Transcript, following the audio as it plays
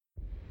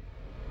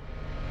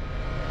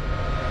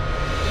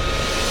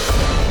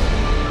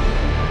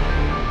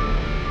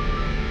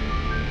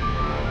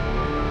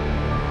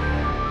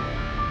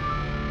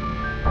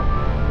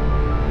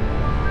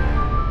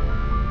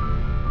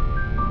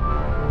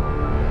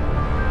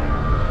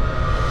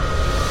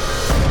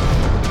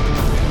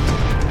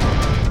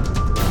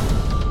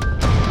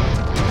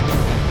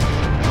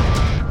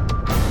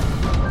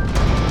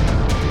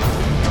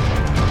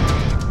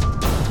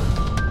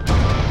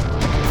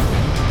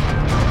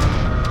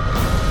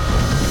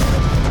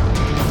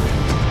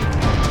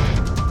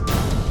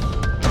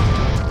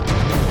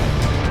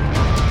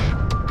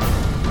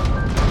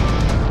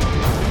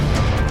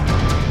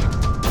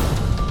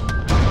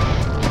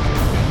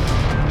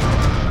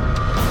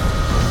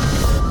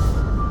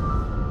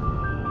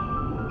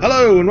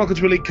Hello and welcome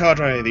to Elite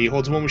Cadre, the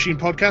Hordes of War Machine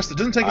podcast that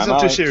doesn't take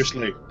itself too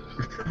seriously.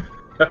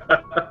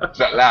 Is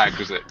that lag,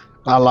 was it?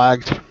 I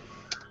lagged.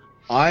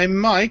 I'm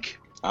Mike.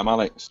 I'm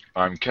Alex.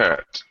 I'm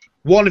Kurt.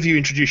 One of you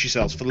introduce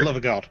yourselves, for the love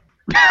of God.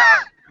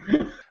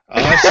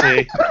 I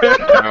see.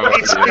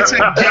 It's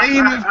a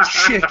game of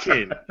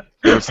chicken.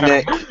 It's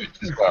Nick,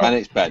 and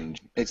it's Ben.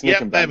 It's Nick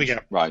Yep, and Ben. there we go.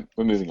 Right,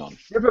 we're moving on.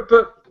 Yeah, but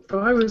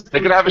I was.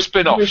 They're going to have a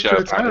spin-off show.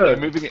 Apparently they're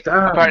moving in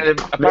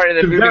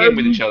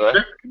with each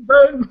other.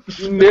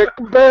 Nick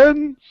and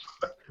Ben,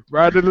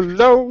 riding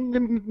along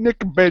in Nick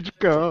and Ben's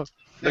car.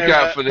 Look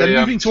out for the.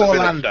 They're moving to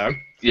Orlando,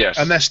 Yes.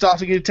 and they're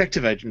starting a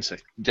detective agency.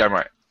 Damn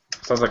right.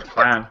 Sounds like a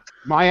plan.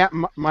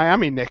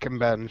 Miami Nick and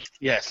Ben's.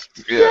 Yes.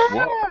 Yeah.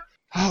 What?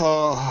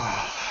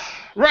 Oh.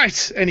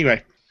 Right.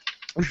 Anyway,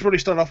 we should probably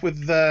start off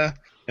with the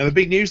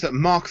big news that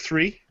Mark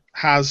III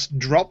has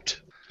dropped.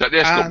 Is that the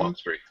Escort Mark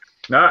III?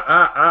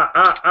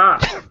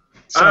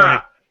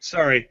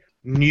 Sorry.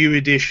 New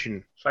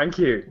edition. Thank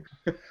you.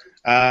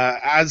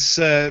 As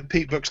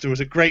Pete Buxton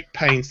was at great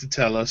pains to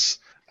tell us,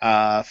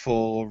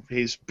 for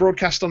his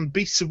broadcast on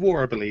Beasts of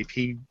War, I believe,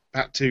 he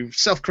had to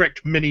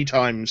self-correct many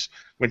times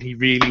when he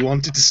really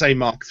wanted to say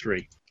Mark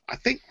III. I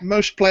think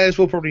most players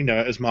will probably know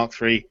it as Mark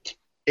III.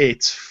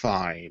 It's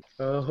fine.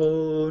 A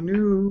whole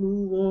new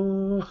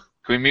war.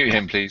 Can we mute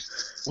him, please?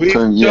 We've So,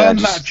 done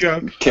just that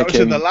joke. kick That was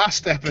in him. the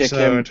last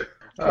episode.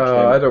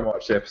 I don't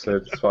watch the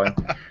episodes, it's fine.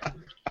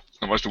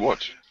 Not much to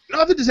watch.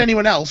 Neither does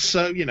anyone else,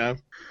 so,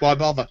 why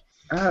bother?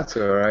 That's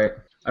alright.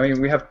 I mean,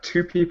 we have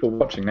 2 people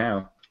watching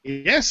now.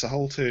 Yes, a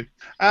whole 2.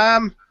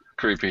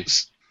 Creepy.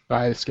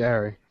 That is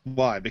scary.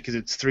 Why? Because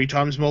it's 3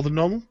 times more than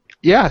normal?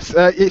 Yes,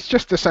 it's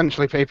just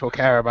essentially people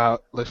care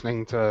about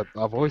listening to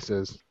our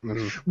voices.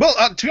 Well,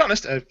 to be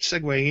honest,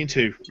 segueing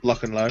into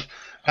Lock and Load,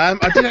 I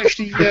did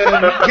actually.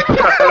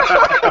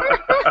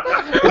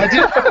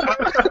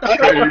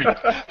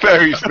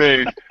 Very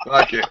smooth.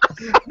 Like it.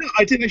 No,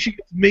 I did actually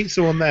meet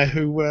someone there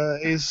who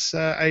is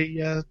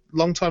a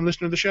long-time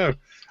listener of the show.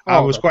 I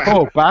was quite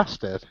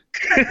bastard.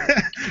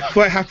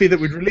 quite happy that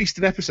we'd released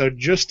an episode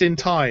just in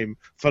time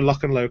for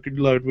Lock and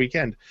Load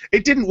weekend.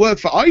 It didn't work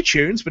for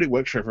iTunes, but it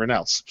worked for everyone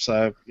else.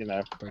 So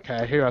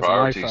Okay, who has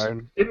Priorities.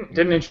 an iPhone?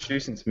 Didn't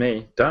introduce him to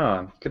me.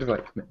 Darn. Could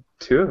have,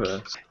 2 of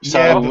us. So,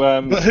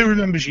 yeah, but who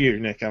remembers you,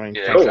 Nick? I mean,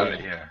 Yeah,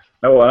 exactly. Yeah.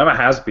 Oh, well, I'm a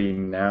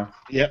has-been now.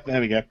 Yep,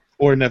 there we go.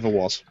 Or it never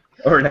was.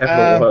 Or it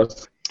never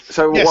was.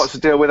 so yes. what's the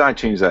deal with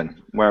iTunes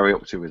then? Where are we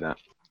up to with that?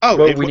 Oh,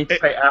 Well, we need to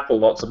pay Apple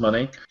lots of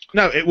money.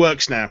 no, it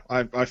works now.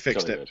 I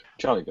fixed Jolly it. good.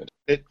 Jolly good.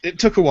 It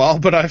took a while,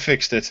 but I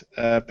fixed it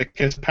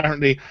because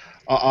apparently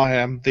I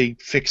am the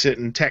fix-it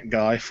and tech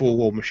guy for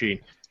War Machine.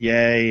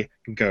 Yay,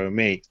 go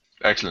me.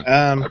 Excellent.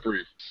 I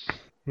approve.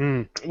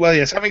 Well,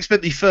 yes, having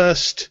spent the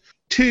first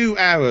 2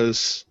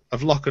 hours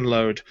of Lock and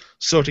Load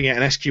sorting out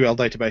an SQL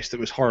database that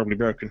was horribly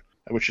broken,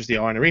 which is the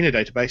Iron Arena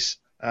database,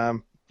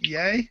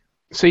 yay.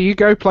 So you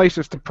go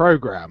places to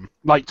program,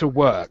 like to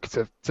work,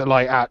 to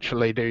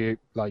actually do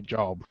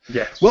job.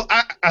 Yes. Well,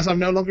 as I'm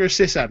no longer a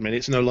sysadmin,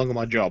 it's no longer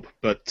my job.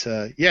 But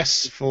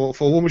yes, for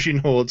War Machine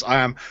Hordes, I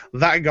am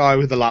that guy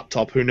with the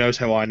laptop who knows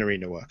how Iron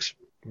Arena works.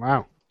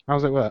 Wow,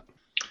 how's it work?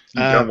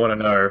 you don't want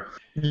to know.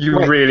 You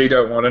Wait. really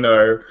don't want to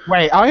know.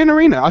 Wait, Iron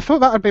Arena. I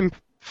thought that had been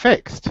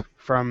fixed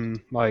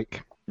from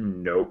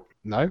Nope.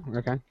 No,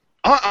 okay.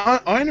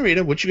 Iron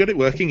Arena, once you get it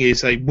working,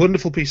 is a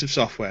wonderful piece of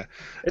software.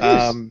 It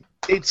is.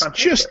 It's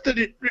Fantastic. just that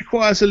it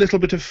requires a little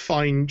bit of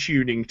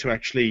fine-tuning to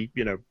actually,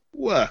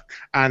 work.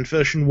 And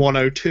version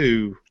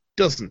 102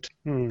 doesn't.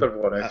 But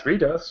 103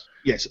 does.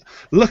 Yes.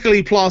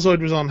 Luckily, Plazoid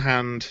was on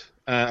hand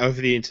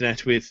over the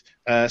internet with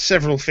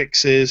several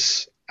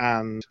fixes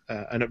and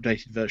an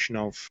updated version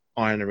of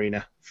Iron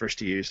Arena for us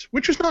to use,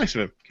 which was nice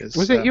of him.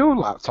 Was it your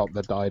laptop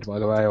that died, by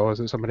the way, or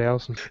was it somebody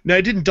else's? No,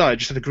 it didn't die. It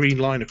just had a green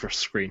line across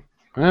the screen.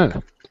 Oh.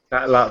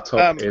 That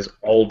laptop is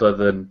older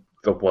than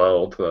the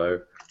world, though.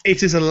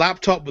 It is a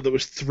laptop that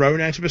was thrown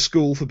out of a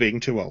school for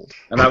being too old.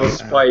 And that was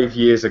 5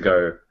 years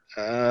ago.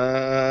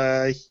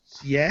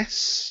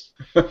 Yes.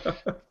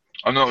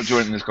 I'm not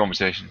joining this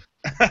conversation.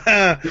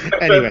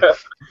 Anyway,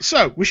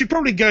 so we should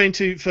probably go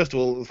into, first of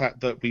all, the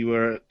fact that we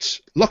were at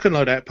Lock and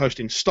Load Outpost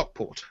in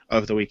Stockport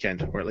over the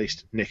weekend, or at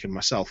least Nick and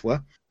myself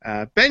were.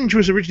 Benj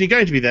was originally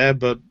going to be there,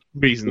 but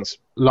reasons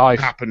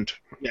Life. happened.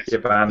 Yes. He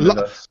abandoned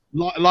us.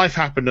 Life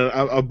happened, and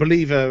I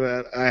believe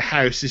a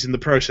house is in the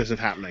process of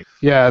happening.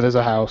 Yeah, there's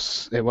a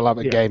house. It will have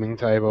a gaming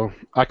table.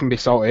 I can be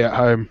salty at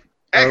home.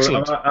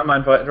 Excellent. Oh, am I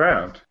invited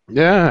around?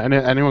 Yeah, and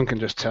anyone can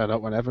just turn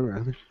up whenever,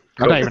 really.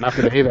 I don't even have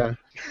to be there.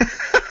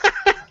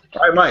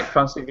 Right, Mike,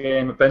 fancy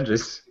game at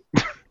Benji's.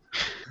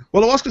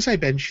 Well, I was going to say,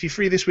 Benj, if you're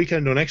free this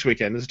weekend or next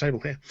weekend, there's a table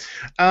here.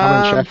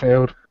 I'm in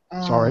Sheffield.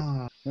 Sorry.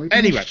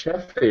 Anyway.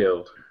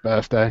 Sheffield.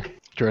 Birthday.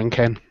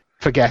 Drinking.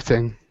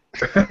 Forgetting.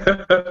 Benj,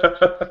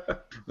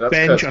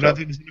 I don't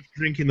think there's enough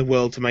drink in the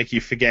world to make you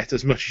forget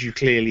as much as you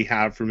clearly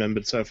have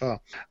remembered so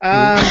far.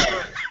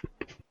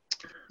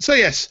 So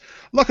yes,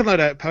 Lock and Load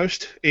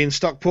Outpost in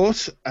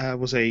Stockport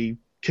was a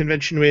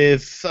convention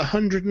with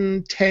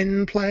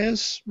 110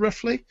 players,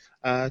 roughly,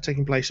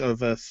 taking place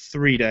over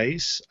 3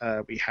 days.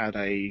 We had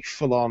a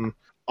full-on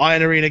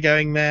Iron Arena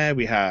going there.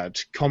 We had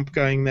Comp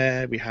going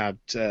there. We had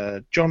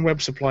John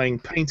Webb supplying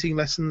painting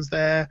lessons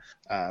there.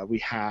 We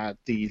had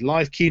the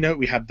live keynote.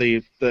 We had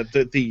the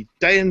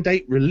day and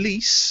date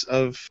release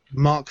of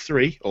Mark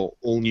III, or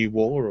All New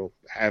War, or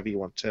however you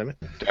want to term it.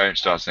 Don't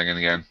start singing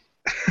again.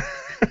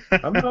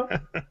 I'm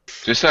not.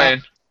 Just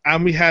saying.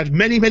 And we had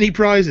many, many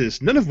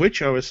prizes, none of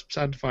which I was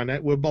sad to find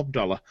out were Bob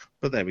Dollar.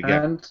 But there we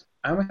go.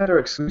 And we had our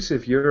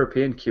exclusive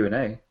European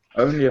Q&A,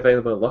 only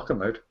available at locker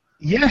mode.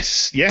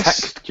 Yes.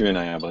 Text Q&A,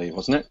 I believe,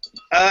 wasn't it?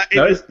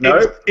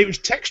 It was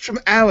text from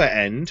our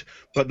end,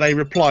 but they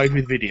replied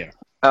with video.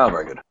 Oh,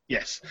 very good.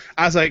 Yes,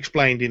 as I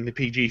explained in the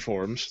PG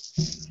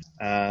forums,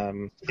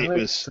 it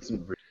was.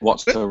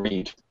 What's to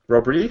read?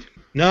 Rob Reed?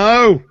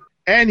 No.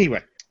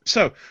 Anyway,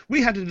 so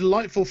we had a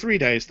delightful 3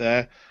 days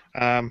there,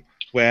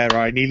 where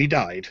I nearly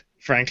died.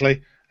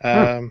 Frankly,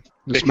 The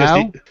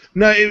smell?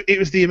 It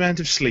was the amount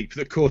of sleep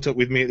that caught up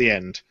with me at the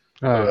end.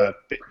 Oh.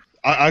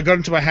 I got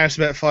into my house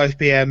about 5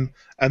 p.m.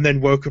 and then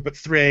woke up at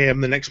 3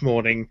 a.m. the next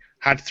morning,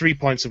 had 3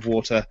 pints of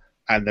water,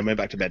 and then went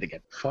back to bed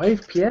again.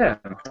 5 p.m.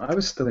 I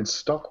was still in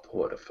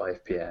Stockport at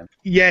 5 p.m.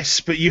 Yes,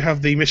 but you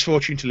have the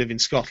misfortune to live in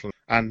Scotland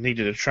and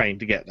needed a train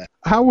to get there.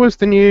 How was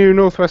the new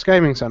Northwest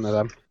Gaming Centre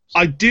then?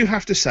 I do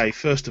have to say,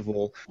 first of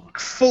all,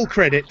 full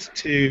credit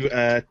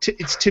to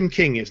it's Tim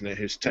King, isn't it?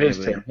 Who's It is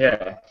Tim,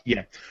 yeah.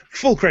 Yeah,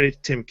 full credit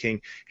to Tim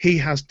King. He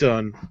has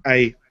done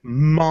a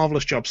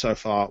marvellous job so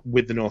far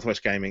with the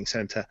Northwest Gaming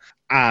Centre,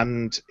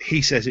 and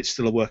he says it's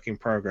still a work in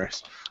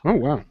progress. Oh,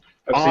 wow.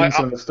 I've seen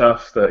some of the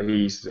stuff that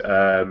he's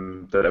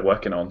that they're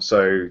working on.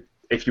 So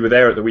if you were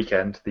there at the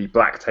weekend, the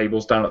black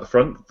tables down at the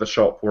front, the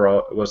shop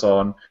was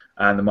on,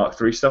 and the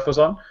Mark III stuff was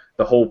on.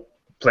 The whole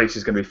place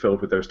is going to be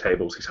filled with those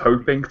tables. He's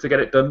hoping to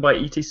get it done by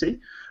ETC,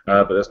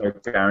 but there's no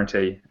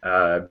guarantee.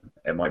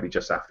 It might be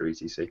just after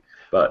ETC.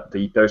 But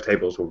those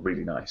tables were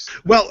really nice.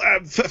 Well,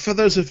 for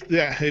those of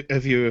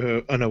you who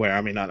are unaware,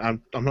 I mean,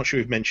 I'm not sure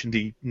we've mentioned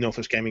the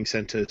Northwest Gaming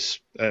Centre's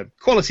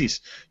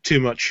qualities too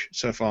much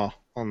so far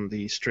on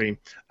the stream.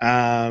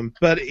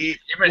 But you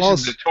mentioned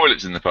the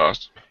toilets in the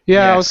past.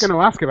 Yeah, Yes. I was going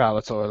to ask about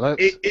the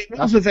toilets. It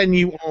was a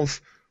venue of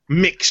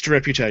mixed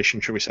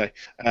reputation, shall we say,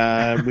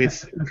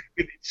 with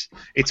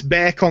its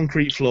bare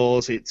concrete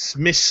floors, its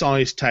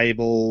missized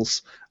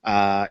tables,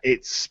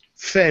 its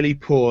fairly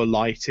poor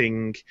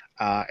lighting,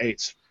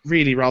 its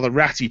really rather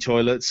ratty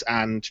toilets,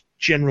 and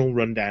general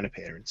rundown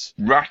appearance.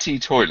 Ratty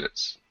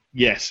toilets.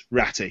 Yes,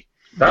 ratty.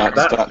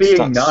 That's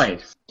being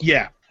nice.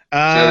 Yeah.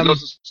 So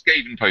lots of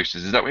scathing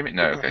posters. Is that what you mean?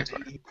 No, okay.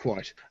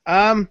 Quite.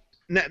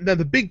 Now,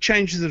 the big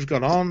changes that have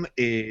gone on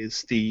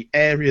is the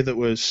area that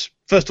was,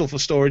 first of all, for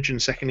storage,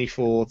 and secondly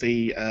for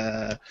the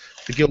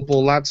Guild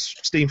Ball Lads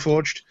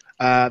Steamforged.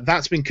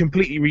 That's been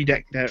completely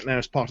redecked out now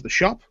as part of the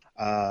shop.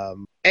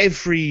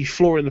 Every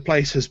floor in the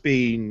place has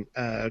been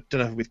done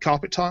over with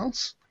carpet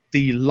tiles.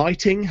 The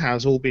lighting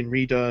has all been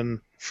redone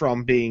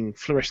from being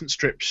fluorescent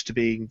strips to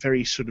being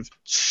very sort of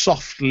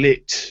soft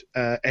lit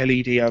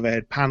LED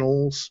overhead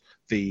panels.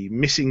 The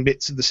missing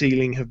bits of the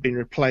ceiling have been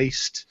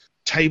replaced.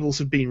 Tables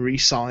have been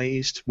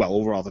resized. Well,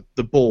 or rather,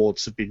 the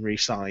boards have been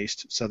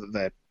resized so that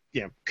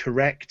they're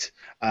correct.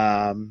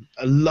 A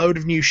load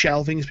of new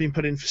shelving has been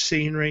put in for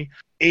scenery.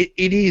 It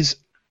is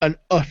an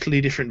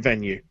utterly different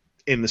venue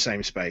in the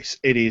same space.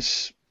 It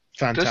is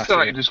fantastic. Just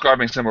like you're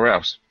describing somewhere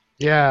else.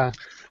 Yeah.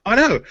 I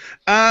know.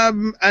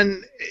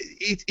 And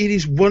it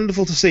is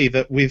wonderful to see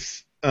that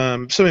with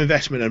some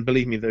investment, and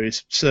believe me, there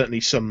is certainly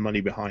some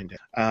money behind it,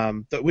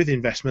 that with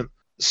investment,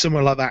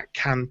 somewhere like that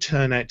can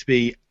turn out to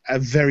be a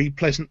very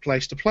pleasant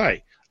place to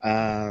play.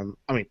 I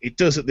mean, it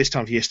does at this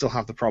time of year still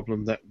have the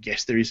problem that,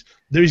 yes, there is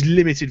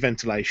limited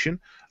ventilation,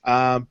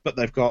 but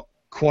they've got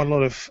quite a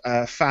lot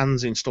of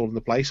fans installed in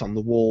the place on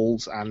the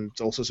walls, and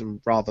also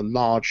some rather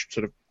large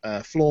sort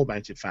of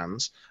floor-mounted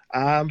fans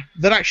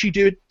that actually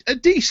do a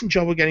decent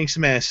job of getting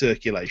some air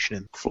circulation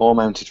in.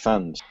 Floor-mounted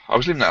fans. I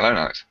was leaving that alone,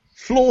 Alex.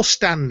 Floor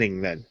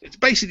standing, then. It's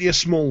basically a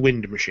small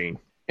wind machine.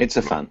 It's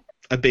a fan.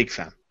 A big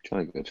fan.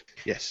 Jolly good.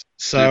 Yes.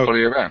 Do you follow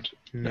you around?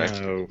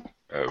 No.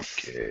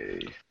 Okay.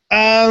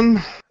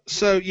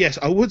 So yes,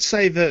 I would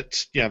say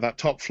that that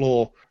top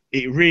floor,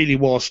 it really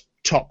was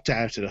topped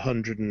out at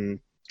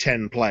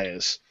 110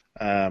 players.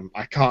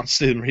 I can't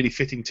see them really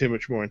fitting too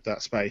much more into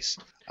that space.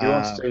 He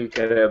wants to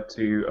get it up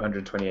to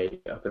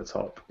 128 up at the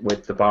top,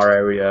 with the bar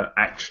area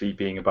actually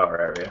being a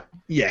bar area.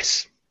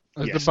 Yes.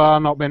 Has Yes. the bar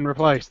not been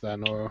replaced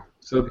then, or?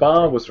 So the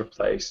bar was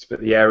replaced,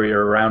 but the area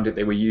around it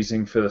they were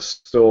using for the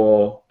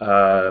store,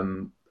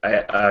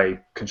 a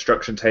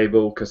construction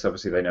table, because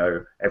obviously they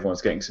know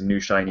everyone's getting some new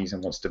shinies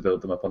and wants to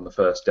build them up on the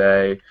first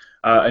day,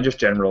 and just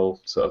general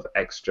sort of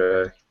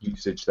extra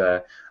usage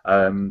there.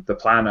 The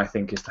plan, I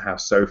think, is to have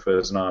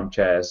sofas and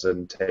armchairs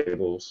and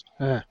tables.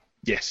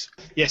 Yes,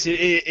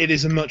 it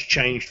is a much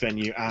changed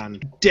venue,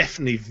 and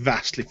definitely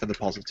vastly for the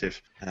positive.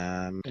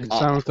 It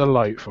sounds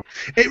delightful.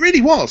 It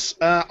really was.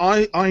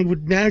 I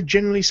would now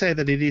generally say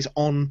that it is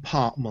on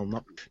par. Well,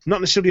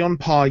 not necessarily on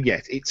par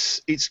yet.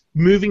 It's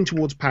moving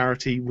towards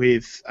parity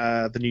with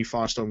the new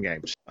Firestorm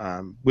games,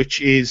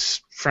 which is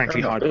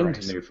frankly high I've been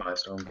praise. to new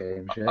Firestorm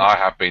games. Yeah. I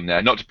have been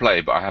there, not to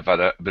play, but I have had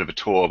a bit of a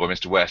tour by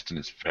Mr. West, and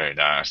it's very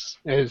nice.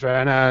 It is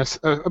very nice.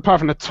 Apart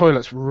from the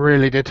toilets,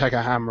 really did take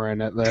a hammer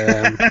in at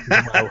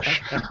the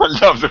Welsh. I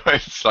love the way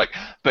it's like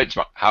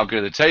benchmark. How good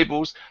are the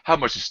tables? How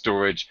much is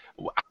storage?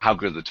 How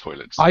good are the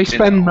toilets? I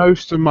spend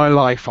most of my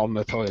life on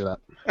the toilet.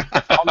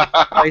 What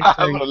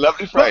a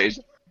lovely phrase.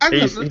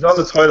 He's on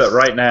the toilet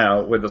right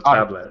now with a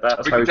tablet.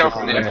 That's We how can he tell gets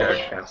from on the the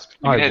echo. podcast.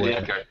 You I can hear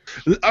will.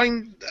 the echo. I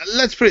mean,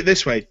 let's put it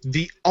this way: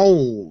 the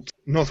old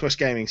Northwest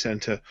Gaming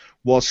Centre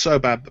was so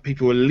bad that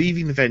people were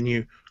leaving the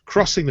venue,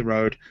 crossing the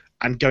road,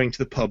 and going to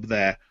the pub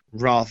there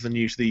rather than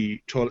use the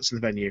toilets in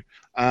the venue.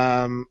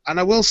 And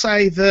I will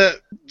say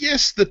that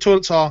yes, the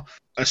toilets are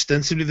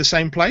ostensibly the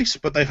same place,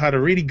 but they've had a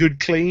really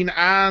good clean,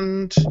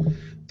 and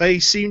they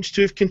seemed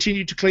to have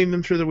continued to clean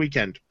them through the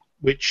weekend,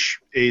 which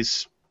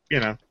is,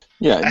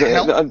 Yeah,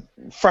 help.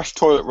 a fresh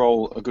toilet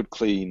roll, a good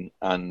clean,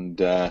 and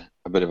a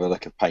bit of a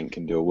lick of paint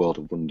can do a world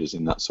of wonders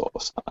in that sort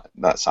of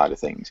that side of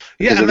things.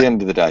 Yeah, Because at and the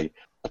end of the day,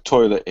 a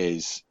toilet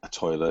is a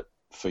toilet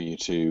for you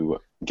to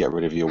get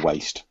rid of your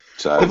waste.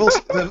 So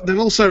they've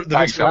also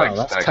Thanks, Wow, Alex.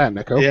 that's Thanks.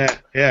 technical.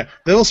 yeah.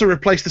 They also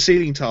replaced the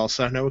ceiling tiles,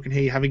 so no one can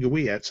hear you having a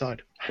wee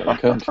outside.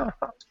 okay.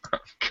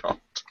 God.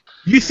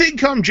 You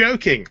think I'm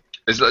joking?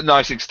 It's a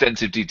nice,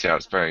 extensive detail.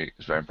 It's very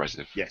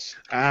impressive. Yes.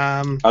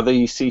 Are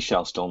the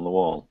seashells still on the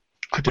wall?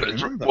 I don't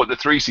remember. What, the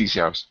 3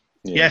 seashells?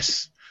 Yeah.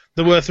 Yes,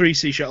 there were 3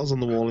 seashells on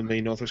the wall in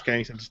the Northwest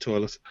Gaming Centre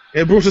toilet.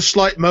 It brought a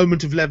slight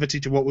moment of levity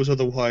to what was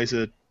otherwise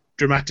a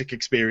dramatic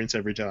experience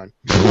every time.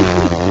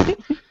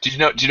 Do you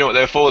know what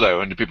they're for though?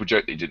 And do people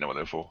joke that you didn't know what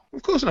they're for?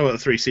 Of course I know what the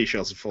 3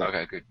 seashells are for.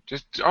 Okay, good.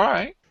 Just all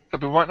right.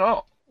 But why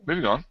not?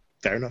 Moving on.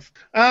 Fair enough.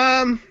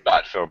 Bad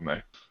film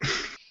though.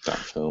 That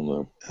film,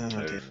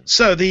 though.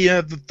 So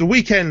the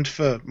weekend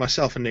for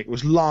myself and Nick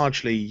was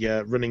largely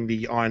running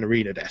the Iron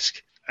Arena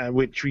desk,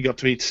 which we got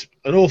to meet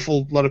an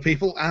awful lot of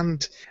people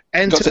and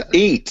Got to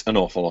eat an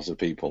awful lot of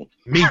people.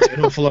 meet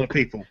an awful lot of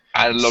people.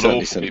 And a lot Certainly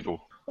of awful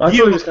people. I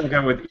thought he was going to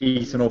go with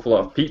eat an awful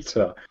lot of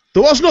pizza.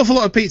 There was an awful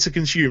lot of pizza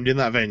consumed in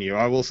that venue.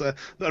 I will say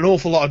an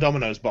awful lot of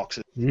Domino's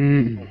boxes.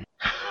 Mm.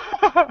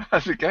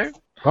 How's it go?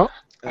 What?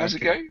 How's it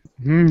go?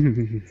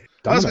 Mm.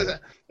 Domino's.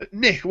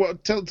 Nick, what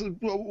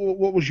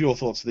was your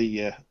thoughts of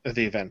the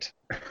event?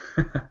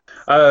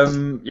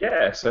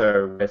 Yeah,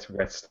 so where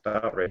to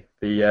start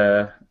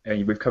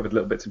really? We've covered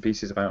little bits and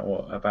pieces about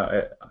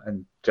it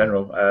in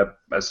general.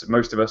 As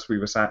most of us, we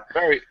were sat.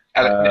 Very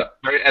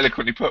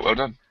eloquently put. Well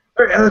done.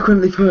 Very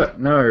eloquently put.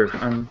 No,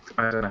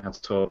 I don't know how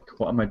to talk.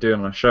 What am I doing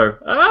on a show?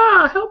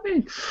 Help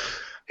me!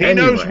 He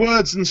knows Anyway.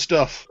 words and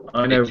stuff.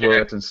 I know Eject,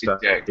 words and stuff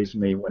eject.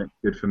 occasionally when it's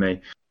good for me.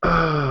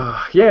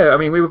 Yeah, I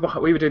mean, we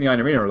were doing the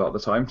Iron Arena a lot of the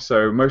time,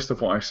 so most of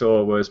what I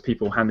saw was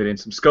people handing in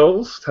some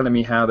skulls, telling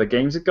me how their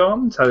games had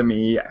gone, telling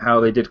me how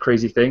they did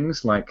crazy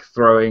things like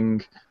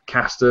throwing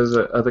casters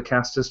at other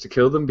casters to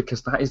kill them,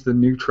 because that is the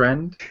new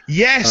trend.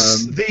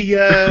 Yes,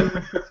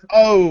 the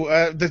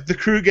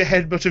Kruger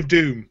headbutt of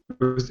doom.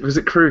 Was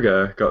it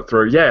Kruger got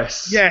thrown?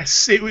 Yes.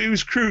 Yes, it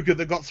was Kruger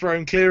that got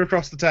thrown clear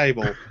across the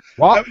table.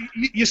 What?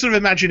 You're sort of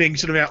imagining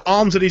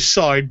arms at his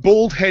side,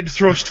 bald head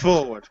thrust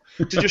forward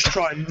to just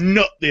try and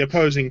nut the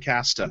opposing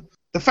caster.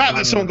 The fact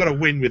that someone got a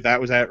win with that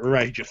was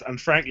outrageous,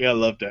 and frankly, I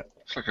loved it.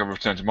 It's like a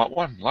return to Mark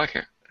 1. Like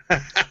it.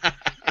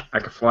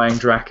 Like a flying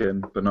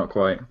draken, but not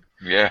quite.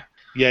 Yeah.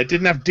 Yeah, it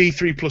didn't have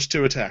D3 plus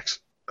 2 attacks.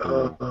 There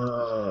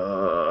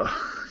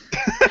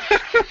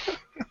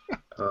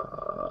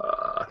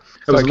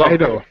was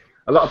Kaido.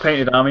 a lot of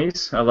painted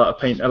armies, a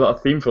lot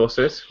of theme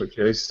forces, which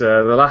is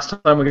the last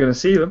time we're going to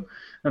see them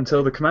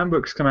until the command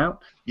books come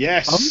out.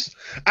 Yes.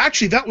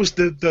 Actually, that was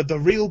the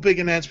real big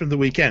announcement of the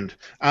weekend.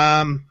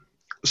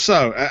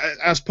 So,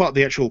 as part of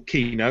the actual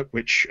keynote,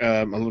 which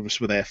a lot of us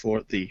were there for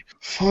at the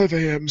 5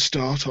 a.m.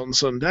 start on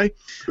Sunday,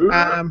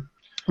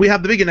 we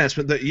have the big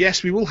announcement that,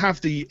 yes, we will have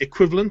the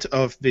equivalent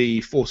of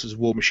the Forces of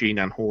War Machine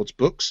and Hordes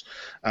books,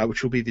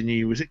 which will be the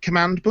new, is it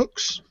Command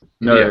books?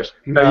 No, Yes.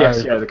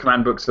 yes, the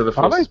command books are the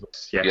Are forces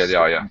books. Yes. Yeah, they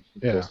are. Yeah.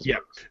 Yeah.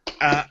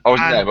 I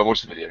wasn't And- there, but I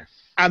watched the video.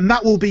 And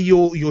that will be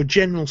your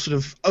general sort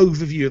of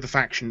overview of the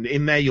faction.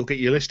 In there, you'll get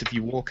your list of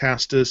your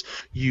warcasters.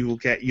 You will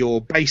get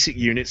your basic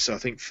units. So I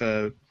think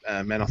for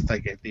Menoth, they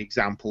gave the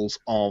examples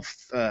of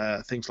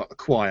things like the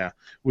Choir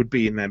would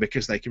be in there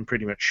because they can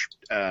pretty much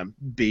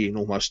be in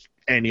almost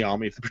any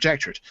army of the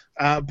Protectorate.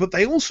 But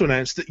they also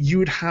announced that you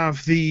would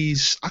have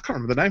these, I can't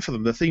remember the name for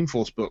them, the Theme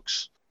Force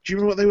books. Do you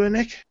remember what they were,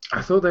 Nick?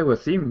 I thought they were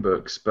theme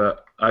books,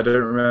 but I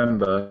don't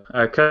remember.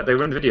 Kurt, they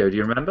were in the video. Do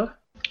you remember?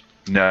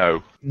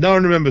 No. No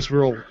one remembers.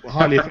 We're all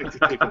highly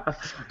affected people.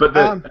 But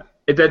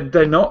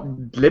they're not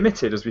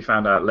limited, as we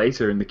found out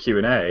later in the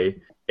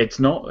Q&A. It's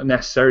not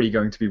necessarily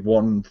going to be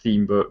one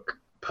theme book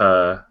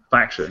per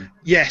faction.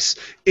 Yes,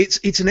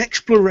 it's an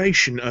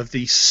exploration of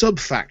the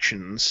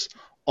sub-factions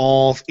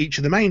of each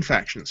of the main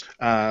factions.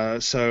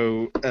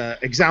 So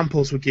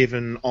examples were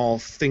given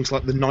of things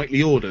like the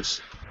Knightly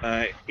Orders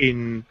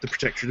in the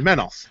Protectorate of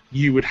Menoth.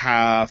 You would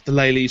have the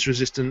Leyli's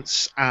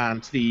Resistance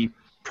and the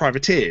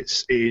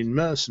privateers, in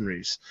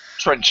mercenaries.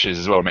 Trenches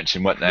as well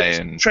mentioned, weren't they?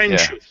 And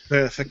Trenches.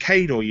 For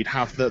Cador, you'd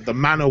have the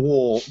man of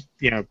war,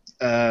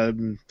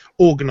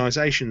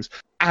 organisations,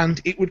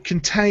 and it would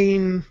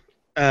contain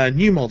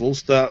new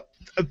models that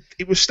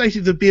it was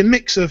stated there'd be a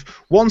mix of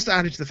ones that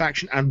added to the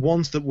faction and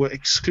ones that were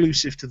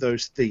exclusive to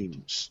those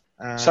themes.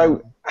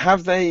 So,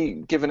 have they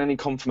given any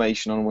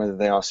confirmation on whether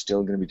they are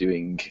still going to be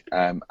doing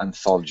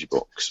anthology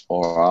books,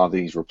 or are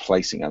these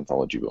replacing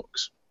anthology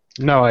books?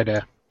 No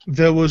idea.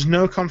 There was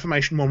no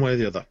confirmation one way or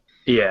the other.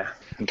 Yeah.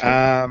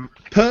 Okay.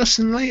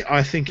 Personally,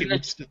 I think it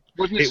would.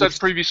 Wasn't it said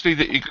previously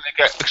that you're going to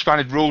get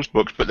expanded rules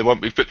books, but there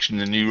won't be fiction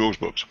in the new rules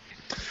books?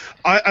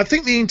 I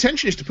think the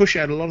intention is to push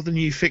out a lot of the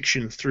new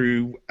fiction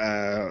through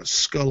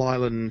Skull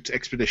Island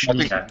Expedition.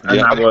 And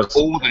that was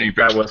all the new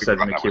books said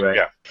in the QA.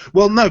 Yeah.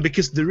 Well, no,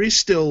 because there is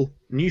still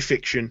new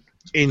fiction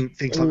in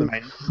things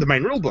like the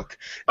main rule book.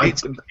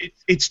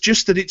 It's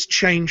just that it's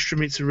changed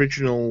from its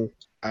original.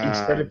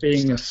 Instead of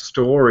being a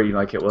story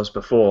like it was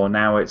before,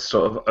 now it's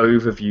sort of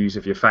overviews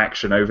of your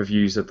faction,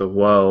 overviews of the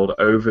world,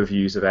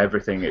 overviews of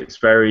everything. It's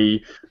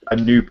very... A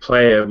new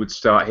player would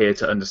start here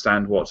to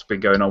understand what's been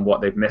going on,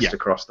 what they've missed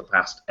across the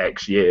past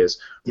X years,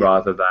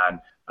 rather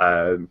than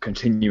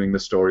continuing the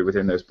story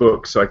within those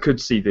books. So I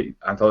could see that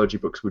anthology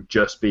books would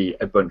just be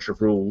a bunch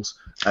of rules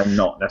and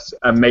not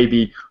necessarily... And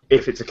maybe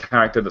if it's a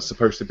character that's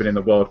supposed to have been in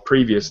the world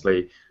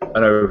previously,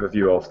 an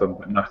overview of them,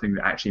 but nothing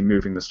actually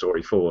moving the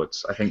story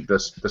forwards. I think the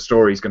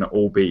story is going to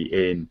all be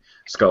in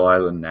Skull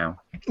Island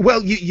now.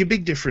 Well, your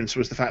big difference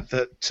was the fact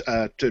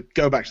that, to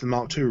go back to the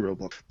Mark II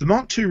rulebook, the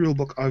Mark II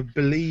rulebook, I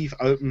believe,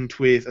 opened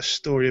with a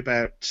story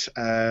about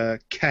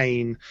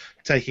Kane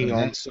taking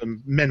on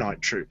some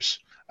Menite troops.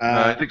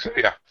 I think so,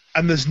 yeah.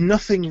 And there's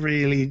nothing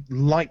really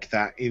like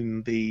that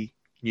in the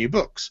new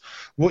books.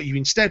 What you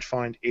instead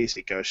find is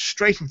it goes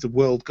straight into the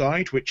World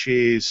Guide, which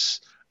is,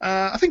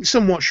 I think,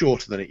 somewhat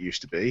shorter than it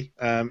used to be.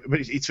 But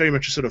it's very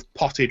much a sort of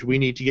potted, we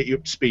need to get you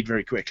up to speed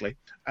very quickly.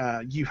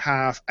 You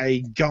have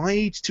a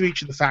guide to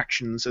each of the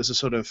factions as a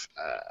sort of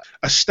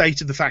a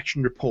state of the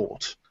faction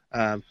report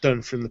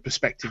done from the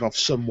perspective of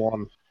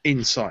someone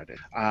inside it.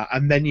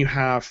 And then you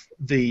have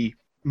the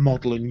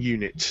model and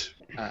unit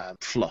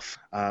fluff.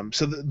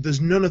 So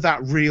there's none of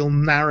that real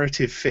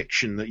narrative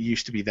fiction that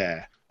used to be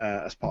there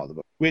as part of the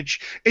book,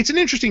 which it's an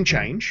interesting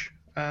change,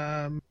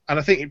 and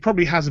I think it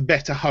probably has a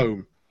better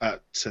home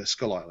at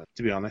Skull Island,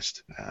 to be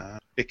honest,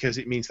 because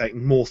it means they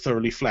can more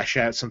thoroughly flesh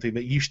out something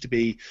that used to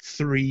be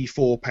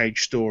 3-4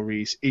 page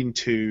stories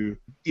into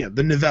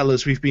the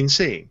novellas we've been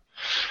seeing.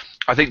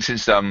 I think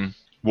since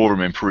War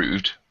Room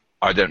improved,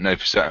 I don't know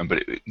for certain,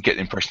 but I get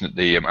the impression that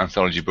the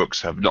anthology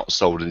books have not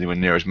sold anywhere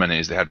near as many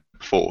as they had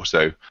before.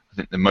 So I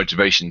think the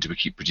motivation to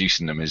keep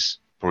producing them is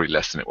probably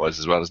less than it was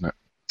as well, isn't it?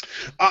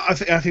 I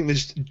think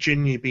there's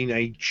genuinely been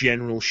a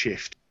general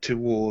shift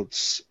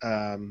towards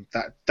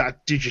that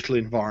digital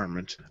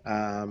environment,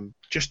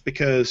 just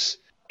because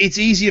it's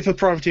easier for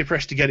Privateer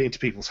Press to get it into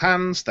people's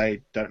hands.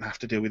 They don't have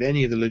to deal with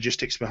any of the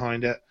logistics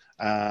behind it,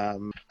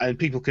 and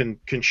people can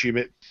consume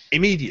it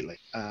immediately.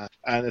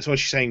 And as what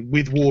you're saying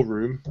with War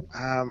Room,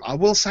 I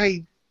will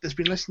say there's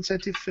been less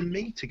incentive for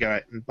me to go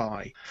out and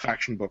buy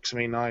faction books. I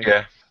mean,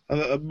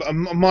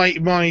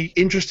 my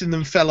interest in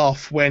them fell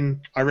off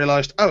when I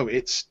realised,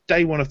 it's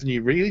day one of the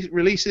new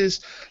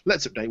releases.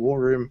 Let's update War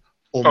Room.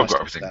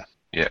 Almost there.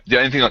 Yeah, the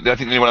only thing I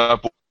think the only one I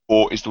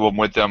bought is the one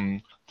with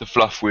the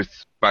fluff with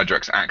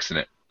Badrak's axe in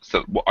it.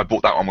 So I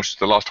bought that one, which is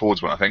the Last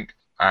Hordes one, I think.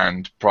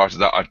 And prior to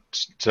that,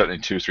 certainly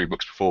 2 or 3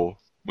 books before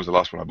was the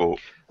last one I bought.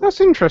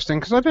 That's interesting,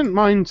 because I didn't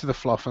mind the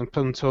fluff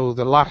until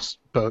the last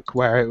book,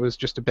 where it was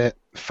just a bit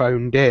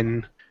phoned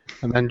in,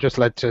 and then just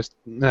led to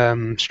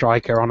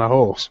Striker on a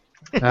horse,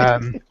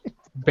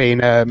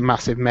 being a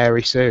massive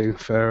Mary Sue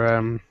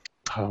for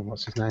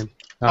what's his name?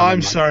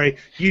 I'm sorry,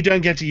 you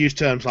don't get to use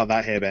terms like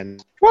that here, Ben.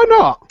 Why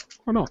not?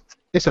 Why not?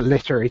 It's a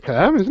literary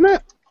term, isn't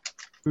it?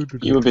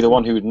 You would be the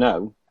one who would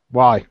know.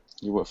 Why?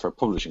 You work for a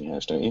publishing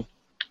house, don't you?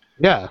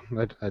 Yeah,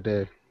 I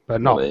do,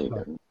 but not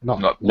anymore,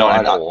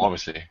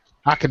 obviously.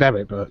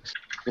 Academic books.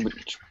 Yeah, but,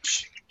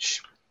 shh.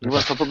 You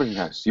work for a publishing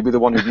house. You'd be the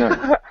one who'd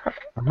know.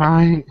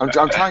 Right.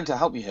 I'm trying to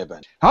help you here,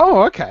 Ben.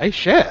 Oh, okay.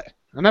 Shit.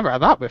 I never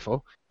had that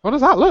before. What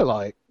does that look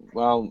like?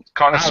 Well,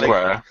 kind of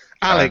square.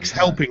 Alex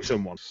helping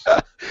someone.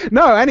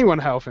 No, anyone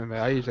helping me.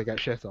 I usually get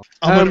shit on.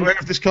 I'm unaware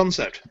of this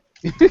concept.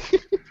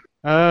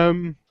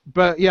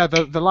 But yeah,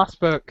 the last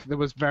book there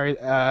was very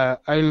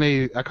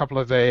only a couple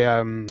of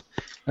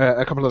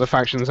the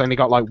factions only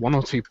got like 1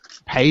 or 2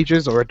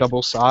 pages or a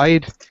double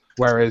side,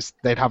 whereas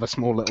they'd have a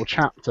small little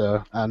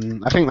chapter,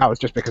 and I think that was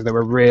just because they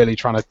were really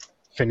trying to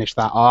finish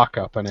that arc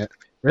up, and it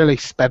really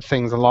sped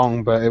things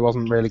along, but it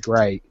wasn't really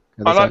great.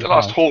 I like the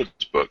Last Hordes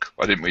book.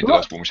 I didn't read the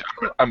Last War Machine.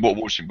 I haven't bought a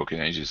War Machine book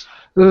in ages.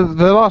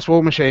 The Last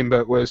War Machine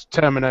book was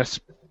Terminus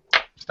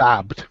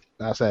stabbed.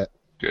 That's it.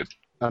 Good.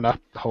 And a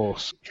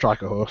horse,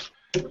 Striker horse.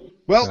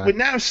 Well, we're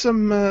now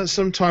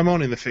some time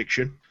on in the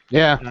fiction.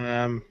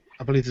 Yeah.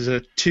 I believe there's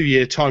a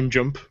 2-year time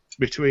jump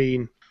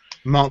between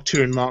Mark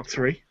II and Mark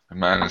III. A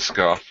man in a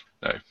scarf.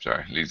 No,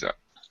 sorry, leave that.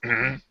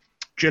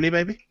 Jelly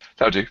Baby.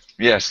 That'll do.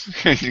 Yes,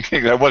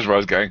 that was where I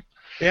was going.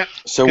 Yeah.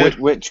 So Good.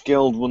 which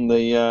guild won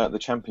the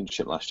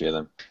championship last year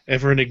then?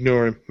 Everyone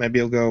ignore him. Maybe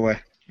he'll go away.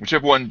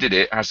 Whichever one did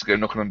it has to go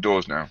knocking on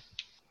doors now.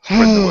 Spread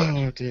the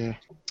word. Oh dear.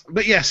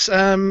 But yes,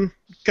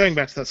 going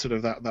back to that sort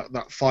of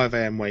that 5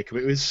 a.m. wake up,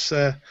 it was.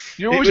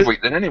 You're always was-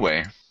 awake then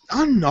anyway.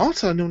 I'm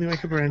not. I normally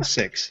wake up around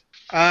 6.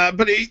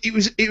 But it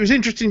was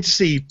interesting to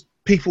see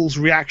people's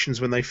reactions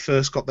when they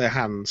first got their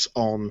hands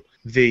on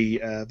the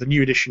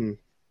new edition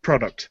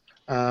product.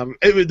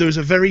 There was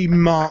a very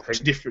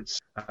marked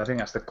difference. I think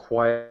that's the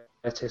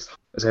quietest,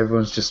 as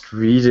everyone's just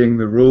reading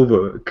the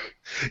rulebook.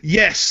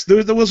 Yes,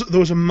 there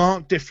was a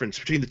marked difference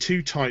between the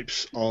two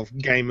types of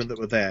gamer that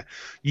were there.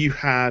 You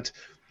had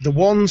the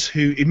ones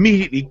who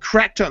immediately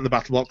cracked open the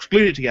battle box,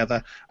 glued it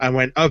together, and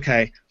went,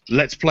 "Okay,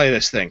 let's play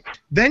this thing."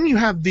 Then you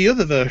had the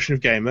other version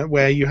of gamer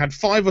where you had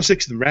 5 or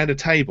 6 of them round a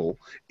table,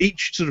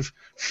 each sort of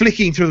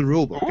flicking through the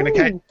rulebook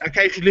and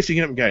occasionally lifting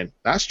it up and going,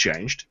 "That's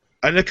changed."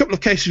 And in a couple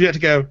of cases you had to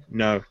go,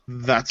 "No,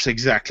 that's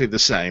exactly the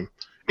same."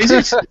 Is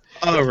it?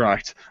 Oh,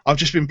 right. I've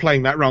just been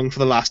playing that wrong for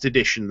the last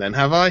edition then,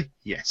 have I?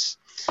 Yes.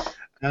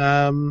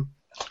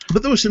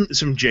 But there were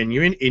some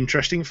genuine,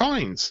 interesting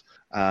finds.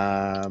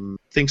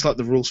 Things like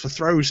the rules for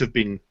throws have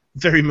been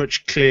very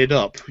much cleared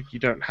up. You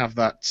don't have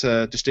that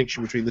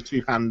distinction between the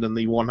two-hand and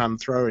the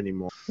one-hand throw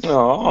anymore.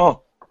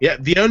 Oh, Yeah,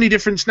 the only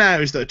difference now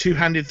is that a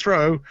two-handed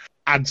throw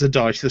adds a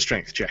die to the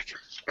strength check.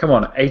 Come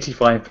on,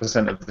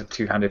 85% of the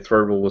two-handed throw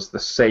rule was the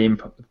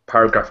same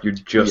paragraph you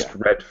just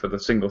read for the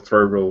single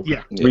throw rule.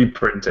 Yeah.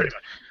 Reprinted.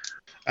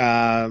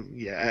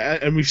 Yeah,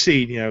 and we've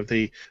seen,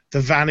 the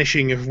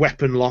vanishing of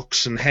weapon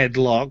locks and head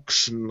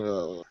locks, and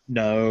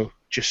no,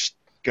 just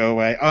go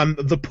away.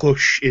 The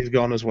push is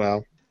gone as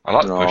well. I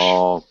like the push.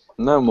 oh,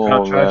 no more.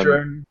 Can't charge your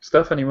own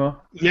stuff anymore.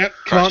 Yep,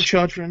 can't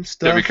charge your own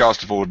stuff. Don't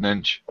recast a forward an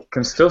inch.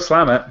 Can still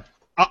slam it.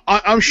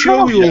 I'm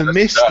sure we will that's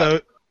miss that.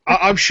 those.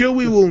 I'm sure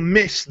we will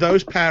miss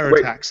those power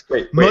Wait, attacks,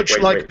 wait, much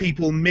wait, like wait.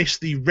 people miss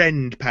the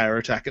rend power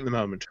attack at the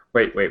moment.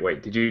 Wait.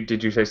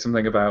 Did you say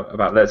something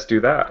about let's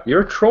do that?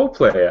 You're a troll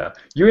player.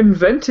 You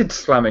invented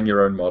slamming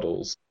your own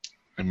models.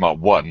 In Mark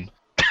 1.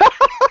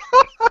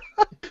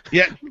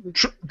 Yeah,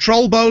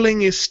 troll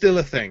bowling is still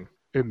a thing.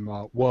 In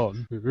Mark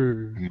 1.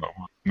 In Mark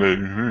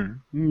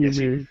 1. Yes,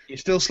 you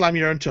still slam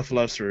your own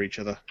Tuffalos through each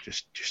other.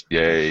 Just.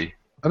 Yay.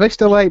 Are they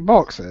still 8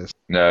 boxes?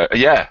 No,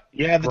 yeah.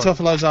 Yeah, the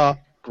Tuffalos are.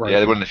 Great. Yeah,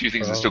 they're one of the few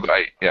things that still got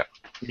 8. Yeah.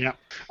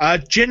 Yeah.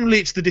 Generally,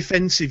 it's the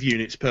defensive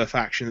units per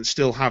faction that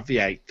still have the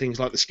 8. Things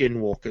like the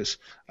Skinwalkers.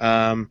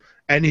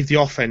 Any of the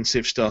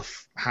offensive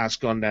stuff has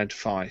gone down to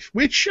 5,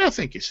 which I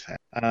think is fair.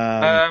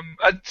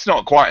 It's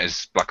not quite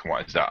as black and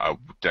white as that, I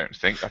don't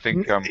think. I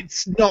think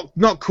It's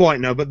not quite,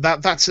 no, but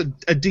that's a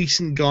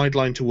decent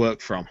guideline to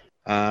work from.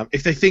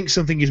 If they think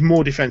something is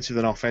more defensive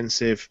than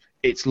offensive,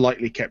 it's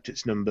likely kept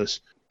its numbers.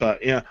 But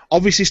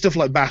obviously stuff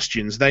like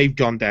Bastions, they've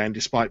gone down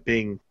despite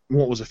being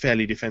what was a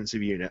fairly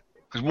defensive unit.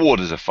 because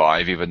Warders are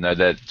 5, even though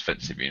they're a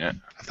defensive unit.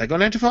 Have they gone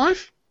down to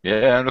 5?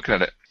 Yeah, I'm looking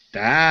at it.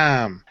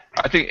 Damn.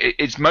 I think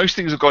it's most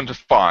things have gone to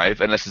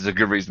 5 unless there's a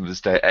good reason for them to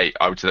stay at 8.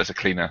 I would say that's a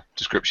cleaner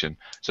description.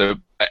 So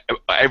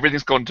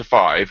everything's gone to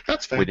 5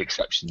 That's fair. with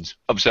exceptions.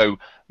 So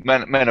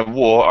Men of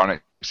War are an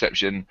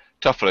exception.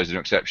 Tuffalos are an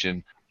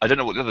exception. I don't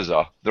know what the others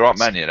are. There aren't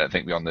many, I don't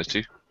think, beyond those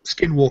 2.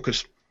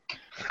 Skinwalkers.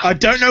 I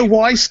don't know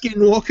why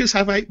Skinwalkers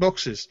have 8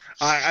 boxes.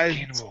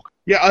 I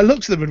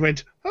looked at them and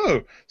went,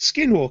 oh,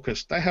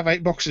 Skinwalkers, they have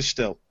 8 boxes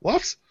still.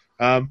 What?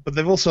 But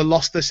they've also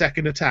lost their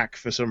second attack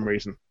for some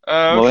reason.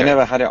 Well, they Okay.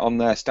 never had it on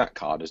their stat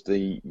card. Does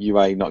the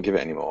UA not give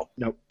it anymore?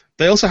 Nope.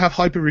 They also have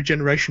hyper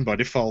regeneration by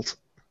default.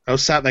 I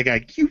was sat there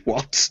going, you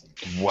what?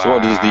 Wow. So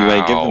what does the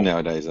UA give them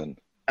nowadays then?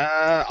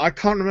 I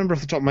can't remember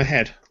off the top of my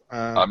head.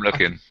 I'm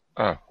looking.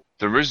 Oh,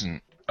 there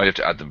isn't. Oh, you have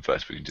to add them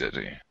first. We can do that,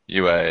 don't you?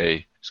 UA,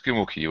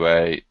 Skinwalker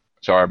UA.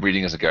 Sorry, I'm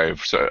reading as I go.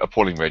 So,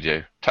 appalling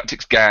radio.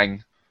 Tactics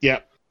Gang. Yeah.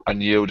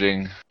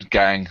 Unyielding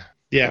Gang.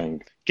 Yeah.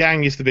 Gang.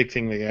 Gang is the big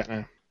thing they get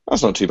now.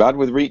 That's not too bad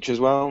with Reach as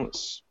well.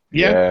 It's...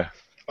 Yeah.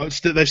 Oh,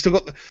 they've still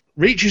got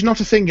Reach is not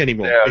a thing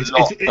anymore. They are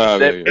not.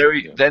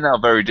 It's- They're now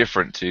very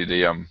different to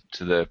the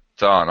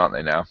Tharn, aren't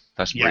they now?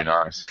 That's pretty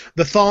nice.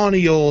 the Tharn are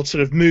your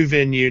sort of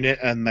move-in unit,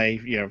 and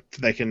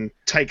they can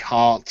take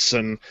hearts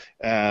and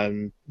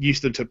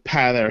use them to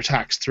power their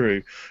attacks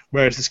through.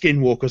 Whereas the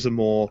Skinwalkers are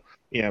more,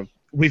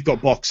 we've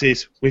got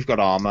boxes, we've got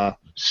armor.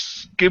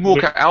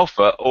 Skinwalker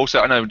Alpha,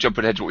 also, I know I'm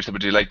jumping ahead to what we said we'll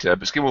do later,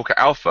 but Skinwalker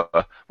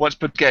Alpha, once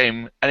per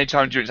game,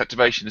 anytime during its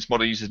activation, this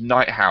model uses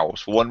Night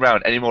Howls. For 1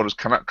 round, any models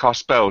cannot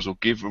cast spells or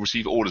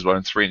receive orders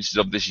within 3 inches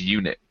of this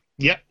unit.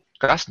 Yep.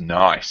 That's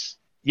nice.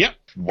 Yep.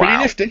 Wow.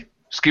 Pretty nifty.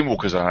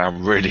 Skinwalkers are now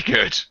really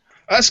good.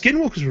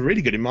 Skinwalkers were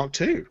really good in Mark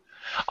II.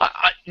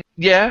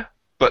 Yeah,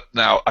 but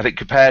now, I think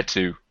compared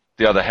to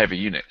the other heavy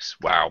units,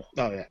 wow.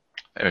 Oh, yeah.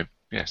 Anyway,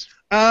 yes.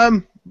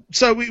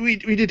 So we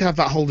did have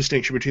that whole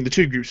distinction between the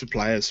two groups of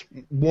players,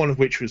 one of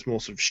which was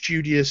more sort of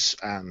studious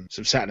and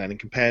sort of sat down and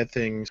compared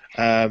things.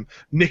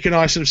 Nick and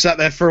I sort of sat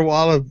there for a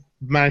while and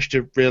managed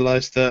to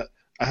realise that,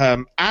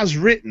 as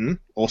written,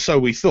 or so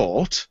we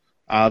thought,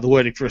 the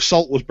wording for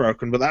assault was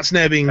broken, but that's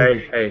now being...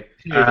 Hey,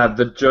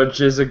 the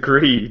judges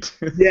agreed.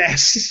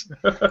 Yes!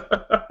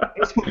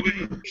 That's what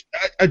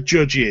a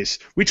judge is.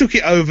 We took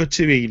it over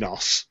to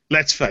Enos,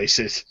 let's face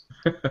it.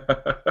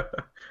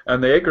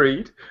 And they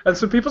agreed, and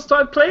so people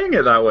started playing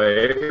it that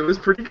way. It was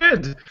pretty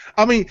good.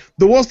 I mean,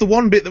 there was the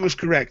one bit that was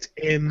correct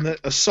in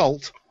that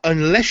assault,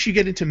 unless you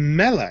get into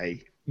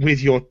melee with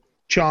your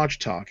charge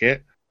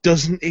target,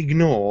 doesn't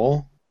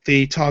ignore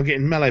the target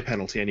and melee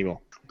penalty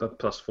anymore. The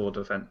 +4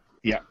 defense.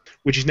 Yeah,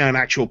 which is now an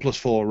actual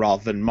 +4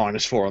 rather than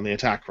 -4 on the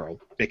attack roll,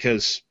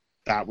 because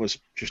that was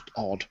just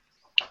odd.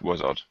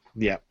 Was odd.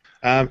 Yeah.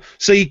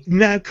 So you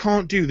now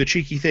can't do the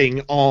cheeky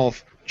thing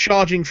of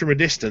charging from a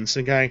distance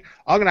and going,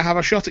 I'm going to have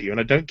a shot at you, and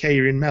I don't care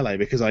you're in melee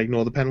because I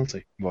ignore the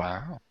penalty.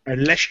 Wow.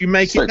 Unless you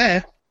make it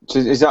there. So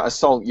is that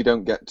assault? You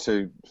don't get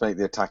to make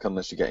the attack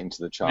unless you get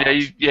into the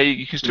charge.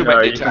 You can still No,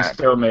 make you the can attack.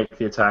 still make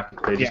the attack.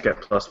 They just Yeah.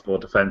 get +4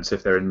 defense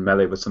if they're in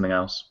melee with something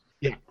else.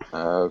 Yeah.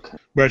 Okay.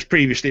 Whereas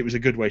previously it was a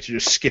good way to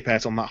just skip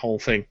out on that whole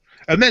thing.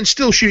 And then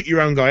still shoot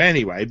your own guy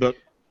anyway, but...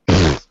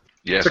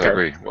 Yes, Okay. I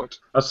agree. What?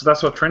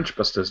 That's what trench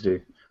busters do.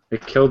 They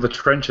kill the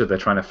trencher they're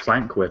trying to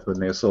flank with when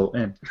they assault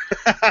in.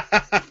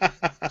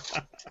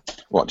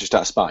 What, just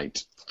out of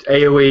spite?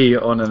 AoE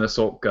on an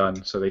assault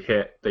gun, so they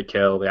hit, they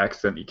kill, they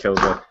accidentally kill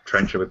the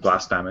trencher with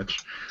blast damage.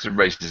 It's a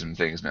racism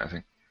thing, isn't it, I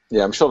think?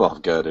 Yeah, I'm sure they'll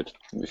have girded.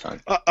 It'll be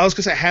fine. I was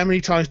going to say, how many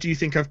times do you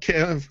think I've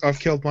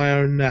killed my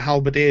own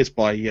halberdiers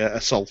by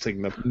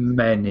assaulting them?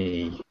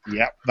 Many.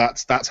 Yep,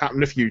 that's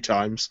happened a few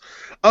times.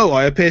 Oh,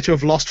 I appear to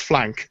have lost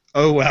flank.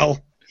 Oh well.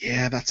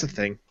 Yeah, that's a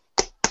thing.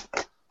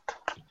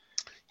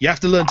 You have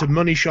to learn to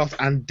money shot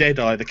and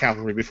deadeye the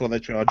cavalry before they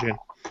charge in.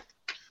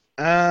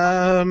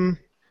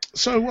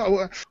 So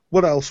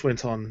what else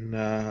went on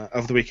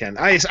over the weekend?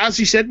 Yes, as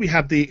you said, we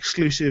had the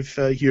exclusive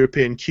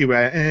European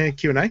Q&A.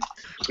 Which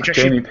actually...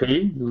 Jamie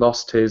P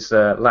lost his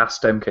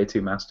last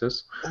MK2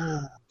 Masters.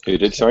 Who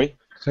did, sorry?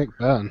 Sick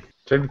burn.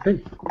 Jamie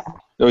P.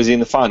 No, was he in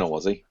the final,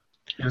 was he?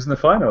 He was in the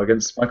final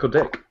against Michael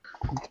Dick.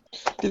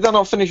 Did that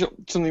not finish at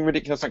something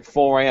ridiculous like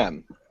 4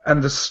 a.m.?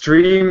 And the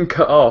stream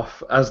cut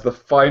off as the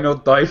final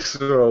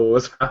dice roll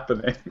was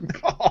happening.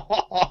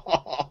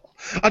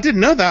 I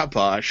didn't know that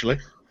part, actually.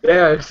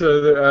 Yeah,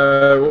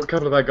 so a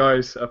couple of our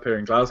guys up here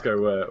in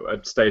Glasgow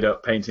had stayed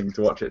up painting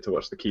to watch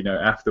the keynote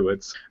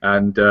afterwards.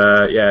 And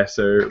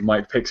so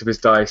Mike picks up his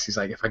dice. He's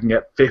like, if I can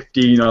get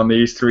 15 on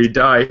these 3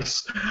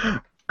 dice,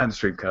 and the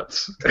stream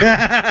cuts.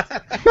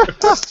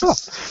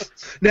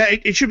 Now,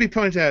 it should be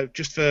pointed out,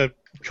 just for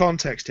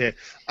context here,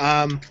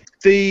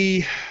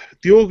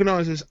 the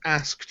organisers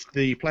asked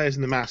the players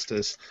in the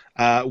Masters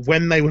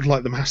when they would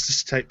like the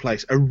Masters to take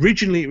place.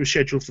 Originally, it was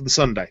scheduled for the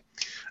Sunday,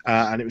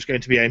 and it was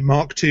going to be a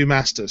Mark II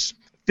Masters.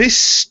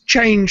 This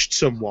changed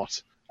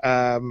somewhat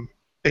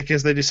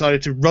because they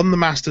decided to run the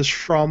Masters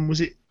from,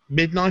 was it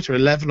midnight or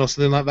 11 or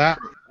something like that?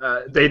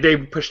 They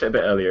pushed it a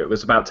bit earlier. It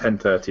was about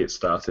 10:30 it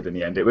started in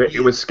the end.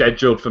 It was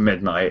scheduled for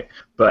midnight,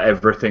 but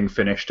everything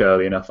finished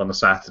early enough on the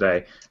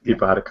Saturday.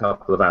 People had a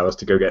couple of hours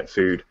to go get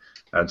food.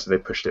 And so they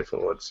pushed it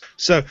forwards.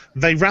 So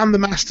they ran the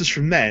Masters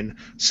from then,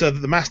 so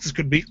that the Masters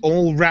could be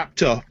all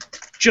wrapped up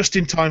just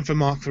in time for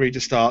Mark III to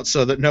start,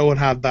 so that no one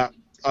had that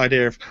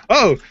idea of,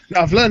 oh,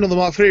 I've learned all the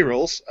Mark III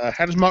rules.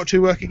 How does Mark II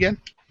work again?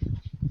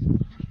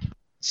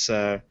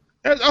 So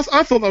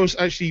I thought that was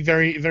actually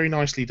very, very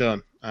nicely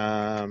done.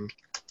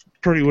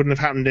 Probably wouldn't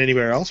have happened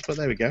anywhere else, but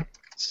there we go.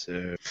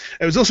 So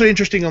it was also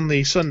interesting on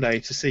the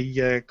Sunday to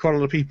see quite a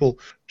lot of people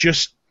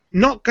just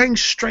not going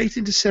straight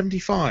into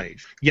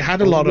 75. You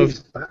had a lot of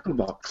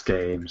BattleBox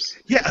games.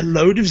 Yeah, a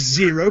load of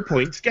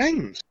 0-point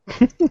games,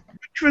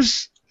 which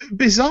was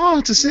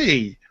bizarre to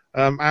see,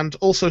 and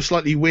also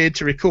slightly weird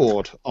to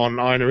record on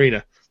Iron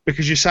Arena,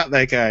 because you sat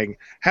there going,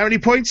 how many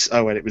points?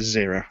 Oh, wait, it was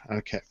 0.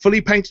 Okay.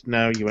 Fully painted?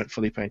 No, you weren't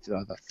fully painted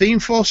either. Theme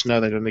Force?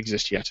 No, they don't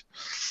exist yet.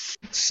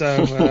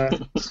 So,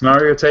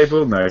 Scenario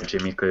table? No,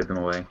 Jimmy cleared them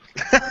away.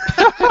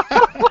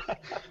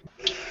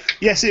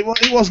 yes, it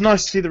was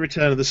nice to see the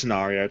return of the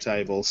scenario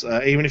tables,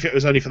 even if it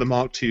was only for the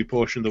Mark II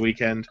portion of the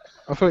weekend.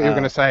 I thought you were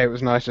going to say it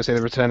was nice to see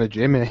the return of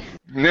Jimmy.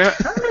 Yeah.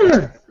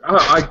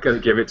 I gotta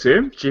give it to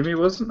him. Jimmy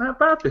wasn't that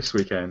bad this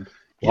weekend.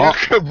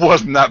 It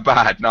wasn't that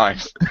bad.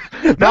 Nice.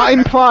 That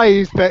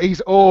implies that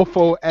he's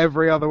awful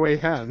every other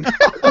weekend.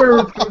 There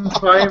have been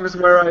times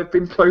where I've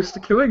been close to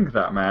killing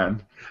that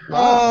man.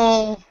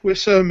 Oh, we're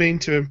so mean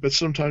to him, but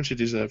sometimes he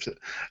deserves it.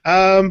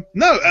 I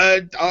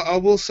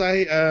will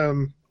say,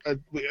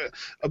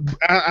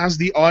 as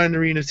the Iron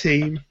Arena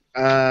team,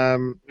 I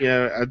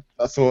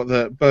thought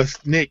that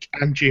both Nick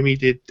and Jimmy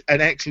did an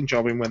excellent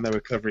job in when they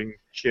were covering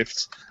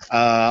shifts.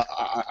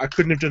 I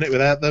couldn't have done it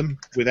without them,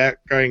 without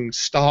going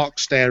stark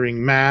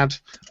staring mad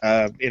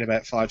in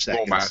about 5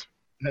 seconds. More mad.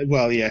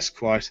 Well, yes,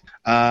 quite.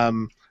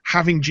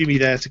 Having Jimmy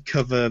there to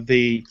cover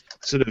the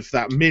sort of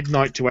that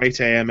midnight to 8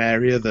 a.m.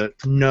 area that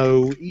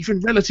no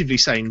even relatively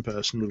sane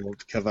person would want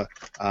to cover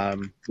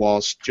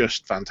was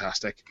just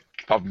fantastic.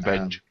 Apart from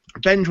Benj.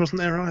 Benj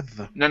wasn't there either,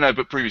 though. No,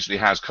 but previously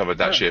has covered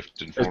that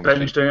shift and Is fallen Benj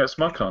asleep. doing it at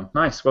SmugCon?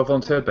 Nice, well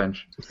volunteered,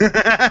 Benj.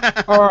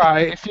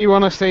 Alright, if you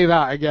want to see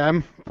that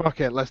again,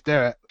 fuck it, let's do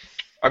it.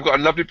 I've got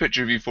a lovely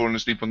picture of you falling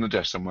asleep on the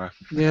desk somewhere.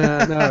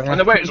 Yeah, no. And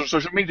the way it's on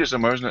social media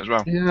somewhere, isn't it, as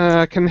well? Yeah,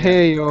 I can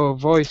hear your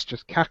voice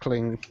just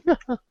cackling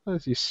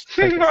as you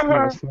take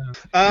a smell.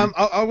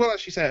 I will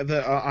actually say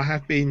that I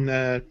have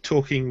been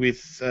talking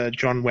with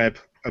John Webb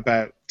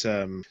about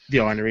the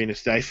Iron Arena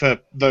today, for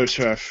those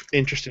who are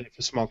interested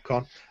for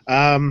SmogCon.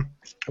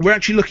 We're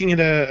actually looking at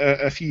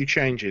a few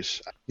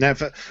changes. Now,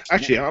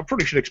 actually, I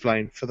probably should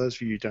explain, for those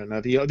of you who don't know,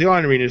 the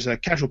Iron Arena is a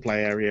casual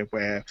play area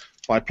where,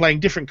 by playing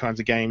different kinds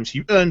of games,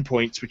 you earn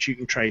points which you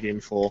can trade in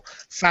for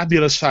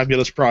fabulous,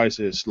 fabulous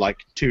prizes, like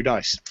 2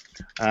 dice.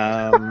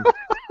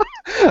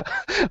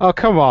 Oh,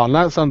 come on,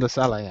 that's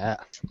underselling it.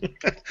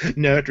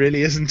 No, it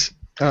really isn't.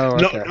 Oh,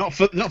 okay. Not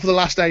for the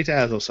last 8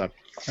 hours or so.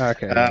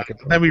 Okay.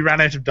 Then we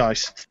ran out of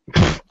dice.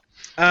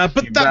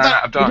 But You that, ran that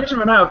out of You dice. didn't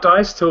run out of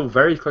dice till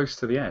very close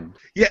to the end.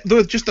 yeah, there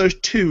were just those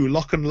 2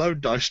 lock and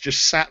load dice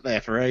just sat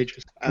there for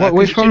ages.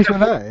 Which ones were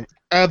they?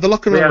 The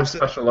lock and We load. have Was,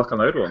 special lock and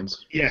load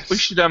ones. yes. We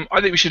should. I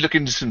think we should look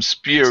into some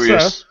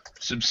spurious.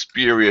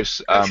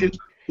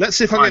 Let's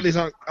see if I can get these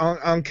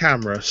on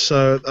camera.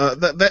 So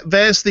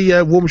there's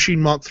the War Machine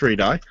Mark III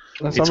die.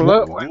 Let's It's have a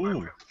look.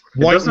 Ooh.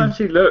 It White. doesn't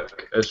actually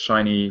look as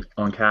shiny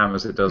on cam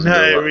as it does in No,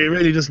 real it life.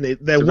 really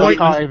doesn't. They're It's white.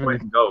 can't And, even-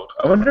 white and gold.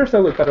 I wonder if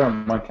they'll look better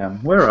on my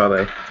cam. Where are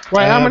they?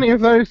 Wait, how Um, many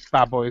of those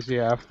bad boys do you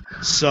have?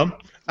 some.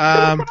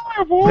 I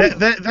have one.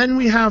 Then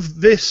we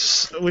have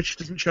this, which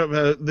doesn't show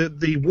up.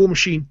 The War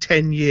Machine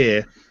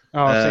 10-year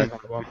Oh, I've seen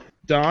that one.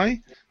 die.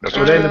 That's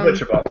Were what they in the Um,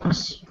 butcher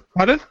box?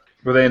 Pardon?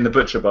 Were they in the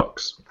butcher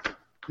box?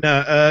 No.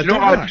 You know don't what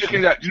know, I'm actually.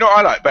 looking at? You know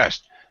what I like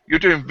best? You're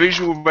doing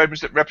visual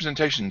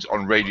representations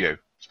on radio.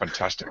 It's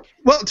fantastic.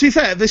 Well, to be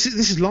fair, this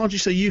is largely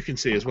so you can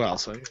see as well.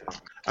 So,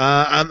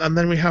 and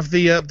then we have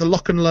the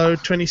Lock and Load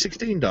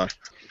 2016 die.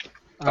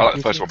 I like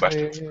the first one best.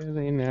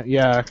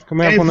 Yeah, can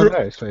we have one of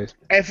those, please?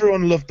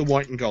 Everyone loved the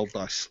white and gold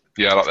dice.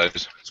 Yeah, I like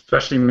those.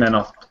 Especially men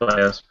off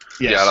players.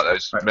 Yes. Yeah, I like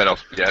those. Right. Men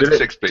off. Yeah, Did it-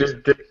 6 please.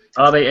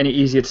 Are they any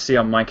easier to see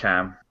on my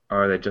cam?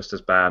 Or are they just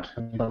as bad?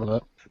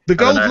 The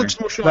gold know. looks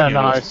more They're shiny.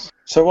 nice.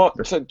 So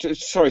what? So,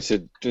 sorry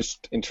to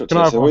just interrupt Can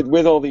I you. have So one?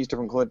 with all these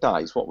different coloured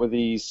dice, what were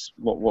these?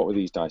 What were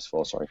these dice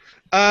for? Sorry.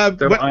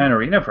 They're When- Iron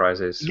Arena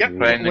prizes. Yep.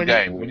 Playing the when-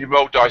 game. When you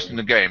roll dice in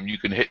the game, you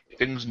can hit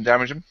things and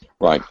damage them.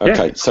 Right. Yeah.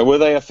 Okay. So were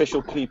they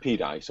official PP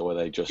dice, or were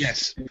they just?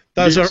 yes,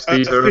 those Yes, are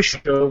these are official.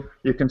 official.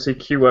 You can see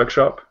Q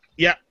Workshop.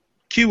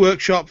 Q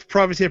Workshop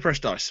Privateer Press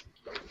dice.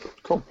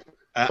 Cool.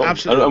 Cool.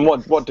 Absolutely.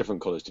 And what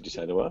different colours did you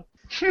say there were?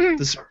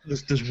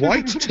 There's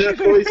white,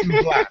 turquoise, and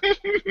black.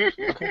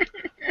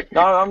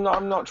 No,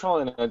 I'm not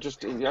trying. I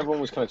just everyone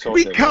was kind of talking.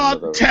 We over can't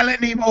another- tell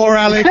anymore,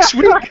 Alex.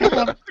 We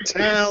can't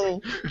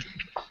tell.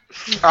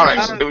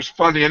 Alex, it was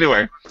funny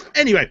anyway.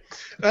 Anyway,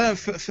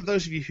 for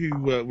those of you who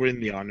were in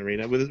the Iron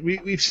Arena with us,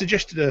 we've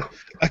suggested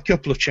a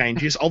couple of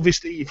changes.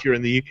 Obviously, if you're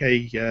in the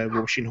UK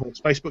War Machine Halls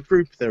Facebook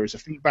group, there is a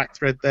feedback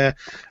thread there,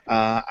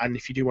 and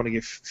if you do want to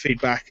give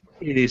feedback,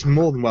 it is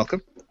more than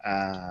welcome.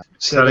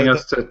 Telling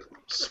us to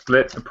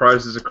split the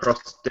prizes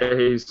across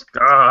days.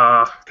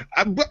 Ah!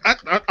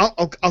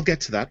 I'll get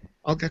to that.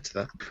 I'll get to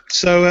that.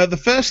 So the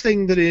first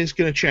thing that is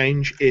going to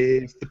change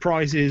is the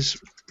prizes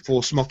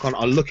for SmogCon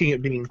are looking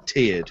at being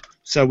tiered.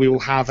 So we will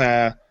have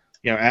our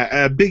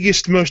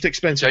biggest, most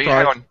expensive So,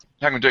 prize.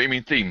 hang on, don't you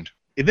mean themed?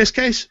 In this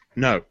case,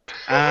 no.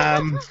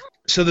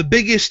 So the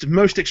biggest,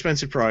 most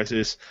expensive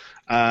prizes,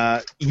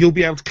 you'll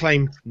be able to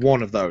claim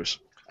one of those.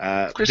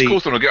 Chris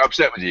Cawthorne will get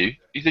upset with you.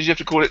 He says you have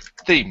to call it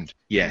themed.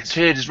 Yes.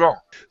 Tiered is wrong.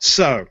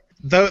 So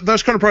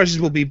those kind of prizes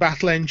will be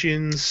battle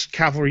engines,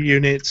 cavalry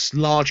units,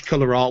 large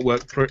colour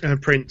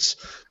artwork prints,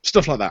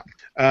 stuff like that.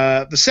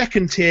 The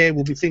second tier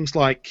will be things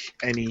like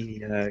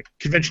any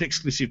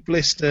convention-exclusive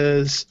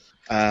blisters,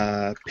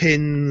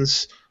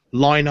 pins,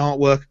 line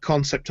artwork,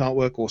 concept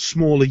artwork, or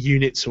smaller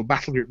units or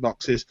battle group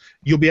boxes.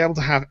 You'll be able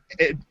to have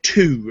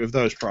 2 of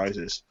those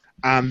prizes.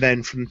 And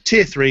then from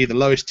tier 3, the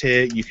lowest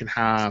tier, you can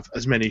have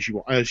as many as you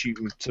want, as you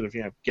can sort of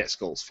get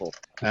skulls for.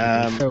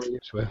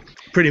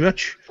 Pretty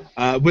much.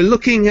 We're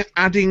looking at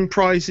adding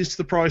prizes to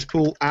the prize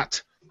pool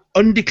at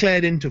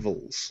undeclared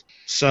intervals.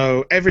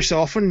 So every so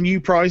often, new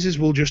prizes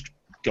will just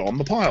go on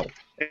the pile.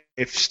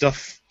 If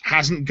stuff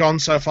hasn't gone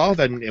so far,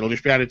 then it'll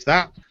just be added to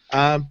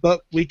that.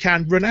 But we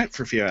can run out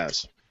for a few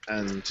hours,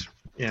 and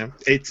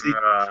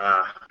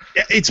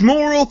it's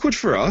more awkward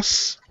for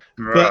us.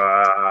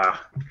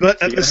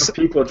 But at the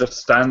People just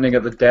standing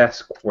at the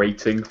desk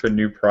waiting for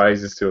new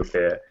prizes to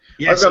appear.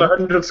 yes, I've got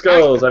 100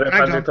 skulls. I don't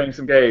hang fancy on. playing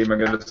some game. I'm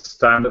going to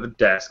stand at the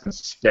desk and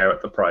stare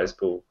at the prize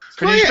pool.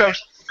 Can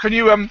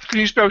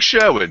you spell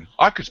Sherwin?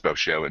 I could spell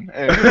Sherwin.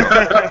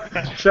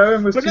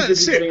 Sherwin was But too no,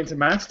 busy getting into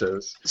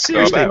Masters.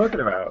 seriously, What are you talking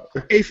about?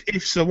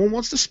 if someone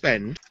wants to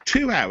spend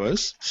 2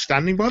 hours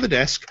standing by the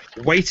desk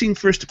waiting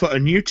for us to put a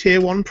new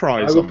tier 1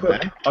 prize on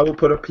there, I will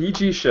put a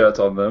PG shirt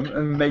on them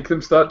and make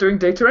them start doing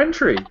data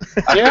entry.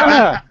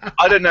 Yeah.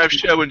 I don't know if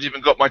Sherwin's even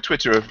got my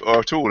Twitter or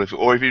at all,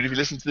 or if you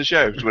listen to the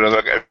show. When I was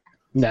like,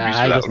 Nah, used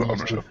he to that, doesn't I'm not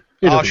listen. sure.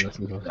 He Oh, doesn't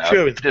listen to us. No,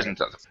 Sure. it doesn't.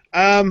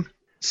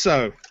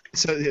 So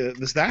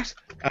there's that.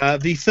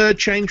 The third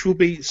change will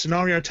be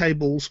scenario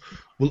tables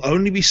will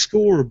only be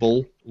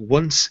scoreable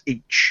once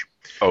each.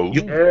 Oh,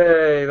 You-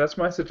 Yay, that's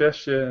my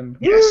suggestion.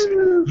 Yes,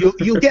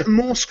 you'll get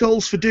more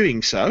skulls for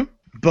doing so,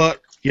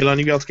 but you'll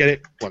only be able to get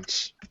it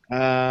once.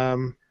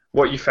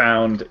 What you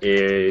found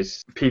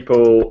is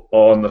people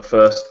on the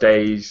first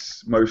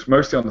days,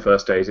 mostly on the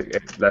first days,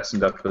 it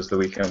lessened up as the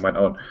weekend went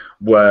on,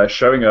 were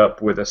showing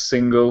up with a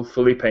single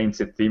fully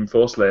painted Theme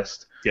Force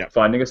list, Yeah.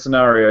 finding a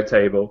scenario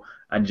table,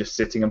 and just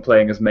sitting and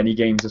playing as many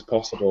games as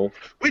possible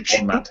Which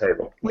on that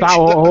table. That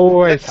will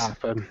always let's-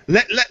 happen.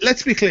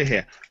 Let's be clear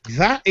here.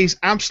 That is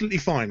absolutely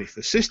fine. If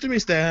the system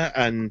is there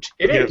and,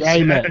 It you know, is.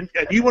 Game it. and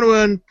you want to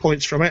earn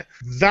points from it,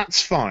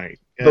 that's fine.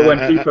 But when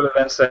people are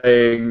then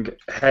saying,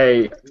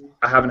 hey,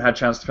 I haven't had a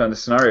chance to play on the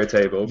scenario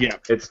table, Yeah.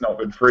 it's not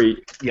been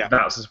free, Yeah.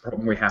 that's a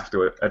problem we have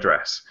to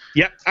address.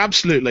 Yeah,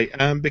 absolutely.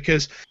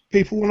 Because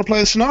people want to play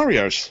the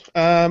scenarios,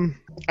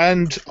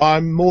 and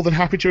I'm more than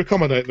happy to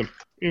accommodate them.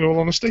 In all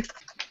honesty.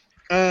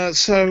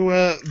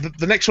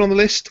 The next one on the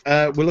list,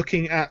 we're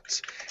looking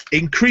at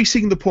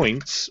increasing the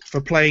points for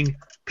playing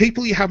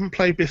people you haven't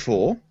played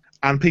before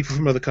and people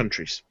from other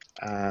countries.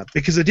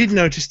 Because I did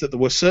notice that there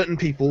were certain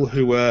people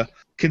who were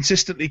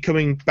consistently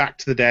coming back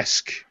to the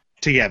desk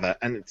together,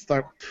 and it's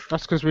like,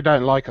 That's because we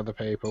don't like other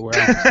people. We're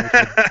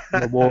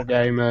the war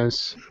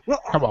gamers.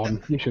 well, Come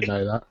on, you should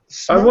know that.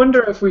 I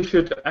wonder if we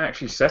should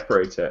actually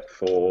separate it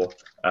for,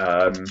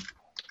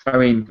 I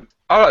mean,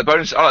 I like the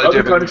bonus. I like Other the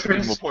idea of countries?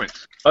 getting more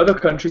points. other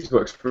countries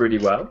works pretty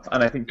well,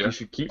 and I think Yeah. we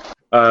should keep.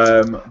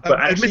 But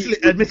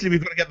actually, admittedly,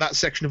 we've got to get that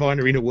section of Iron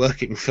Arena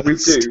working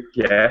first. we do,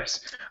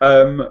 yes.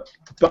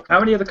 But how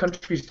many other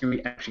countries do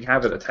we actually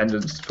have in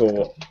attendance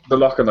for the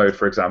locker node,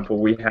 for example?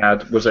 We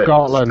had, was it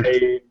Scotland.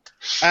 Spain?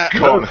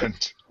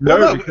 Scotland. No,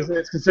 Well, no. because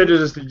it's considered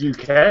as the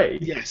UK.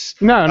 Yes.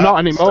 No, not so-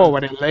 anymore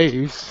when it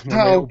leaves. When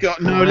Oh we-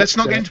 God, no! Let's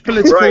not get into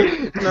political.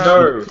 Right?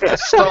 No.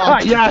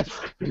 Stop. Yes.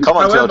 Come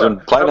on, However- children,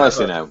 play however,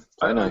 nicely now.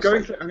 Play I'm nicely.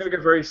 going to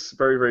go very,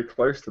 very, very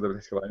close to the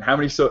political line. How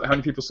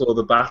many people saw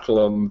the battle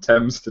on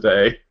Thames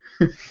today?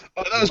 Oh,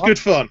 that was good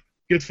fun.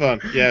 Good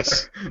fun.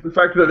 Yes. The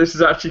fact that this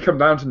has actually come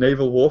down to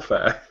naval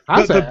warfare.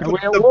 Has The- it? the- Are we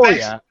at the war best-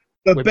 yet?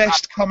 The With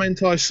best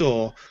comment I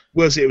saw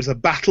was it was a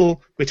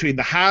battle between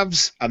the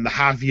haves and the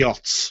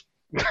have-yots.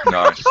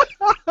 Nice.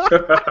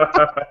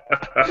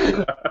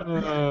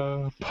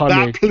 Punny.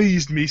 That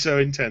pleased me so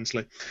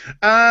intensely.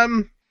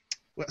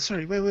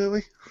 Sorry, where were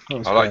we? That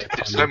was I liked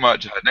very it so funny.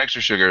 much. I had an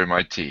extra sugar in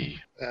my tea.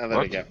 There we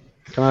What? go.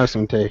 Can I have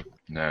some tea?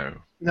 No.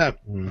 No,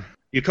 Mm.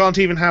 you can't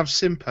even have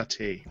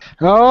sympathy.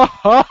 Oh,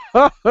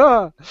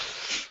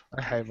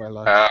 I hate my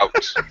life.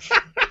 Out. I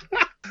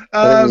think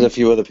there's Um, a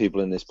few other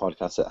people in this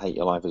podcast that hate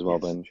your life as well,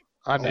 Benj.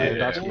 I know. yeah.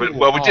 That's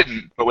Well, we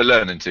didn't, but we're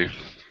learning to.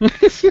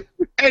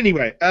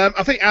 anyway,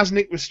 I think as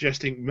Nick was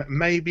suggesting,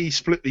 maybe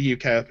split the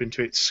UK up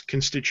into its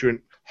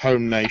constituent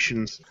home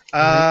nations. Get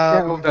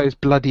all those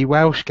bloody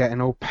Welsh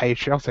getting all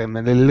patriotic and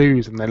then they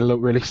lose and they look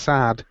really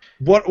sad.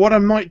 What I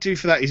might do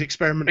for that is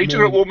experiment. Are you talking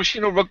more- about War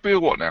Machine or rugby or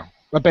what now?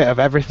 A bit of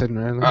everything,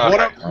 really. Oh. What,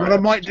 Okay, what I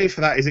might do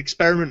for that is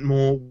experiment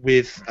more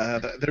with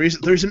there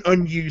is an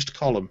unused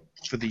column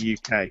for the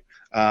UK,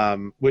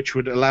 which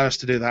would allow us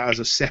to do that as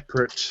a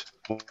separate.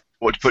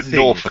 What, to put Thing.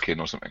 Norfolk in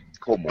or something?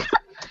 Cornwall.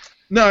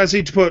 No, as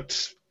he'd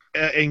put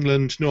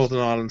England, Northern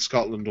Ireland,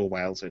 Scotland, or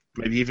Wales in.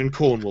 Maybe even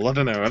Cornwall. I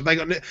don't know.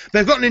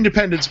 They've got an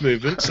independence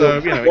movement, so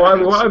you know.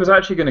 What I was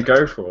actually going to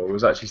go for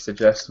was actually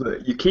suggest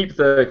that you keep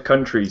the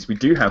countries. We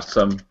do have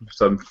some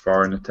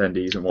foreign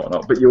attendees and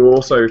whatnot, but you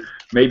also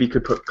maybe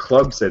could put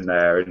clubs in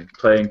there and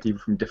playing people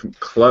from different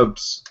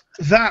clubs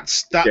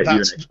That's get you an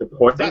extra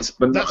point,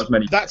 but not as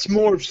many. That's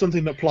more of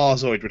something that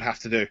Plazoid would have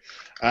to do,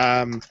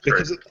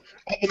 because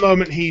at the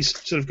moment he's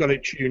sort of got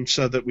it tuned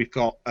so that we've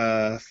got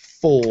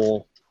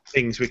 4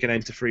 things we can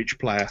enter for each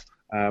player,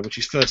 which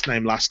is first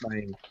name, last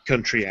name,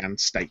 country, and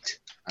state.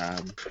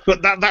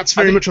 But that's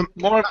very much on.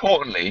 More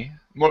importantly,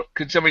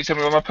 could somebody tell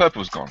me where my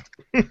purple's gone?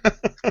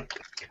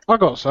 I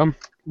got some.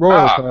 Royal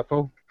Ah.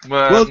 purple.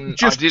 Well,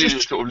 just- ideally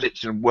just- sort of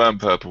lich and worm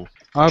purple.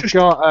 I've Just-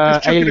 got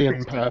just chuck it alien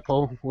across.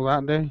 purple. Will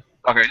that do?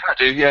 Okay, that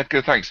do. Yeah,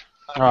 good. Thanks.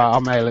 Alright,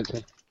 I'll mail it to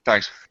you.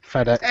 Thanks.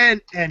 FedEx.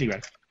 And anyway,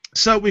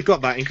 so we've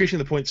got that increasing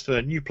the points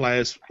for new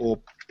players or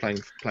playing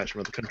players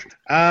from other countries.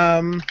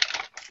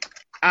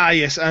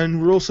 Yes,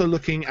 and we're also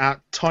looking at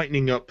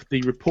tightening up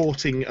the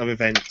reporting of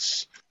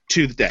events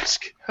to the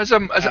desk. Has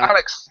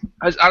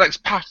Alex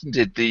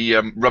patented the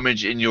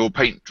rummage in your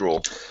paint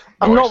drawer?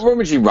 I'm not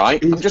rummaging, right?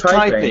 I'm He's just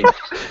typing.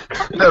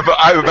 typing. No, but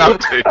I'm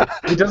about to.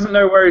 He doesn't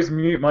know where his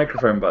mute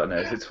microphone button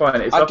is. It's fine.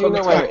 It's I up do on the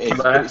know where top it is,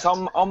 but left. it's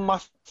on my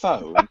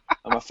phone, and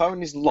my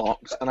phone is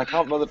locked, and I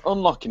can't bother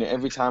unlocking it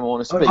every time I want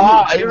to speak.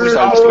 Ah, it You're was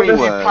a- all three that you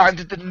words.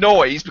 patented the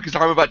noise because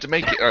I'm about to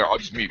make it. Oh, I'll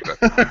just mute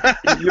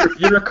that.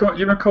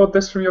 You record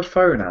this from your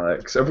phone,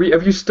 Alex. Have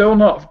you still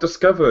not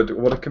discovered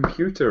what a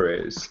computer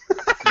is?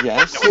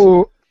 Yes.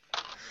 Oh,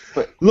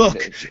 But,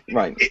 Look,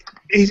 right.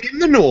 he's in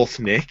the north,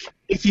 Nick.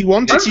 If he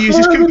wanted I'm to use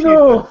his further computer,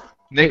 north.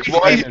 Nick, Hang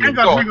what on, have you hang on,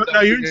 got? hang on.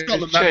 No, you're in It's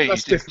Scotland, changed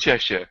that's in different.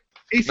 Cheshire.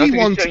 if Nothing he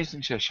has wanted, changed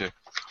in Cheshire.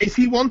 if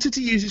he wanted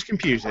to use his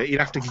computer, he'd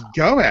have to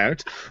go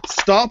out,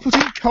 start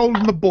putting coal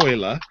in the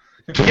boiler,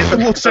 get the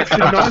water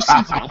temperature nice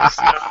and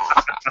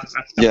hot.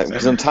 Yeah,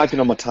 because I'm typing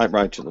on my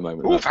typewriter at the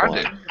moment. Oh, That's found why.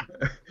 it.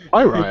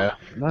 Oh, right.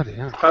 Bloody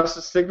hell. Pass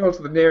the signal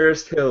to the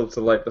nearest hill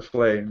to light the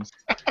flames.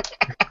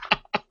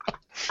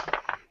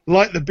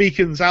 Like the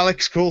beacons,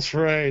 Alex calls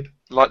for aid.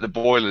 Like the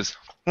boilers.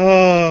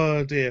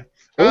 Oh dear.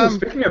 Oh,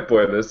 speaking of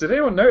boilers, did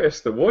anyone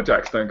notice the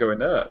warjacks don't go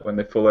inert when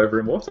they fall over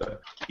in water?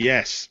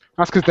 Yes.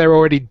 That's because they're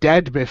already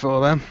dead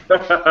before then.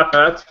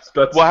 that's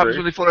What happens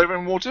true. when they fall over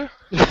in water?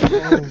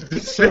 Oh,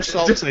 it's so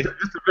salty. Just a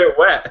bit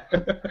wet.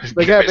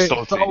 They get a bit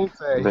salty.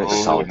 salty. Bit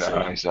Oh, salty.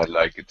 nice. I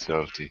like it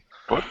salty.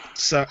 What?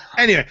 So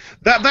anyway,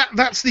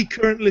 that's the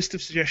current list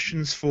of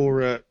suggestions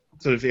for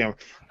sort of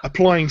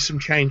applying some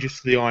changes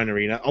to the Iron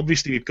Arena.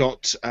 Obviously, we've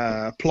got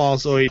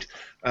Plazoid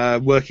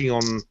working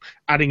on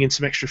adding in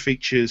some extra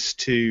features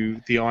to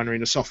the Iron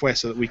Arena software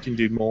so that we can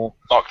do more.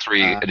 Mark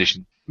III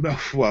edition.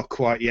 Well,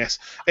 quite yes.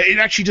 It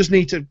actually does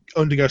need to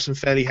undergo some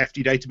fairly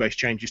hefty database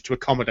changes to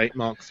accommodate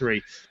Mark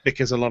III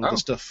because a lot of the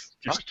stuff.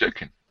 I was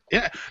joking.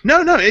 Yeah,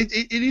 no,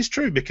 it is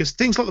true because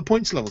things like the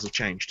points levels have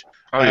changed.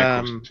 Oh, yeah,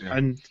 of course. Yeah.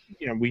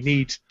 And we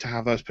need to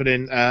have those put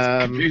in.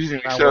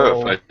 Confusing now so we're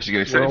all- you're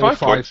getting We're all 75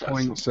 5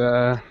 points.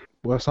 points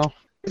worse off.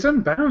 Is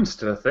Unbound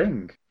still a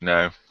thing?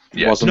 No.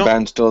 Yeah. Wasn't No.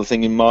 Bound still a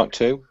thing in Mark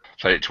II?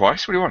 Play it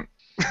twice. What do you want?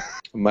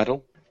 A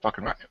medal?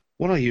 Fucking right.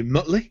 What are you,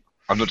 Muttley?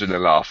 I'm not doing a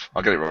laugh.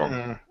 I'll get it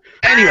wrong.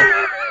 Anyway,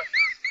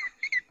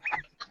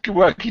 Good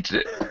work. He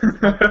did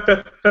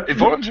it.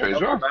 Involuntary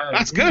as well.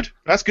 that's good.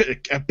 That's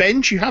good. A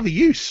bench, you have a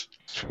use.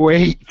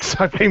 Sweet.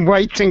 I've been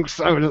waiting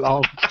so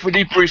long. If we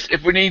need Bruce,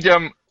 if we need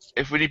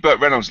Burt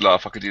Reynolds'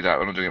 laugh, I could do that.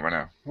 I'm not doing it right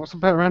now. What's the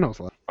Burt Reynolds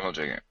like? I'm not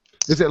doing it.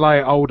 Is it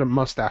like old and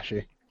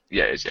mustachy?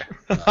 Yeah, it is. Yeah,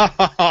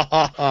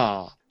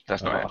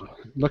 that's not it. Oh,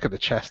 look at the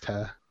chest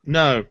hair.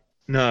 no.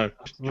 Well,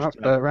 that's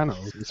Burt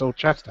Reynolds. It's all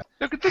chest hair.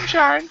 Look at the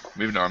shine.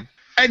 Moving on.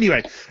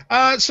 Anyway,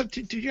 so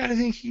did you have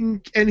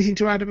anything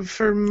to add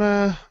from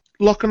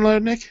Lock and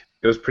Load, Nick?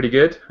 It was pretty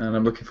good, and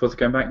I'm looking forward to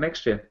going back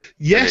next year.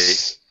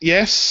 Yes.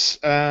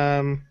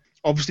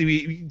 Obviously,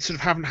 we sort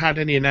of haven't had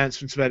any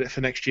announcements about it for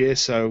next year,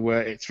 so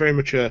it's very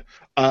much a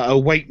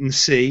wait and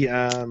see.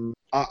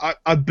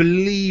 I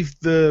believe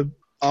there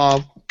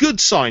are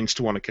good signs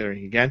to one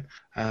occurring again,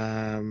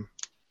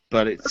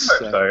 but it's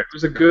So it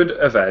was a good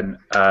event.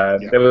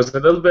 There was a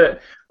little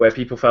bit where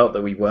people felt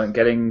that we weren't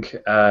getting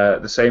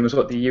the same as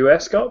what the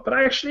US got, but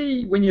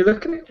actually, when you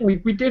look at it, we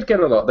did get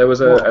a lot. There was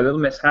a little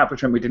mishap,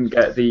 which meant we didn't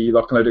get the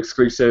Lock and Load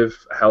exclusive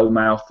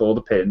Hellmouth or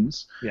the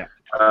pins. Yeah.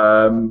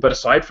 But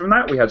aside from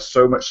that, we had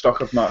so much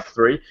stock of Mark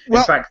III.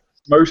 Well- In fact,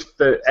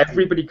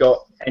 everybody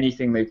got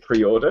anything they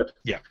pre-ordered.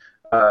 Yeah.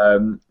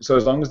 So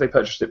as long as they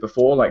purchased it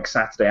before, like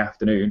Saturday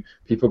afternoon,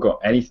 people got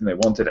anything they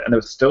wanted, and there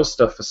was still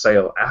stuff for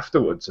sale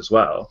afterwards as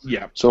well.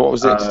 yeah. So what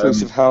was the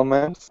exclusive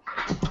Hellmouth?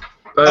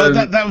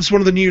 That was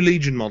one of the new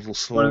Legion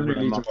models. For One of the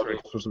Legion Mark III.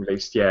 models was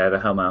released, yeah, the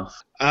Hellmouth.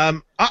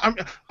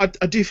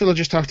 I do feel I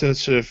just have to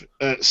sort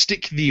of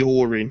stick the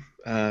oar in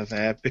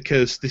there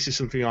because this is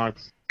something I've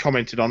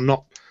commented on,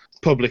 not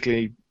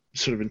publicly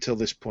sort of until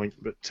this point,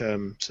 but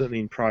certainly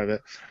in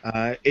private,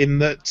 in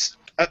that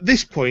at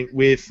this point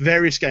with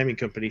various gaming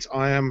companies,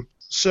 I am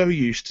so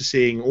used to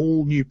seeing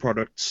all new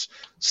products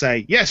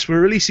say, yes,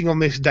 we're releasing on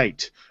this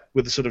date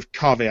with a sort of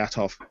caveat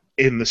of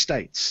in the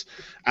States,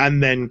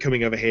 and then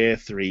coming over here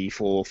 3,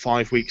 4,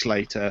 5 weeks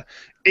later,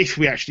 if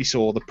we actually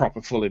saw the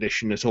proper full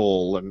edition at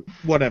all, and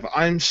whatever.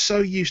 I'm so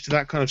used to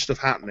that kind of stuff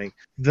happening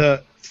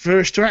that for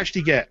us to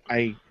actually get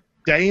a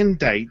day and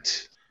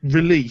date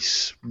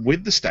release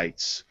with the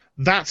States,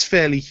 that's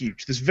fairly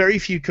huge. There's very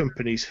few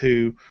companies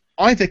who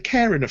either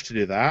care enough to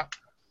do that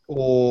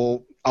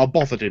or are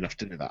bothered enough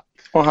to do that.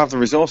 Or have the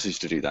resources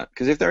to do that?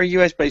 Because if they're a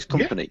US-based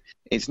company,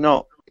 it's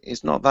not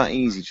that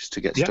easy just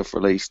to get stuff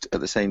released at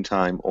the same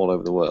time all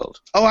over the world.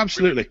 Oh,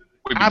 absolutely.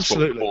 We've been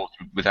Absolutely. spoiled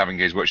with having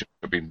Games Workshop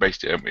being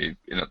based here, haven't we,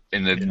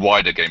 in the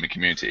wider gaming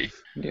community.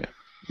 Yeah.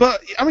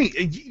 But, I mean,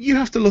 you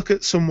have to look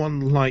at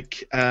someone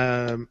like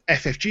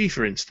FFG,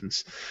 for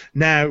instance.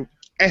 Now,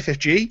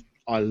 FFG,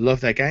 I love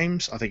their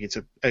games. I think it's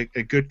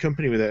a good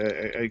company with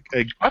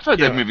I've heard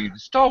they're moving into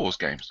Star Wars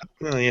games.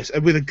 well, yes,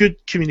 with a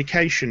good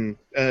communication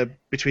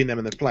between them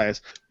and the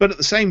players. But at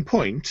the same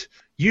point,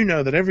 you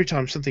know that every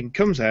time something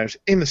comes out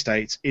in the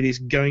States, it is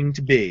going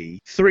to be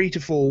 3 to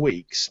 4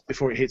 weeks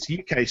before it hits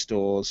UK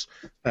stores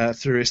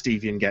through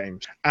Estevian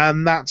Games,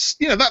 and that's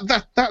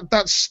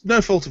that's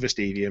no fault of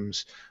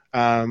Estevium's.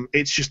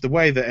 It's just the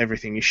way that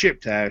everything is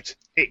shipped out.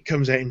 It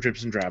comes out in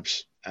dribs and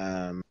drabs.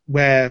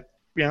 Where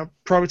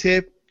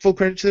Privateer, full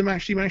credit to them,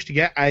 actually managed to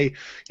get a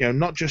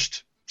not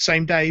just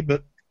same day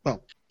but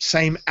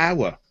same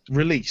hour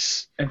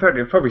release. In fact,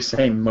 it was probably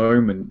same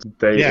moment.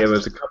 It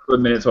was a couple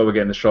of minutes while we're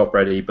getting the shop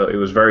ready, but it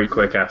was very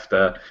quick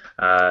after.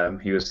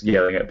 He was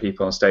yelling at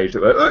people on stage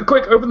that were,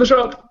 quick, open the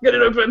shop, get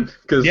it open,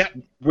 because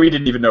we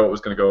didn't even know what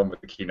was going to go on with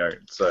the keynote.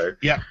 So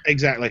Yeah,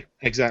 exactly.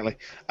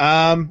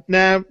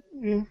 Now,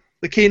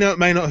 the keynote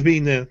may not have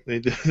been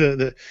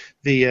the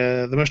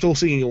most all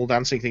singing, all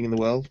dancing thing in the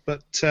world,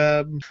 but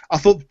I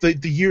thought the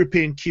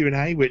European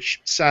Q&A,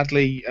 which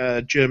sadly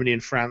Germany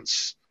and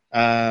France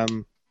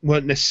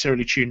weren't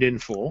necessarily tuned in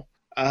for,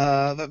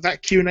 that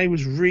Q&A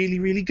was really,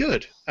 really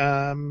good,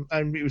 and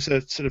it was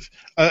a sort of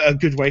a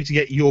good way to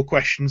get your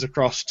questions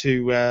across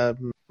to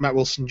Matt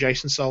Wilson,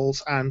 Jason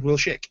Souls, and Will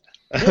Schick.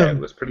 Yeah, it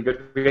was pretty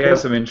good. We had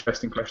some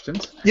interesting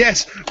questions.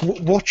 Yes,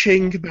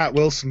 watching Matt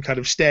Wilson kind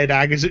of stare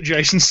daggers at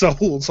Jason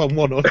Souls on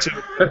one or two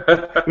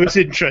was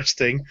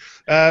interesting,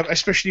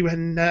 especially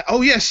when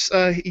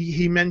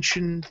he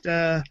mentioned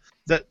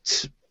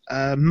that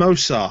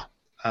Mosar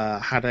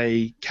had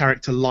a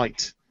character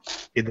light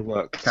in the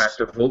works.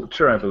 Character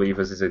Vulture, I believe,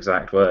 is his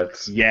exact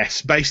words.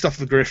 Yes, based off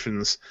the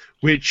Griffins,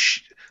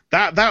 which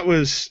that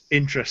was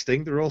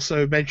interesting. There were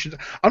also mentions.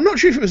 I'm not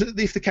sure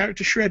if the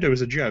character Shredder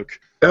was a joke.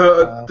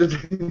 So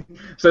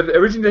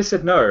originally they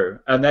said no,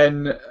 and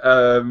then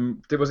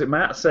was it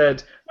Matt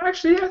said,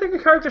 actually, I think the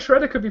character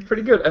Shredder could be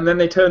pretty good, and then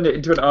they turned it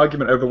into an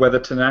argument over whether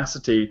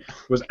Tenacity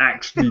was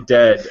actually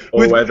dead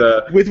or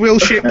with Will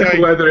Schick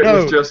going, whether it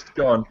no, was just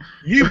gone.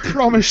 You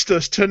promised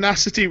us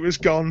Tenacity was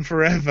gone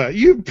forever.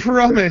 You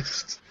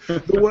promised.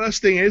 The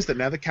worst thing is that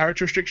now the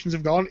character restrictions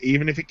have gone.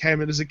 Even if it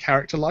came in as a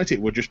character light, it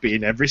would just be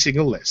in every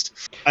single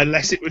list,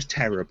 unless it was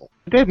terrible.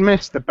 I did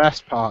miss the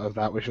best part of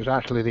that, which was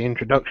actually the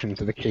introduction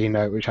to the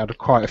keynote, which had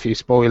quite a few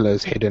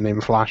spoilers hidden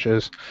in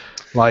flashes,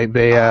 like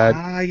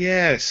the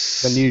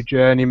yes, the new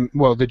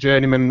the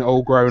Journeyman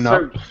all grown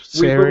up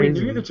series.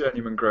 We knew the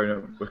Journeyman grown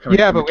up were coming.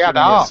 Yeah, but we had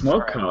art.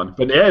 SmogCon.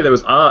 But yeah, there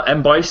was art.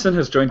 M. Bison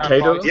has joined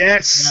Kato.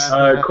 Yes.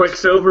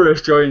 Quicksilver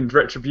has joined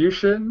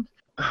Retribution.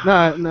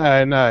 No,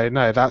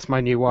 that's my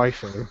new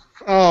waifu.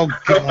 Oh,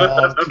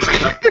 God.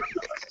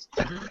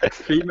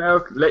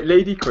 Female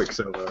Lady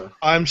Quicksilver.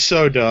 I'm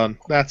so done.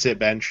 That's it,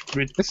 Bench.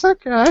 It's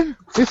okay.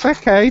 It's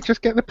okay.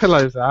 Just get the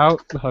pillows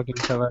out, the hugging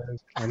pillows,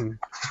 and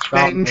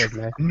start Bench, with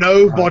me.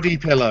 no body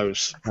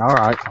pillows.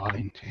 Alright,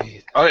 fine.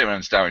 Jeez. I don't even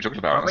understand what you're talking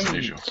about. That's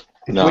unusual.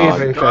 No,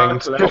 Weird I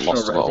things. got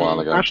lost a little while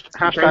ago.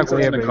 Hashtag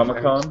weird things.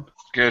 Comic-Con.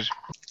 Good.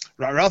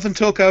 Right, rather than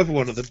talk over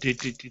one of them, do you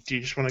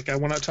just want to go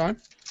one at a time?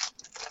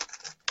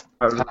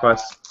 I would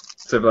request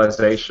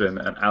Civilization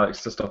and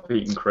Alex to stop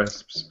eating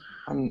crisps.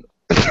 Prawn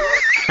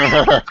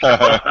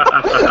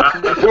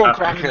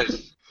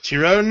crackers. It's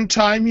your own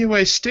time you're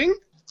wasting.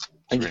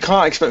 And you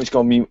can't expect me to go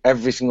on mute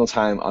every single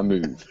time I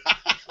move.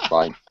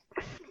 Right.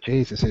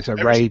 Jesus, it's a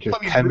Every rage of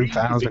single time you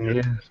 10,000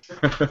 breathe. years.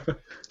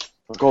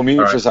 I'll go on mute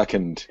Alright. for a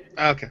second.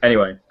 Okay.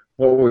 Anyway,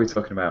 what were we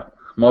talking about?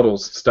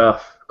 Models,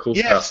 stuff, cool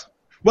Yes. stuff.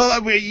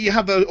 Well, you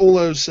have all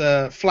those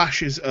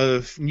flashes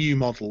of new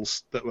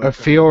models that were. A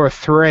Fiora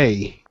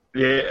 3.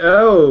 Yeah.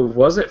 Oh,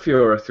 was it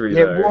Fiora 3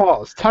 though? It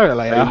was,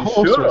 totally. Are A you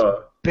horse was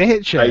sure?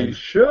 bitching. Are you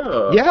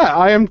sure? Yeah,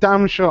 I am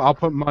damn sure. I'll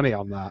put money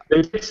on that.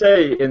 They did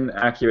say in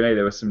our Q&A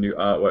there was some new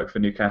artwork for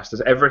new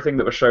casters. Everything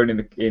that was shown in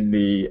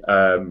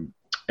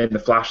the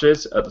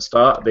flashes at the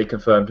start, they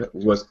confirmed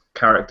was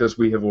characters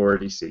we have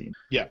already seen.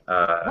 Yeah.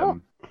 I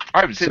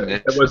haven't seen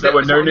it. There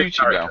were no on new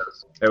YouTube now.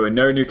 characters. There were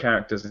no new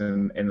characters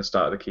in the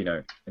start of the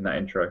keynote in that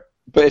intro.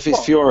 But if it's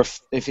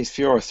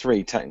Fiora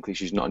 3, technically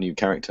she's not a new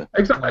character.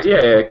 Exactly. Yeah,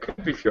 it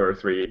could be Fiora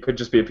 3. It could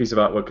just be a piece of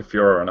artwork of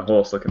Fiora on a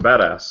horse looking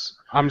badass.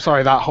 I'm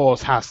sorry, that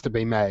horse has to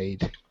be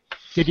made.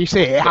 Did you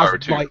see it?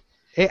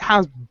 It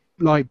has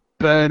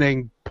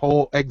burning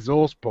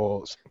exhaust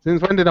ports.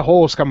 Since when did a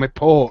horse come with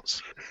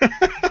ports?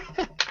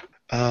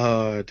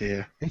 Oh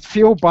dear. It's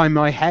fueled by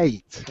my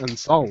hate and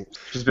salt.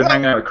 She's been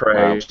hanging out with Craig.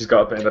 Wow. She's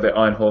got a bit of the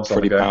Iron Horse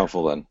Pretty on the go.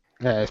 powerful then.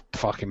 Yeah, it's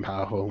fucking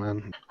powerful,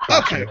 man.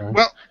 Okay.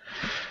 Well,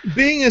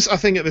 being as I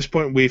think at this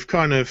point we've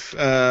kind of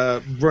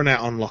run out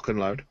on lock and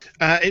load,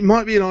 it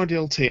might be an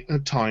ideal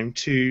time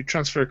to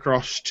transfer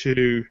across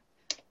to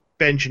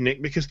Benj and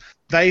Nick because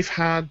they've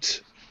had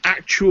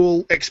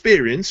actual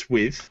experience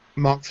with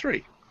Mark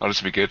III. Oh,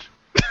 this would be good.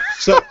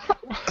 So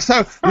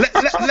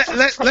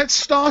let's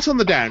start on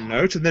the down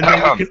note, and then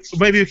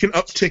maybe we can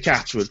uptick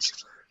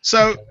afterwards.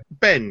 So,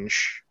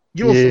 Benj,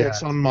 your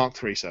thoughts on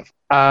Mark III stuff?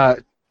 I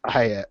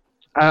hate it.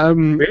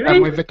 Really?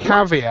 And with the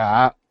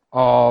caveat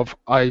of,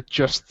 I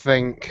just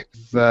think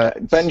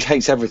that Benj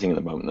hates everything at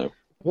the moment,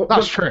 though.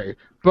 that's true.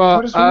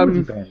 What But is wrong with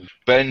you, Ben?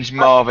 Benj,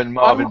 Marvin,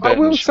 I Benj.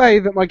 will say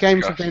that my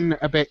games have Discuss. been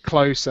a bit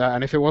closer,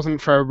 and if it wasn't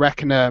for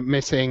Reckoner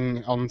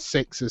missing on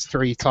 6s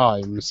 3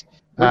 times,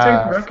 What are you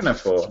taking Reckoner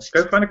for?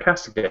 Go find a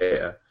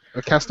castigator.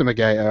 a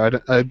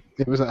Castigator,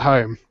 it was at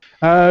home.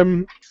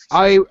 I'm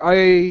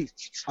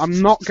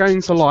not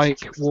going to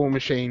like War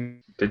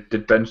Machine.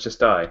 Did Benj just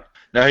die?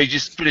 No, he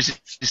just finished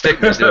his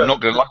statement. He said, I'm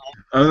not going to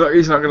like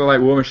He's not going to like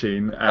War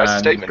Machine, That's a and he's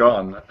statement.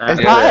 gone. And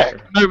Is that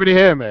it? Nobody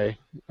hear me?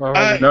 No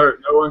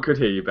one could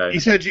hear you, Ben. He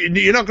said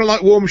you're not going to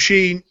like War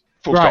Machine.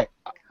 full Right.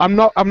 stop. I'm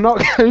not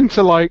going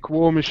to like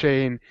War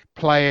Machine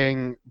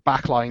playing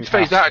backline.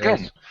 Phase that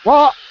casters. again.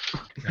 What?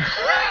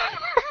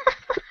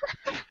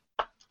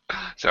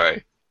 Sorry.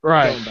 Go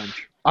Right. on,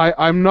 Benj.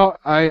 I'm not.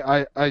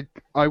 I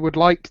I would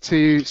like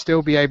to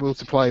still be able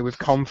to play with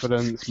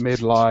confidence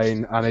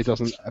midline, and it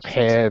doesn't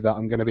appear that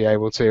I'm going to be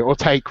able to, or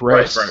take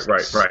risks.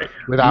 Right.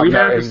 Without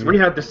knowing We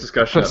had this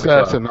discussion for at the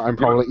club. certain that I'm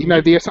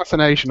probably, the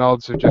assassination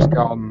odds have just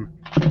gone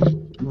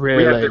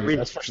really,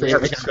 especially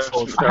had this against discussion.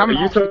 Hordes. So I are haven't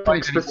you actually talking played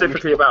any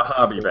specifically about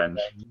Harvey, Ben?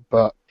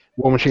 but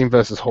War Machine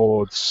versus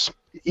Hordes,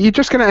 you're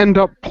just going to end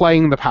up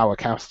playing the power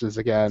casters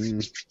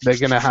again. They're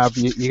going to have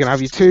you're going to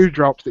have your 2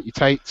 drops that you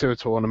take to a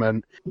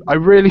tournament. I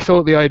really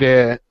thought the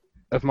idea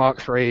of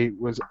Mark III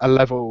was a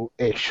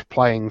level-ish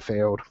playing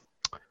field,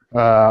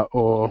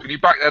 or Can you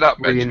back that up,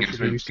 Ben? Give us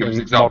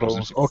reintroducing examples.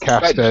 models or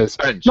casters,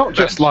 not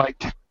just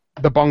like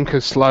the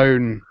bonkers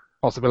Sloan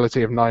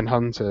possibility of 9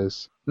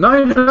 hunters.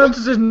 9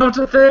 hunters is not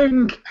a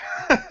thing.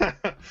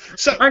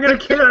 So I'm gonna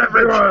kill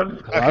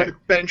everyone. okay,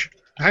 Bench.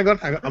 Hang on.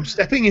 I'm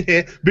stepping in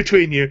here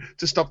between you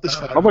to stop this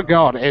fight. Oh my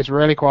god, it's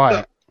really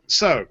quiet,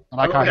 So, and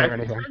I can't Okay, hear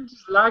anything.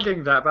 Ben's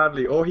lagging that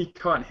badly, or he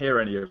can't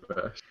hear any of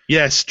us.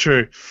 yes,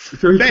 true.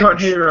 So he Bench. can't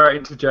hear our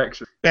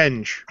interjection.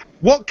 Benj,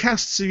 what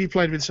casts have you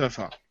played with so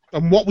far?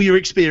 And what were your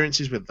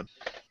experiences with them?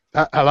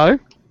 Hello?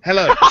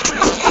 Hello.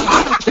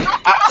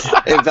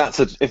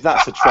 If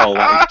that's a troll,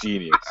 that is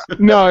genius.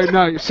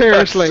 No,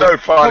 seriously. So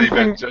funny,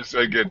 something- Ben. Just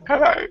so good.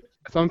 Hello.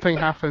 Something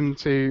happened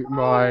to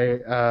my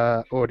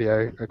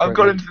audio equipment. I've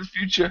gone into the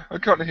future. I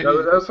can't hear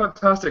That you. was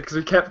fantastic because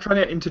we kept trying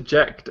to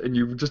interject, and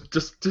you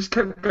just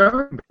kept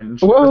going. Ben.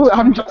 Well,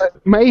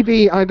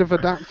 maybe I'd have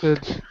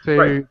adapted to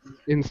Right.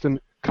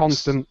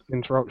 constant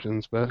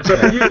interruptions, but So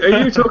are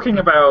you talking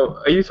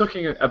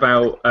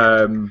about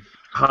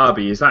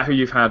Harvey? Is that who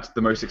you've had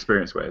the most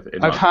experience with?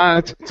 I've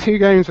had 2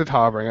 games with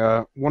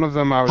Harbinger. One of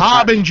them I was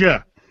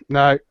Harbinger.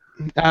 no,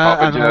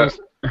 Harbinger. and I was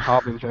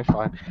Harbinger,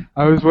 fine.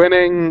 I was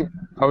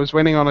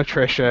winning on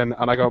attrition,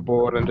 and I got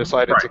bored and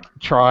decided to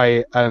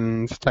try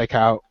and take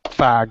out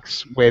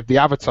Fags with the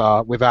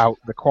Avatar without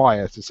the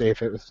choir to see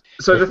if it was.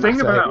 So if the thing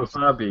Master about was-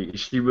 Harvey,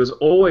 she was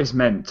always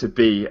meant to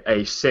be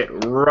a sit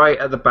right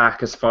at the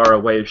back as far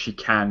away as she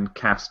can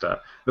caster.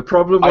 The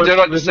problem I was don't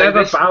like she to was say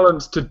never this.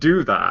 balanced to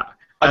do that.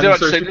 I And don't like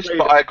so to say she this, played-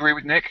 but I agree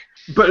with Nick.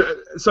 But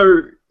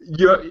so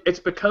it's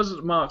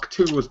because Mark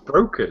II was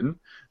broken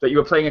that you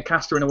were playing a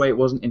caster in a way it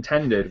wasn't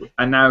intended,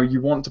 and now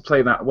you want to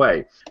play that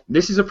way.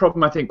 This is a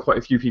problem I think quite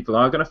a few people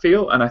are going to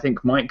feel, and I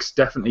think Mike's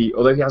definitely,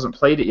 although he hasn't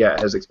played it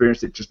yet, has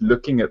experienced it just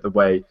looking at the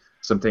way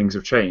some things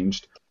have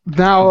changed.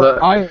 Now,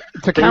 to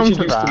Things counter you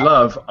used that, to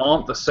love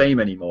aren't the same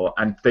anymore,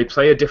 and they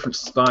play a different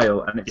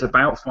style, and it's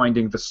about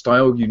finding the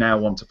style you now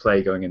want to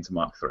play going into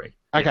Mark III.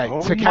 okay,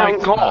 Oh to my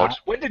counter god!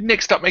 When did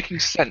Nick start making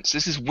sense?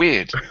 This is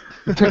weird.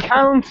 to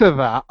counter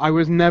that, I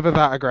was never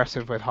that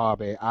aggressive with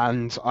Harvey,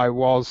 and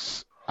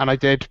I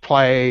did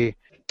play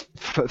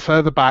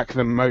further back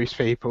than most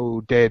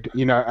people did,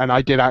 and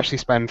I did actually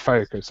spend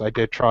focus. I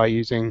did try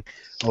using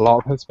a lot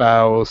of her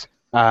spells,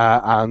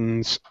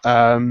 and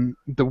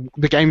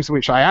the games in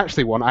which I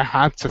actually won, I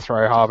had to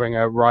throw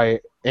Harbinger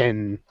right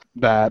in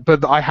there.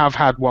 But I have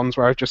had ones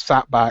where I've just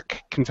sat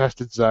back,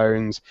 contested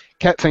zones,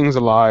 kept things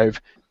alive,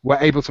 were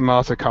able to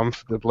martyr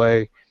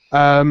comfortably.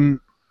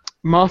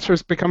 Martyr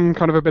has become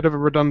kind of a bit of a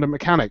redundant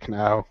mechanic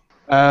now,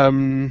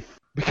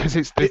 because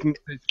it's In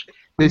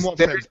what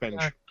sense,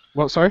 Benj?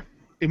 What, sorry?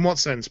 In what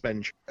sense,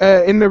 Benj?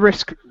 In the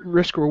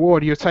risk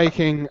reward, you're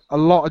taking a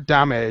lot of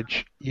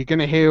damage. You're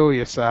gonna heal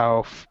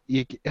yourself.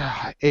 You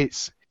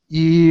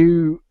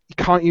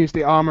can't use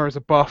the armor as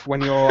a buff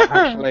when you're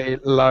actually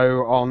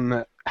low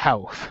on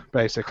health,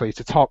 basically,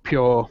 to top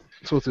your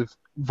sort of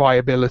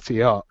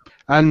viability up,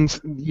 and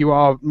you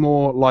are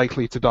more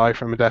likely to die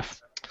from a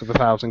death of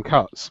 1,000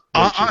 cuts.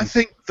 I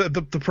think that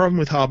the problem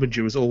with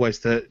Harbinger was always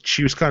that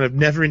she was kind of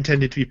never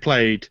intended to be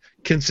played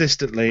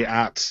consistently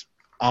at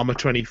Armor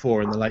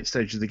 24 in the late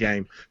stages of the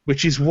game,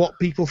 which is what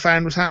people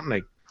found was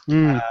happening.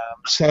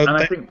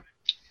 I think,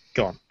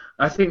 go on.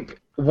 I think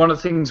one of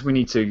the things we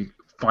need to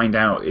find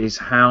out is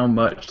how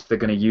much they're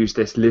going to use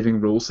this living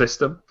rule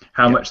system,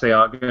 how much they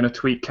are going to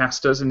tweak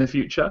casters in the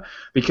future,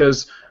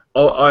 because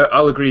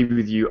I'll agree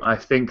with you. I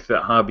think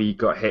that Harvey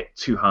got hit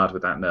too hard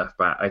with that nerf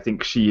bat. I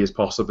think she is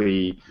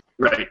possibly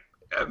right.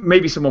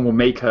 Maybe someone will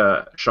make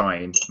her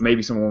shine.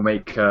 Maybe someone will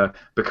make her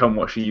become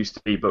what she used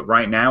to be. But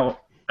right now,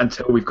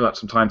 until we've got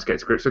some time to get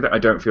to grips with it, I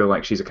don't feel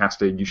like she's a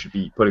caster you should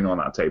be putting on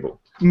that table.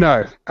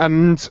 No,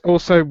 and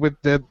also with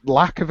the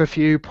lack of a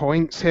few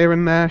points here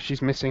and there,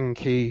 she's missing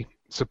key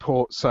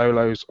support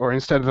solos, or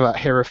instead of that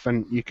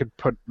Hierophant, you could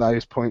put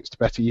those points to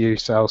better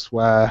use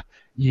elsewhere.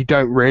 You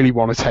don't really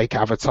want to take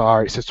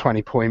Avatar, it's a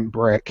 20-point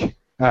brick,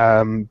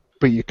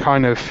 but you're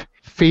kind of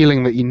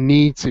feeling that you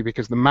need to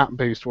because the map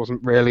boost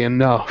wasn't really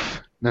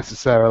enough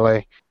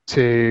necessarily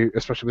to,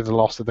 especially with the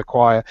loss of the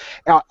choir.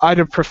 I'd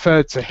have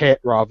preferred to hit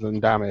rather than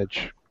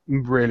damage.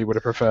 Really would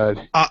have preferred.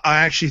 I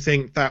actually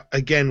think that,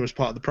 again, was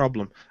part of the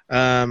problem.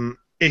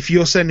 If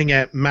you're sending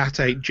out Mat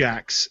 8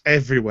 Jacks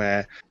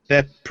everywhere,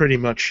 they're pretty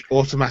much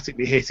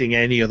automatically hitting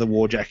any other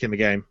Warjack in the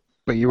game.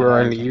 But you were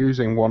only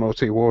using 1 or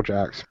 2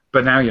 Warjacks.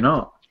 But now you're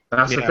not.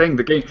 That's the Yeah.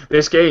 thing.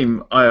 This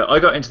game, I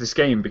got into this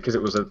game because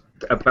it was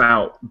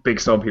about big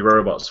stompy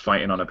robots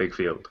fighting on a big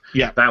field.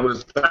 Yeah. That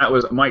was.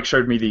 Mike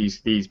showed me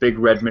these big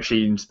red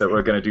machines that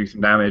were going to do some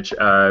damage.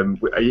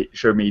 He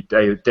showed me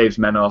Dave's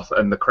Menoth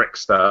and the Crick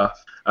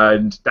stuff,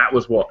 and that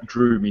was what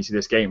drew me to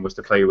this game, was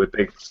to play with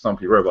big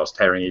stompy robots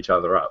tearing each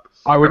other up.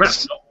 I would. And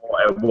that's not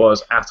what it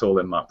was at all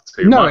in Mark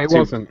II. No, Mark it II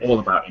wasn't. was all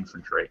about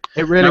infantry.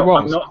 It really Now,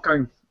 was.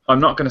 I'm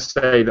not going to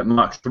say that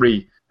Mark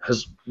III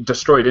has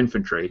destroyed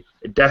infantry.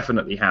 It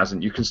definitely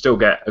hasn't. You can still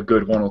get a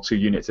good 1 or 2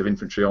 units of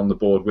infantry on the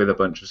board with a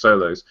bunch of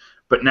solos.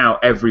 But now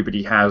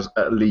everybody has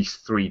at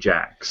least 3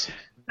 jacks.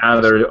 Now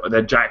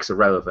their jacks are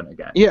relevant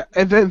again. Yeah,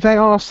 they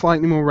are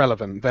slightly more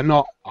relevant. They're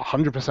not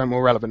 100%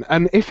 more relevant.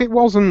 And if it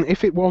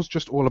was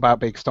just all about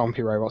big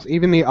stompy robots,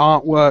 even the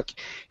artwork,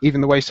 even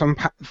the way some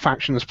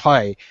factions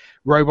play,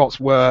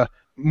 robots were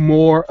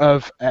more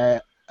of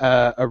a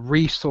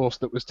resource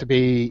that was to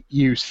be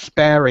used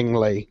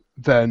sparingly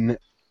than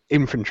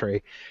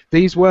infantry.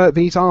 These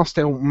are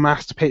still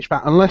mass pitch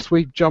back, unless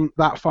we jump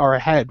that far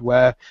ahead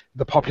where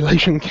the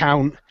population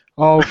count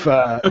of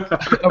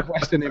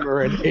Western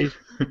Immorin is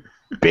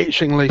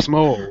bitchingly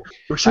small.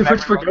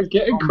 We're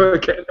getting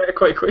there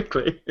quite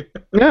quickly.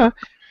 Yeah.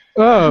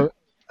 Oh.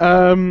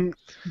 I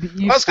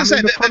was going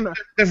to say,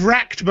 they've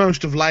racked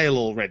most of Lale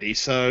already,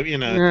 so, you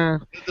know, Yeah.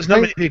 there's not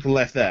many people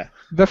left there.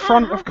 The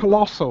front of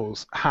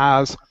Colossals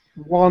has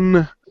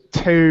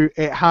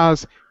it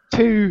has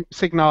 2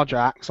 Signar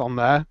Jacks on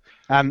there,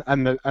 and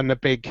the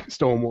big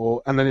Storm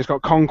Wall, and then it's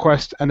got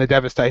Conquest and a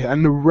Devastator,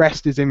 and the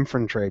rest is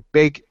infantry.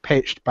 Big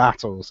pitched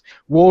battles.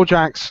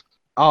 Warjacks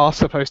are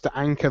supposed to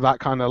anchor that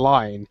kind of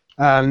line,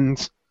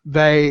 and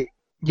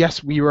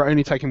yes, we were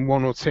only taking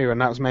 1 or 2, and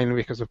that was mainly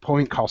because of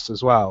point costs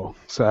as well.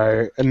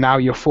 So, and now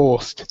you're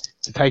forced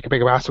to take a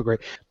bigger battle grid.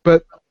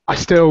 But I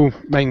still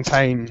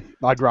maintain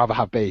I'd rather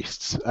have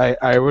beasts.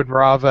 I would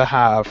rather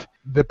have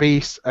the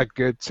beasts are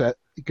good to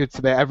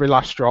their every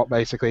last drop.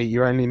 Basically,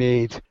 you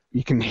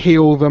can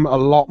heal them a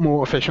lot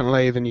more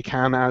efficiently than you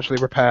can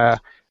actually repair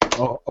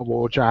a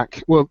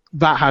warjack. Well,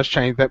 that has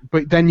changed.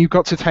 But then you've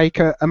got to take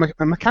a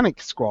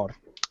mechanic squad,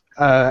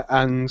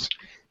 and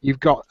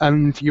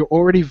you're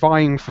already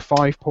vying for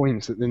 5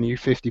 points at the new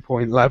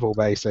 50-point level,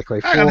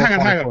 basically. Hang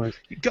on.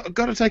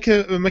 Got to take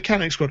a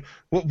mechanic squad.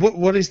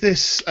 What is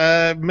this?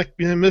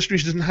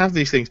 Mercenaries doesn't have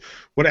these things.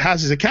 What it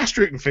has is a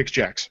caster who can fix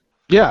jacks.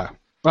 Yeah.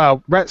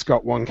 Well, Rhett's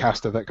got one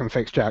caster that can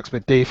fix jacks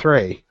with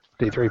D3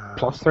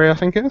 plus 3, I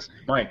think it is.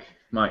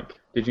 Mike,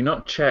 did you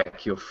not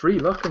check your free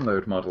lock and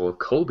load model of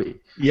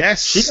Colby?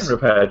 Yes. She can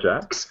repair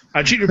jacks.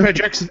 And she can repair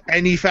jacks of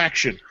any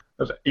faction.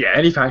 Yeah,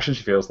 any faction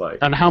she feels like.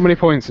 And how many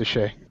points is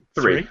she?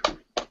 3.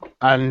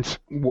 And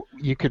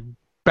you could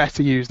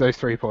better use those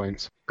 3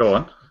 points. Go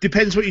on.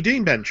 Depends what you're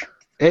doing, Bench.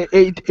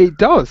 It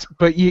does,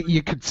 but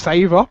you could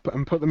save up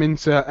and put them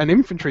into an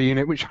infantry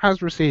unit which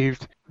has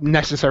received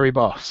necessary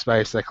buffs,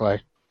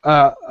 basically.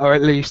 Or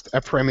at least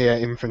a premier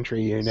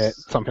infantry unit,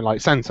 something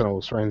like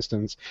Sentinels, for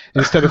instance.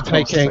 Instead of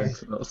taking...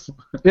 Sentinels.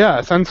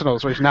 Yeah,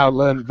 Sentinels, which now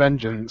learn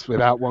Vengeance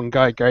without one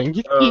guy going,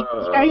 you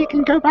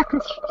can go back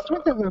and swing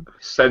at them.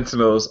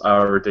 Sentinels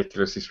are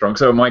ridiculously strong.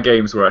 So my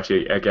games were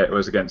actually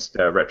against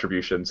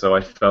Retribution, so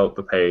I felt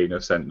the pain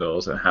of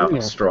Sentinels and how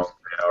strong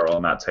they are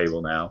on that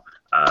table now.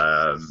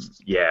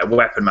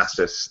 Weapon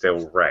Masters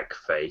still wreck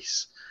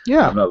face.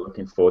 Yeah. I'm not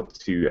looking forward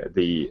to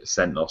the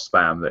Sentinel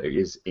spam that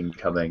is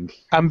incoming.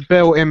 And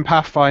built in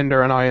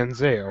Pathfinder and Iron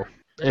Zeal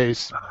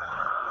it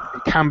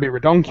can be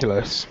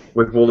redonkulous.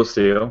 With Wall of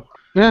Steel.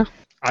 Yeah.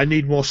 I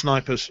need more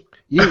snipers.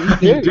 You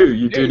do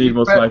need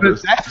more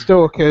snipers. But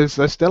Deathstalkers,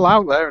 they're still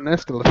out there and they're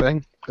still a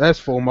thing. There's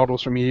 4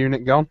 models from your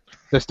unit gone.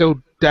 They're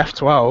still Def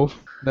 12.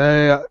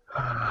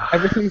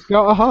 Everything's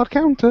got a hard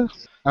counter.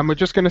 And we're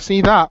just going to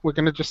see that. We're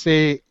going to just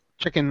see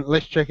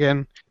List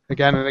Chicken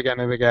again and again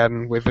and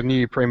again with the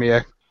new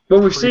Premier. Well,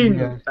 we've seen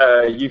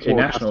UK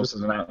Nationals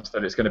has announced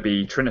that it's going to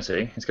be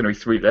Trinity. It's going to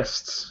be 3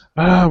 lists.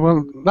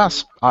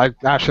 I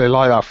actually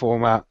like that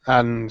format,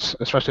 and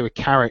especially with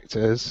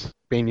characters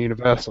being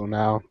universal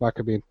now, that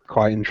could be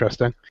quite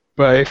interesting.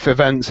 But if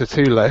events are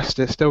 2 lists,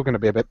 it's still going to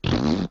be a bit...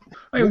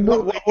 I mean,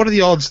 what are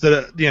the odds that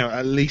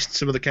at least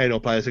some of the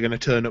Kador players are going to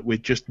turn up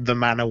with just the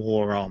Man of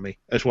War army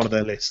as one of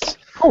their lists?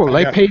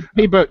 Probably.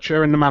 P.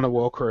 Butcher and the Man of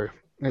War crew.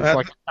 It's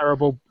like a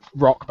terrible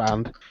rock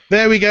band.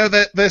 There we go.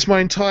 There's my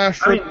entire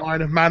front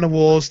line of Man of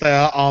Wars. They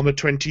are Armored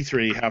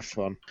 23. Have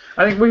fun.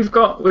 I think we've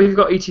got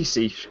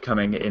ETC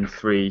coming in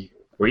 3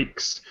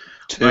 weeks.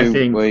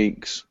 2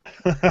 weeks.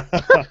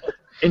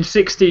 In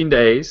 16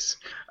 days.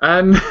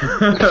 And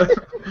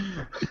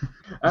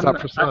Is that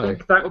precise? I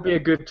think that would be a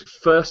good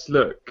first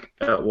look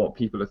at what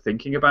people are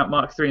thinking about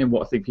Mark III and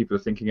what I think people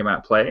are thinking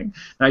about playing.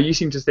 Now, you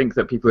seem to think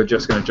that people are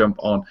just going to jump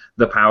on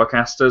the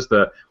Powercasters,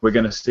 that we're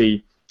going to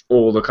see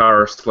all the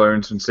Kara,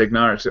 Sloanes, and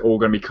Signar. It's all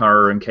going to be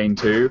Kara and Kane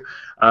too.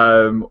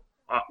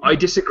 I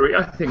disagree.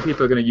 I think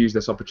people are going to use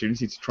this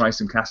opportunity to try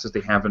some casters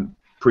they haven't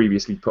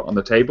previously put on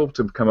the table,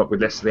 to come up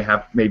with lists they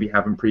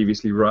haven't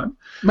previously run.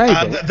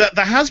 Maybe.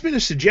 There has been a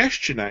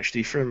suggestion,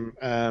 actually, from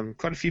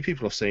quite a few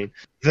people I've seen,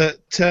 that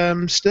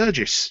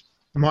Sturgis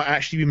might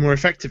actually be more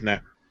effective now.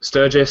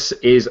 Sturgis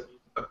is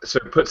so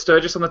put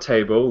Sturgis on the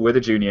table with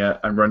a junior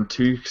and run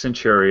 2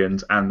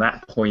 Centurions, and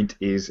that point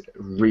is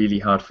really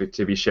hard for it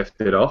to be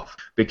shifted off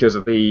because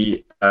of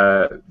the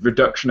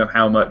reduction of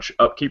how much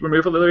upkeep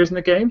removal there is in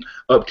the game.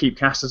 Upkeep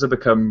casters have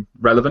become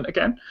relevant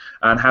again,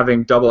 and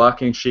having double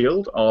Arcane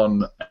Shield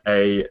on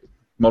a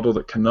model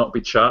that cannot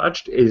be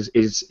charged is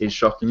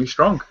shockingly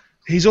strong.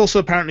 He's also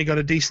apparently got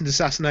a decent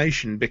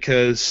assassination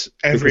because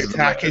every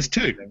attack is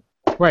 2.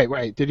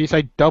 Wait, did you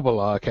say double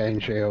Arcane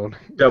Shield?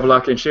 Double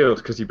Arcane Shield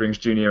because he brings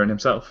Junior in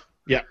himself.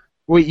 Yeah.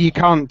 Well, you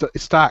can't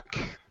stack.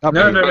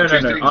 No.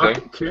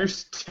 Two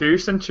Two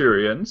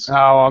Centurions.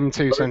 Oh, I'm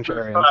 2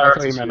 Centurions. I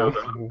thought you meant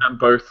and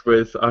both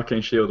with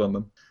Arcane Shield on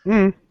them.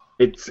 Mm.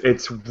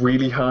 It's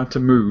really hard to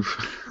move.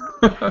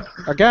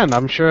 Again,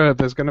 I'm sure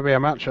there's going to be a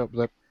matchup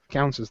that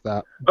counters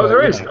that. Oh,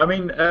 there is. You know. I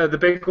mean, the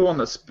big one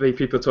that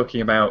people are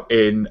talking about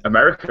in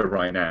America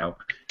right now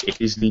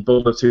is the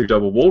Boulder 2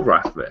 double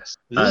Wallwrath list.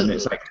 And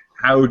it's like,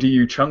 how do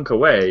you chunk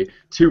away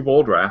 2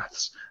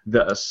 Wallwraths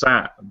that are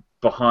sat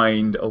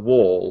behind a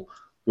wall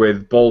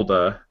with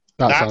Boulder?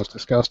 That sounds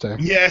disgusting.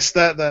 Yes,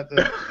 that.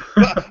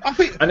 But I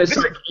think And it's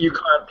like you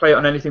can't play it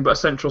on anything but a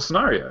central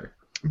scenario.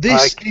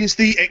 this is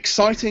the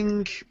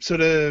exciting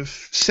sort of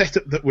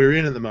setup that we're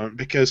in at the moment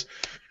because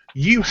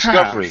you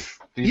Discovery. have.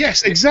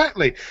 Yes,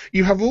 exactly.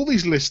 You have all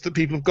these lists that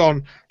people have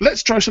gone,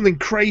 let's try something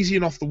crazy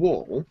and off the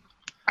wall,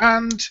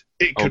 and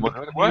it could be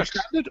new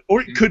standard,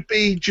 or it could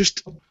be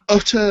just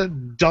utter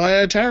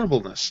dire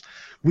terribleness.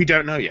 We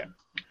don't know yet.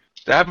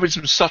 There have been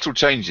some subtle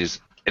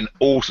changes in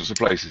all sorts of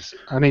places.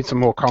 I need some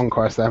more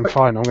conquest then.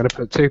 Fine, I'm going to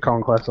put 2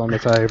 conquests on the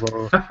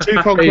table.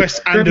 2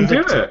 conquests and a Then do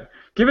victory. it.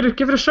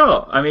 Give it a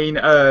shot. I mean,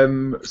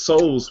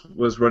 Souls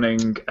was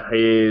running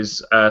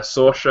his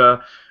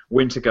Sorsha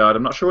Winterguard.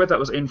 I'm not sure whether that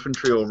was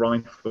infantry or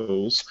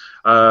rifles.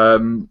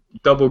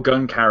 Double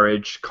gun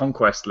carriage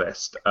conquest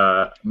list.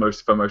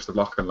 Most of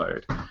Lock and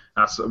Load.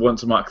 That's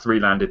once Mark III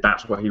landed.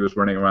 That's what he was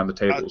running around the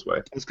tables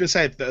with. I was going to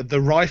say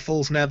the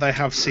rifles now they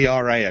have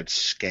CRA. It's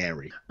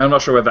scary. I'm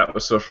not sure whether that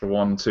was Sorsha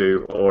 1,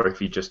 2, or if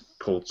he just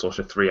pulled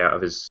Sorsha 3 out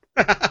of his.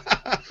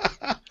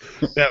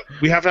 Yeah,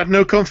 we have had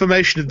no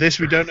confirmation of this.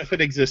 We don't know if it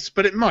exists,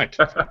 but it might.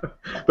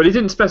 But he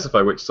didn't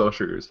specify which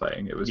Sorsha he was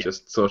playing. It was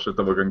just Sorsha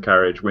Double Gun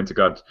Carriage,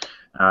 Winterguard,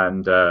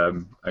 and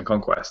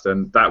Conquest,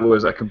 and that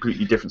was a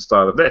completely different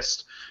style of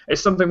list.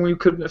 It's something we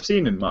couldn't have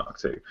seen in Mark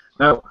II.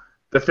 Now,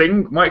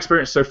 my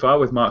experience so far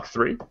with Mark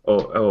III,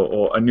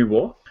 or A New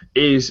War,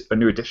 is a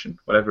new edition,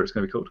 whatever it's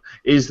going to be called,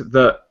 is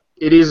that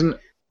it isn't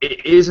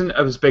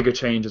as big a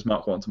change as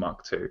Mark 1 to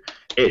Mark 2.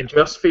 It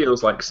just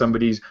feels like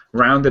somebody's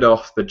rounded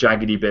off the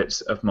jaggedy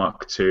bits of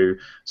Mark 2,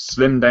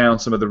 slimmed down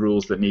some of the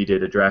rules that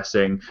needed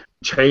addressing,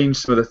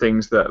 changed some of the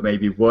things that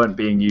maybe weren't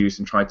being used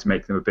and tried to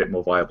make them a bit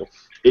more viable.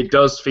 It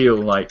does feel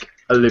like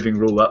a living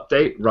rule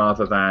update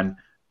rather than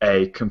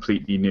a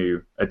completely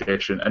new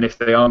edition. And if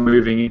they are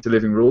moving into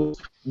living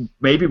rules,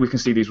 maybe we can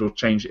see these rules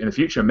change in the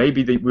future.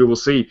 Maybe we will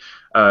see,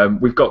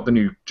 we've got the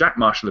new Jack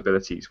Marshal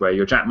abilities where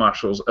your Jack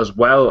Marshals, as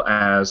well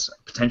as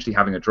potentially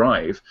having a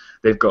drive,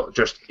 they've got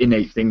just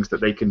innate things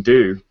that they can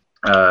do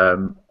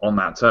on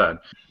that turn.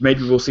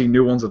 Maybe we'll see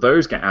new ones of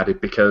those get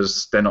added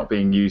because they're not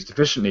being used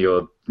efficiently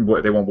or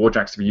they want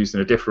Warjacks to be used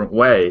in a different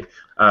way.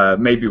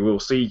 Maybe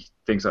we'll see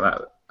things like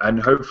that. And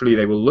hopefully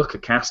they will look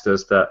at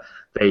casters that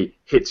they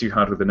hit too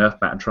hard with the nerf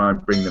bat and try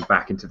and bring them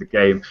back into the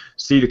game.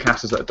 See the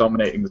casters that are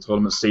dominating the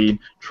tournament scene,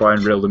 try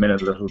and reel them in a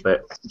little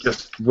bit,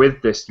 just with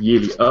this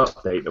yearly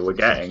update that we're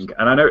getting.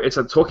 And I know it's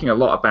talking a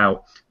lot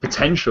about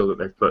potential that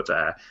they've put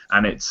there,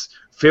 and it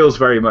feels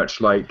very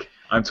much like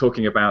I'm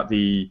talking about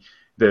the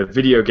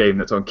video game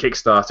that's on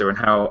Kickstarter and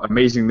how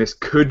amazing this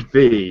could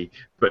be,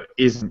 but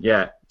isn't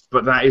yet.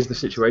 But that is the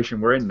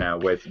situation we're in now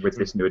with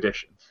this new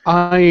edition.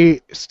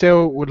 I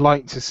still would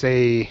like to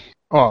see.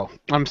 Well,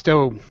 I'm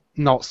still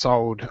not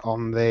sold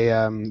on the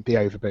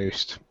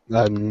overboost,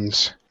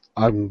 and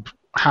I'm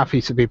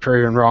happy to be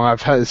proven wrong.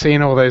 I've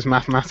seen all those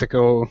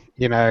mathematical,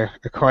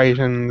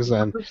 equations,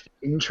 and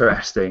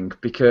interesting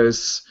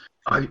because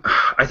I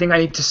think I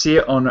need to see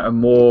it on a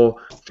more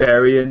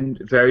varied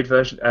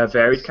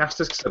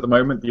casters. Because at the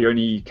moment, the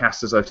only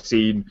casters I've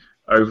seen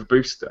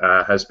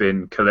overboost has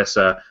been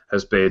Kalissa,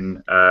 has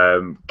been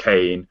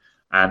Kane,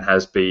 and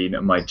has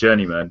been my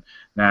Journeyman.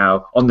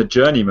 Now, on the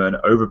Journeyman,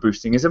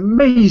 overboosting is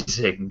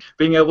amazing.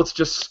 Being able to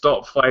just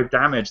stop 5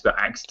 damage that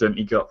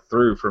accidentally got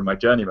through from my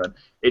Journeyman,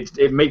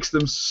 it makes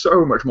them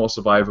so much more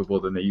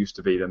survivable than they used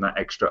to be, than that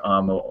extra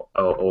armor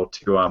or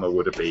 2 armor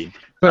would have been.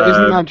 But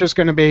isn't that just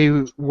going to be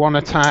 1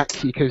 attack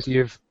because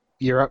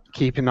you're up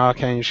keeping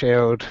Arcane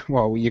Shield?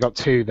 Well, you got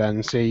 2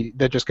 then, so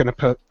they're just going to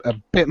put a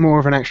bit more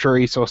of an extra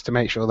resource to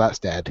make sure that's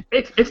dead.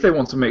 If they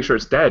want to make sure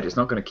it's dead, it's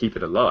not going to keep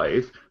it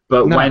alive.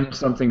 But when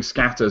something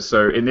scatters,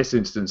 so in this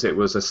instance it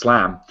was a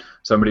slam.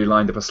 Somebody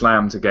lined up a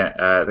slam to get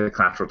the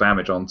collateral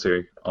damage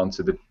onto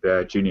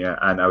the junior,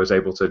 and I was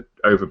able to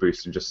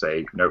overboost and just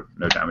say no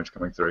damage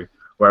coming through.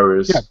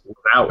 Whereas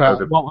without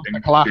overboosting, what was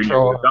the collateral?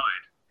 junior would have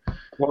died.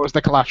 What was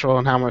the collateral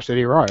and how much did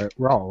he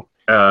roll?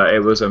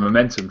 It was a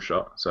momentum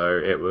shot, so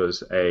it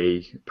was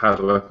a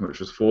powerful weapon which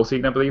was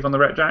 14, I believe, on the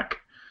Ret Jack,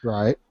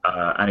 Right.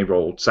 and he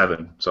rolled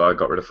 7, so I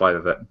got rid of 5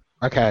 of it.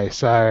 Okay,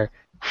 so...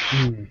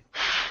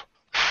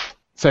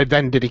 So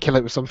then did he kill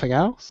it with something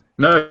else?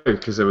 No,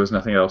 because there was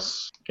nothing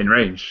else in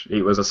range.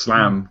 It was a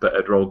slam that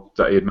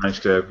he had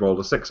managed to roll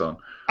a 6 on.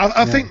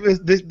 I think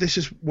this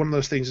is one of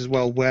those things as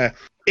well where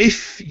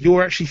if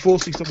you're actually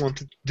forcing someone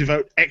to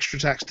devote extra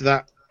attacks to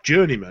that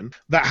journeyman,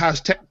 that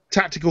has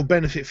tactical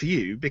benefit for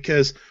you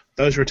because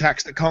those are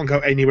attacks that can't go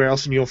anywhere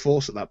else in your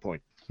force at that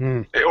point.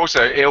 It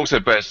also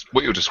bears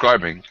what you're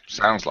describing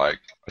sounds like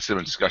a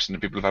similar discussion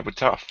that people have had with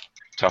Tough.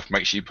 Tough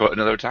makes you put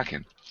another attack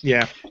in.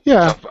 Yeah.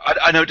 Tough,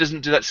 I know it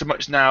doesn't do that so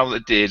much now that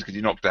it did because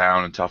you knock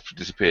down and Tough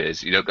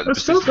disappears. You don't get the It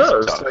still persistence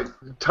of does.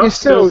 Tough. Like, Tough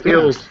still-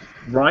 still feels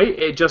right.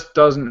 It just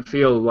doesn't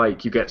feel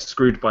like you get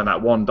screwed by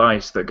that one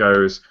dice that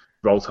goes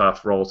roll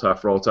tough, roll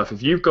tough, roll tough.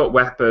 If you've got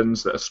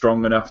weapons that are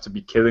strong enough to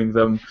be killing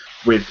them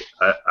with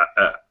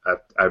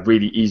a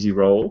really easy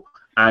roll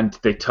and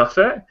they tough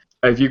it,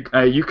 if you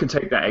can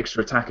take that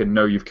extra attack and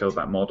know you've killed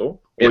that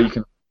model, or you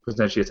can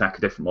potentially attack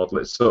a different model.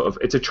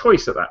 It's a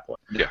choice at that point.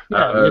 Yeah.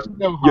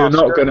 You're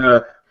not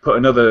gonna put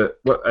another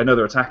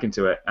attack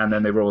into it and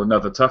then they roll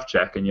another tough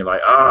check and you're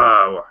like,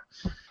 oh.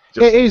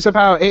 It is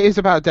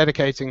about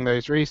dedicating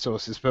those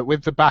resources, but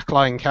with the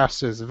backline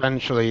casters,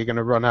 eventually you're going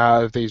to run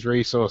out of these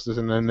resources,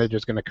 and then they're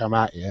just going to come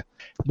at you.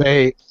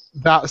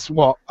 That's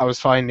what I was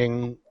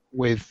finding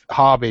with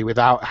Harvey,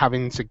 without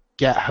having to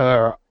get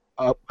her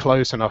up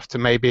close enough to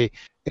maybe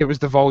it was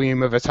the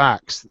volume of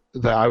attacks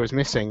that I was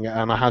missing,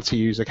 and I had to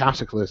use a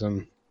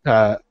Cataclysm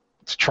to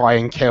try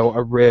and kill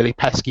a really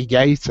pesky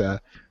gateman.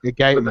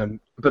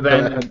 But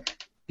then.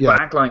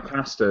 Backline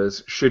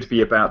casters should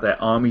be about their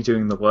army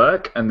doing the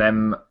work and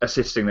them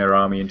assisting their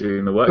army in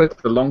doing the work. But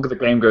the longer the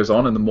game goes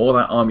on and the more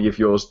that army of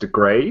yours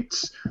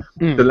degrades,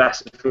 the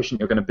less efficient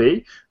you're going to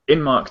be.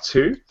 In Mark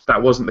II, that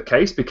wasn't the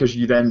case because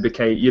you then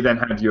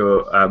had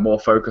your more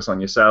focus on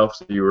yourself,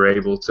 so you were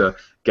able to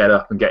get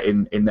up and get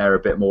in there a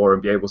bit more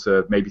and be able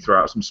to maybe throw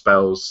out some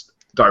spells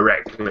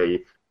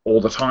directly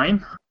all the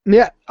time.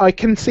 Yeah, I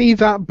can see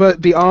that,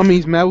 but the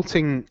army's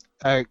melting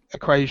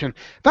equation.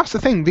 That's the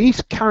thing.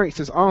 These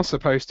characters are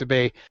supposed to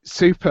be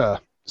super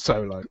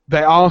solo.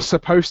 They are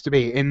supposed to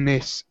be in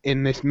this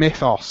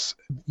mythos,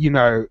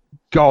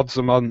 gods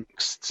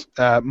amongst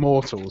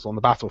mortals on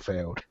the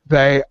battlefield.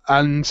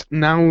 And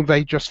now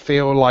they just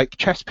feel like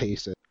chess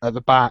pieces at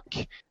the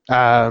back,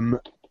 and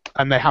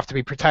they have to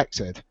be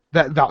protected.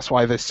 That's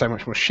why there's so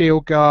much more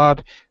shield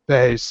guard.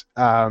 There is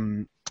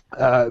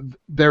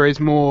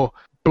more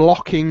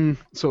blocking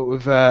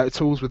sort of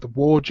tools with the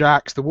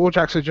warjacks. The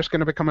warjacks are just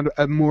going to become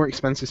a more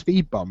expensive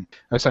speed bump,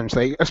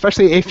 essentially,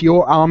 especially if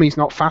your army's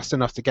not fast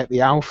enough to get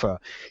the alpha.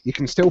 You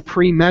can still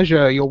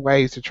pre-measure your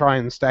ways to try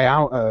and stay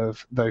out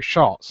of those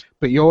shots,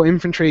 but your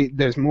infantry,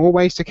 there's more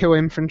ways to kill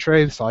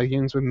infantry. The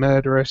Scythians were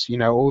murderous,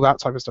 all that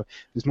type of stuff.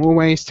 There's more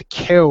ways to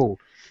kill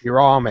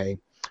your army.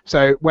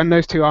 So when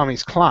those two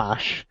armies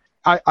clash,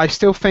 I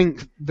still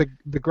think the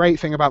great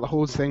thing about the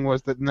Hordes thing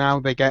was that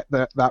now they get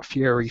that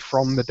fury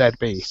from the dead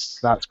beasts.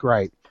 That's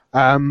great.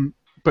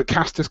 But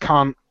casters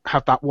can't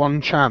have that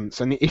one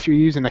chance, and if you're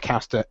using a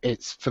caster,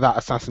 it's for that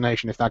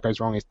assassination. If that goes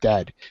wrong, it's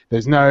dead.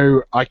 There's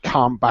no, I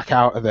can't back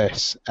out of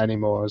this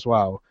anymore as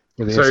well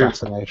with the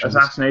assassinations.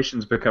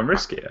 Assassinations become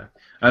riskier.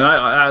 And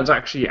that's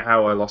actually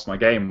how I lost my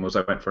game, was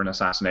I went for an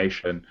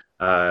assassination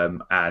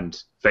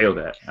and failed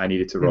it. I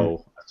needed to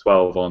roll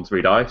 12 on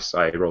 3 dice.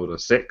 I rolled a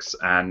 6,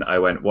 and I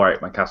went,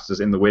 right, my caster's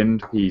in the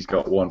wind. He's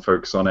got one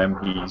focus on him.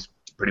 He's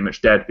pretty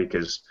much dead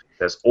because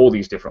there's all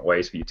these different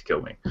ways for you to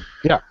kill me.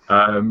 Yeah.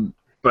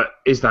 But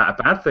is that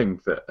a bad thing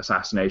that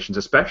assassinations,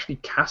 especially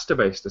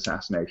caster-based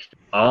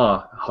assassinations,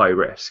 are high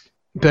risk?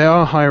 They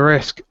are high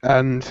risk,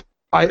 and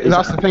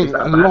that's the thing.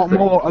 A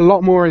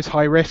lot more is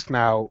high risk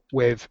now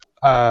with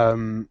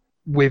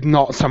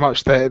not so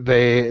much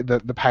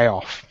the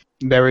payoff.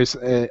 There is,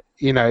 there's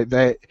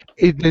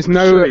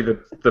no. Surely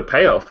the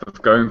payoff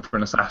of going for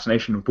an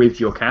assassination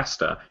with your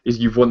caster is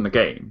you've won the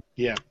game.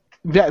 Yeah.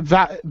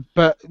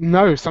 But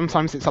no.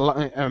 Sometimes it's a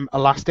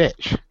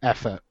last-ditch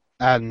effort,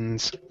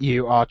 and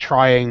you are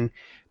trying,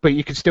 but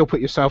you could still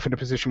put yourself in a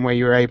position where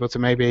you're able to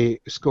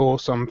maybe score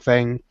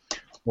something,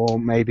 or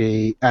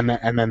maybe and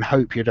then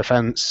hope your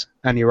defense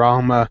and your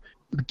armor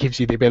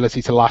gives you the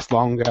ability to last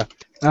longer.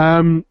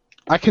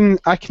 I can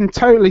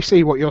totally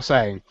see what you're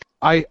saying.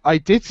 I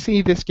did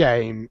see this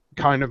game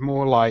kind of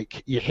more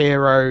like your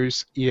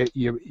heroes, your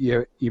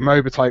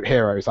MOBA type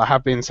heroes. I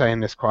have been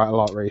saying this quite a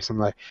lot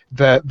recently.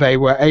 That they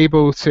were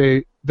able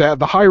to,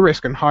 the high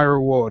risk and high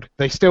reward.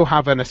 They still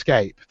have an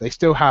escape. They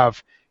still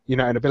have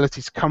an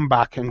ability to come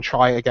back and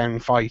try again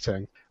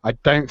fighting. I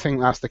don't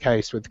think that's the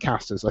case with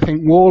casters. I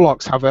think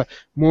warlocks have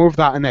more of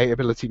that innate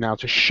ability now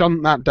to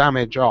shunt that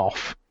damage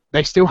off.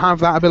 They still have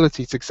that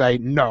ability to say,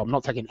 no, I'm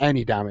not taking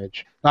any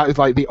damage. That is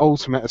like the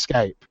ultimate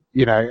escape.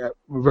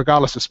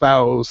 Regardless of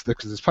spells,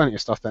 because there's plenty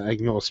of stuff that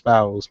ignores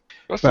spells.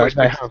 That's the way it's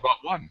been since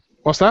Mark 1.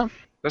 What's that?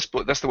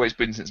 That's the way it's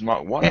been since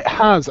Mark 1. It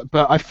has,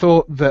 but I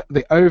thought that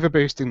the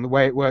overboosting, the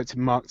way it worked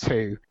in Mark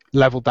 2,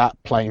 leveled that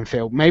playing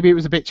field. Maybe it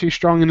was a bit too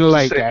strong in the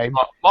late game.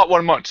 Mark 1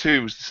 and Mark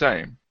 2 was the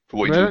same for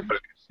what you Really? do.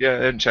 Focus. Yeah,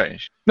 they didn't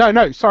change.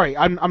 No, sorry,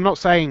 I'm not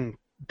saying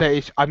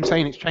that. I'm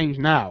saying it's changed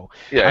now.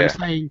 I'm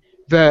saying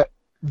that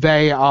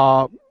they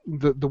are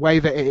the way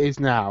that it is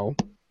now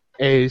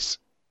is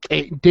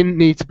it didn't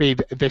need to be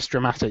this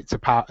dramatic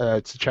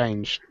to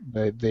change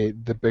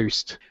the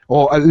boost,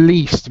 or at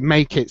least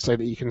make it so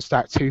that you can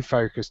stack 2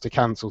 focus to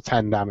cancel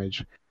 10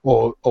 damage,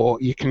 or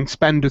you can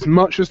spend as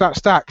much as that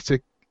stack to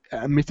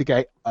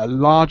mitigate a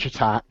large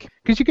attack,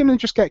 because you're going to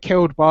just get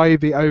killed by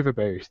the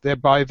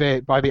overboost, by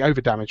the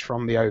overdamage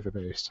from the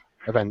overboost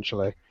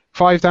eventually.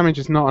 5 damage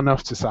is not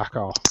enough to sack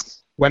off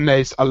when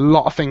there's a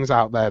lot of things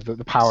out there that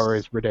the power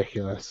is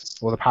ridiculous,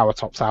 or the power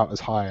tops out as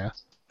higher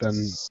than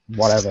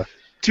whatever.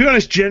 To be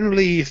honest,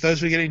 generally, if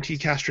those were getting to your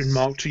caster in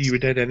Mark II, you were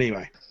dead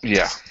anyway.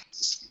 Yeah.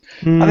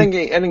 I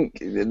think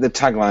the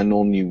tagline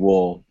 "All New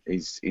War"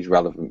 is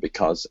relevant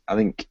because I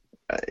think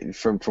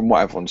from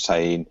what everyone's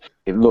saying,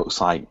 it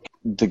looks like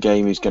the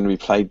game is going to be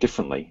played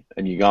differently,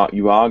 and you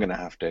are going to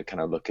have to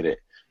kind of look at it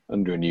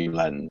under a new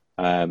lens,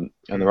 and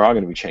there are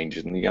going to be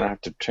changes, and you're going to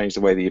have to change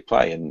the way that you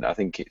play. And I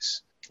think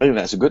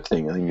that's a good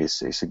thing. I think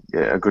it's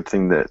a good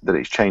thing that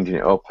it's changing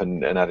it up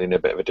and adding a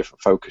bit of a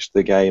different focus to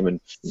the game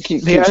and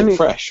keeps it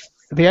fresh.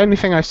 The only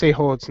thing I see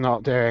Hordes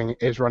not doing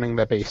is running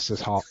their beasts as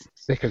hot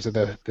because of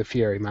the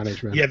Fury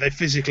management. Yeah, they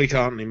physically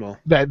can't anymore.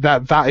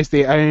 That is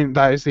the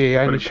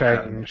only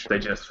change. They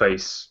just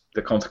face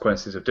the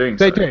consequences of doing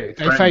so. They do.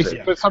 They face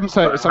it, but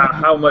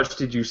how much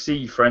did you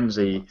see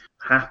Frenzy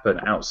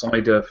happen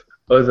outside of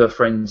other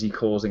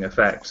frenzy-causing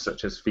effects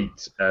such as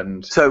feet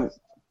and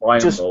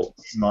Firebolt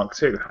Mark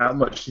II? How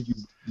much did you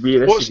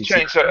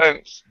realistically What's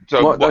changed?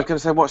 I was going to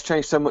say, what's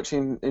changed so much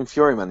in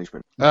Fury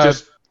management?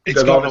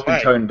 It's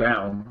been toned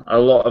down. A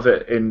lot of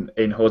it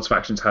in Hordes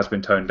factions has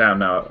been toned down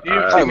now.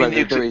 The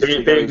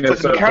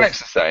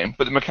mechanics are the same,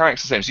 but the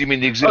mechanics are the same. So you mean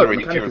the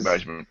auxiliary Fury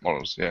management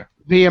models? Yeah.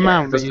 The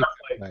amount that you...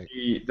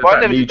 I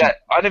never used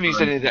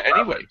any of that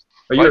anyway.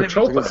 But you're a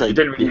troll player. You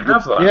didn't really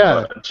have that.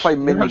 Yeah. Play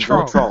minions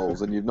or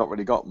trolls, and you've not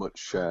really got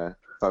much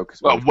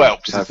focus. Well,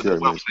 Whelps, aren't they?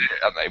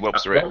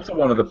 Whelps are it. Whelps are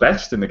one of the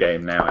best in the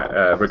game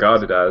now,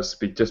 regarded as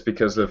just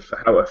because of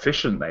how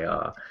efficient they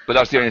are. But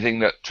that's the only thing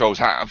that trolls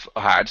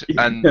had,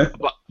 and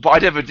but I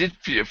never did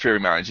Fury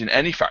manage in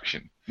any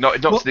faction.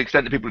 Not to the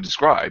extent that people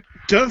describe.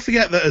 Don't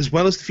forget that as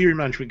well as the Fury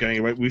management going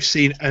away, we've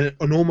seen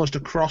an almost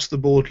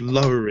across-the-board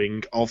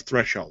lowering of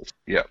thresholds.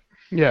 Yeah.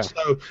 Yeah.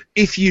 So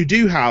if you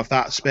do have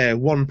that spare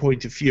 1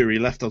 point of Fury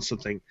left on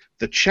something,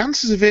 the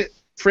chances of it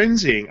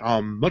frenzying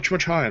are much,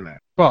 much higher now.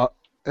 But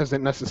has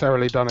it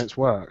necessarily done its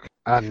work?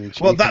 And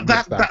well,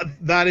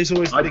 that is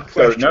always the big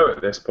question. I don't know at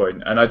this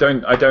point, and I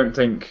don't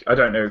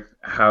know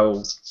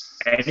how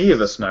any of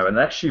us know,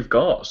 unless you've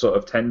got sort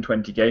of 10,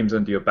 20 games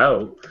under your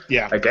belt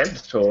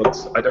against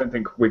Hordes. I don't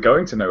think we're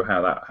going to know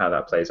how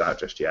that plays out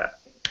just yet.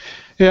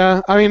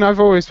 Yeah, I mean,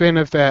 I've always been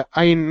of the...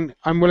 I'm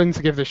willing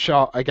to give the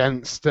shot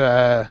against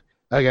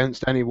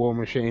any War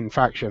Machine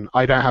faction.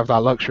 I don't have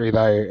that luxury,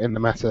 though, in the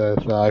meta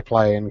that I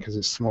play in because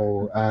it's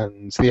small,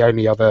 and the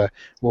only other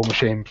War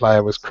Machine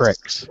player was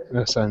Crix,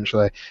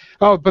 essentially.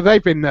 Oh, but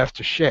they've been nerfed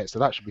to shit, so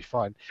that should be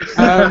fine.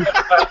 I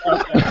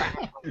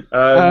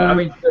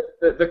mean,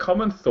 the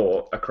common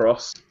thought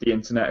across the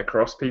internet,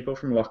 across people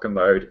from Lock and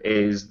Load,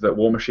 is that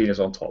War Machine is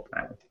on top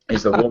now.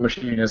 Is that War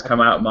Machine has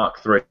come out Mark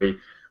III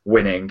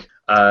winning.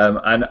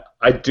 And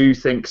I do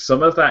think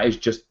some of that is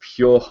just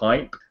pure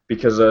hype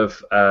because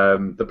of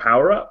the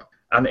power-up.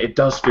 And it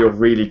does feel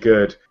really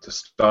good to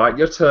start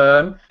your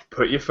turn,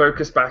 put your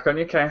focus back on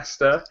your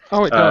caster.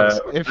 Oh, it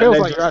does. It feels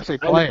like you're actually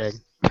playing.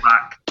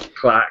 Clack,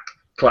 clack,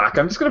 clack.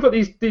 I'm just going to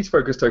put these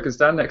focus tokens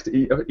down next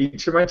to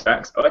each of my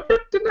jacks. Oh, I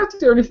didn't have to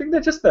do anything.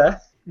 They're just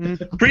there.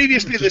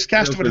 Previously, this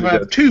caster would have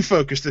had 2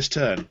 focus this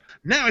turn.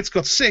 Now it's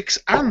got 6,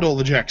 and all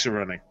the jacks are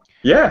running.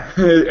 Yeah,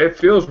 it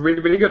feels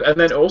really, really good. And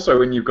then also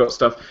when you've got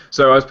stuff...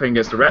 So I was playing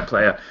against a ret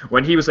player.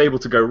 When he was able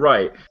to go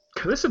right,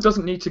 Kalista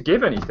doesn't need to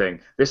give anything.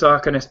 This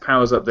Arcanist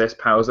powers up this,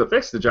 powers up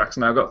this. The Jack's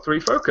now got 3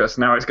 focus.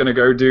 Now it's going to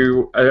go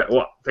do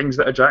things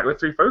that a Jack with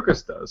 3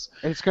 focus does.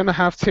 It's going to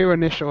have 2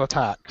 initial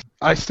attacks.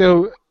 A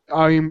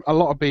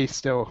lot of beasts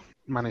still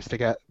managed to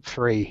get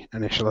 3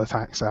 initial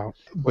attacks out.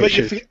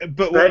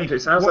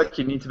 It sounds like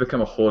you need to become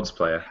a Hordes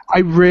player. I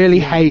really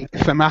hate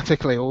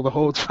thematically all the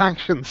Hordes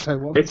factions.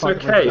 So it's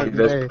okay.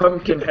 There's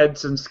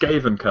Pumpkinheads and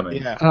Skaven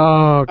coming. Yeah.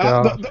 Oh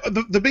god.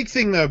 The big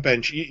thing though,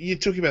 Bench, you're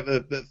talking about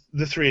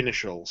the 3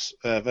 initials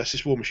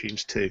versus War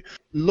Machines 2.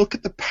 Look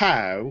at the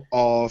POW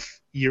of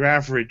your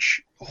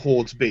average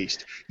Hordes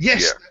beast.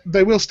 Yes,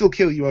 they will still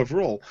kill you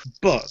overall,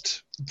 but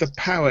the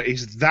power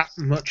is that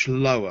much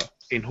lower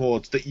in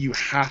Hordes that you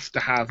have to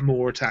have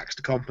more attacks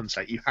to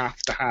compensate. You have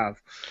to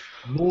have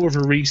more of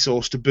a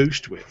resource to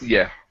boost with.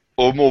 Yeah,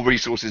 or more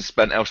resources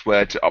spent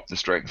elsewhere to up the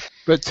strength.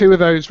 But 2 of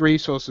those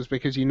resources,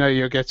 because you know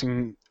you're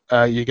getting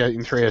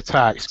 3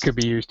 attacks, could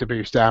be used to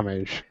boost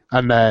damage,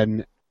 and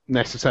then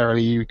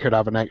necessarily you could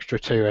have an extra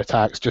 2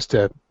 attacks just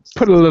to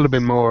put a little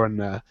bit more in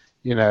there.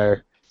 You know,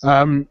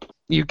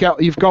 you've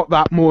got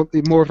that more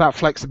of that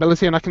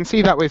flexibility, and I can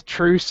see that with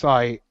True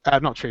Sight,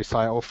 not True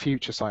Sight or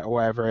Future Sight or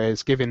whatever it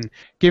is, giving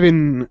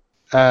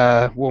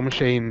War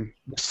Machine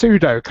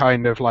pseudo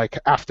kind of like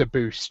after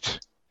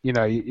boost. You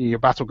know, your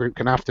battle group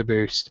can after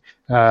boost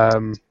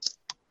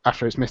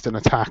after it's missed an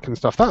attack and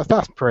stuff.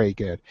 That's pretty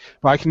good.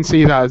 But I can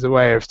see that as a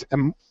way of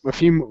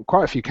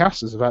quite a few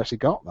casters have actually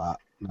got that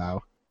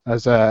now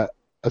as a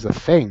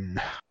thing,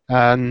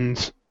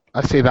 and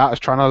I see that as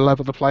trying to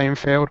level the playing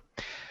field.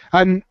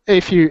 And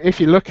if you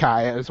look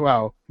at it as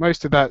well,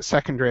 most of that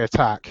secondary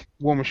attack,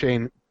 War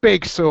Machine,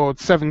 big sword,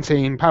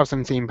 17, power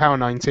 17, power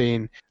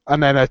 19,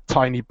 and then a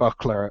tiny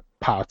buckler at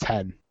power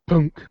 10.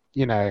 Punk,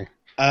 you know.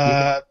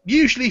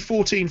 Usually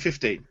 14,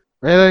 15.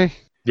 Really?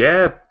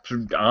 Yeah,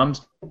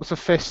 arms What's a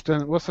fist at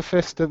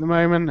the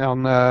moment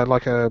on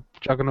like a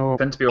Juggernaut?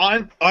 tend to be.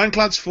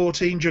 Ironclad's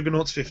 14,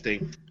 Juggernaut's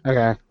 15.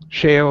 Okay.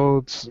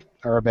 Shields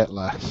are a bit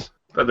less.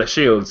 But the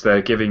shields,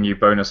 they're giving you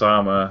bonus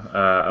armor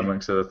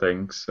amongst other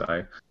things,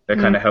 so they're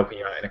kind of helping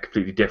you out in a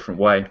completely different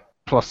way.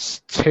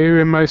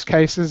 +2 in most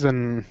cases,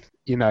 and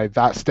you know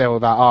that's still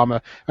that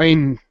armor. I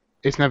mean,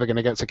 it's never going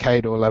to get to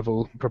Kador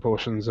level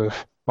proportions of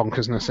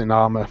bonkersness in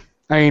armor.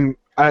 I mean,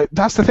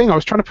 that's the thing. I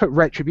was trying to put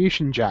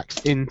Retribution jacks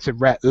into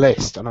Ret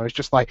list, and I was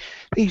just like,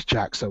 these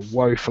jacks are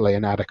woefully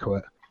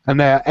inadequate. And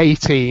they're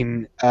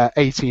 18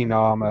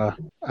 armor,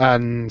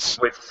 and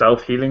With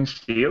self-healing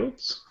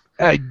shields?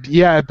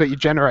 yeah, but your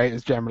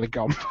generator's generally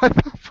gone by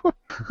that point.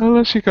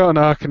 Unless you got an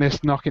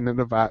Arcanist knocking in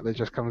the back that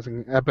just comes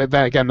in. But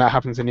then again, that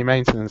happens in your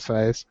maintenance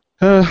phase.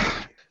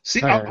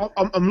 See, Alright.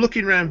 I'm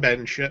looking around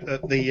bench at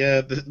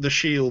the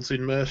shields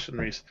in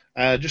Mercenaries,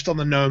 just on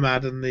the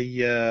Nomad and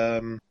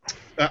the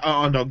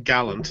and on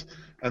Gallant,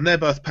 and they're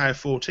both power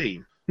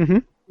 14.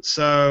 Mhm.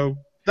 So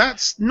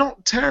that's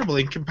not terrible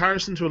in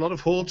comparison to a lot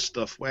of Horde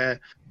stuff, where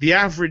the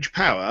average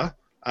power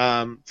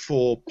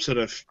for sort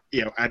of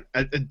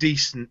a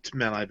decent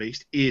melee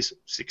beast is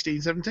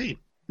 16, 17.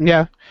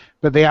 Yeah,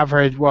 but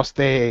what's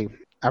the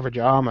average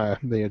armor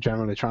that you're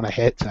generally trying to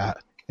hit at?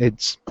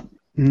 It's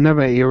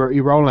never,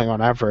 you're rolling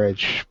on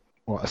average,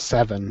 a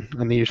 7,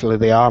 and usually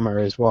the armor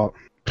is what?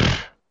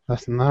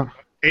 Less than that?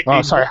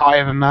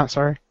 Higher than that,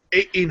 sorry.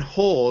 In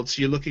Hordes,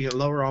 you're looking at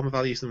lower armor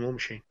values than War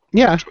Machine.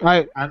 Yeah,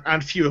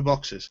 And fewer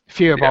boxes.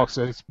 fewer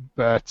boxes,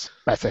 but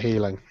better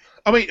healing.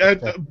 I mean,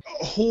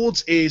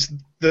 Hordes is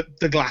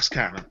the glass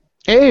cannon.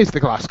 It is the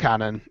glass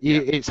cannon.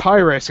 It's high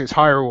risk, it's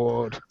high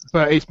reward,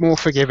 but it's more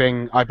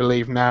forgiving, I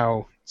believe,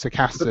 now to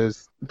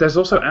casters. There's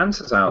also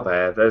answers out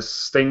there.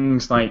 There's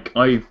things like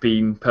I've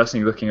been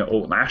personally looking at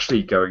Alton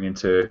Ashley going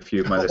into a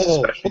few of my lists,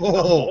 especially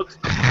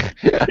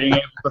being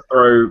able to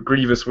throw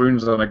grievous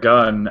wounds on a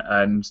gun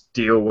and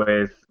deal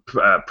with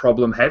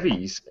problem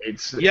heavies.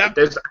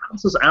 There's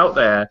answers out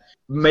there,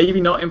 maybe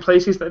not in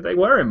places that they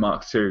were in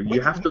Mark II.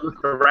 You have to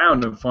look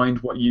around and find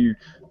what you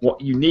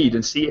need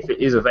and see if it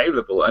is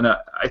available. And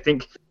I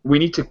think we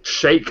need to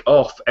shake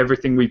off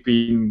everything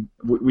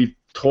we've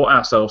taught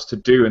ourselves to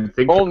do and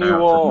think about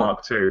from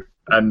Mark II.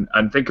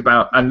 And think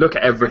about and look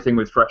at everything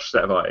with fresh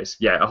set of eyes.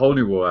 Yeah, a whole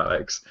new war,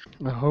 Alex.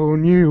 A whole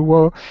new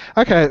war.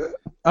 Okay,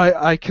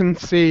 I can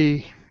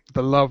see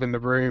the love in the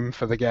room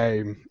for the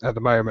game at the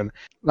moment.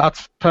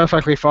 That's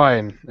perfectly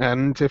fine.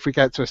 And if we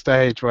get to a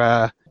stage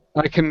where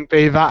I can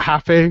be that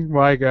happy,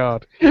 my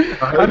God,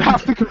 I'd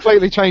have to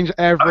completely change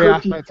every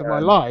aspect of my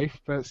life,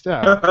 but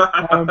still. But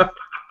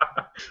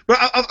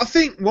I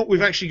think what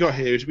we've actually got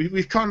here is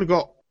we've kind of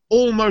got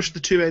almost the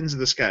two ends of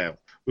the scale.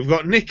 We've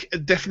got Nick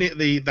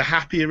definitely the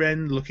happier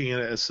end, looking at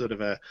it as sort of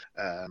a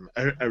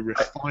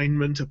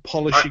refinement, a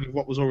polishing of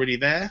what was already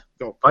there.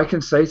 I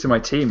can say to my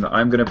team that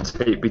I'm going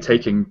to be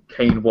taking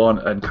Kane 1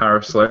 and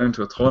Cara Sloan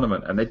to a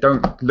tournament, and they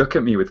don't look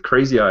at me with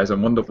crazy eyes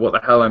and wonder what the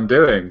hell I'm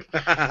doing.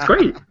 It's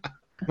great.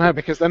 No,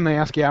 because then they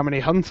ask you how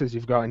many hunters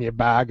you've got in your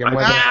bag and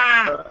whether...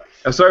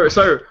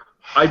 So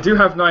I do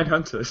have 9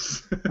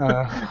 hunters.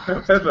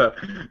 However,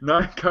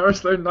 Cara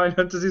Sloan 9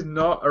 hunters is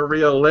not a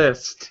real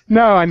list.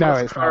 No, I know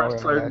it's Cara not.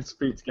 Sloan's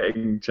feat's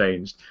getting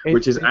changed,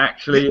 which is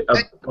actually a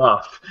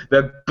buff.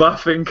 They're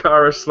buffing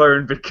Cara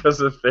Sloan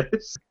because of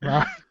this.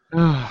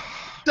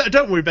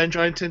 Don't worry, Benj.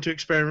 I intend to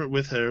experiment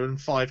with her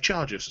and 5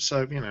 charges.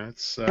 So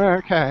it's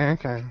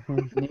Okay.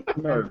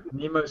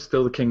 Nemo's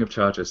still the king of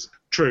charges.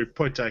 True.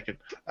 Point taken.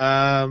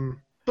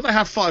 But they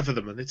have 5 of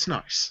them, and it's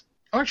nice.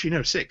 Oh, actually,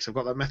 no, 6. I've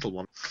got that metal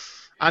one.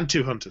 And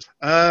 2 hunters.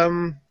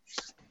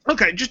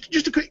 Okay,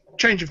 just a quick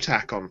change of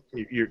tack on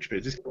your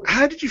experiences.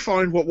 How did you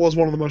find what was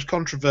one of the most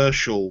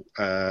controversial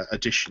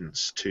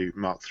additions to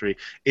Mark III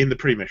in the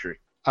pre-measuring?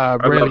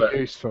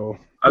 Really useful.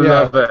 I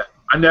love it.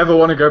 I never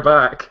want to go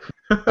back.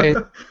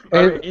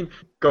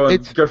 Go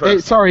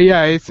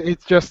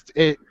first.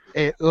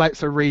 It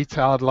lets a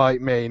retard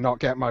like me not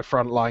get my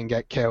front line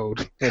get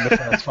killed in the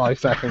first 5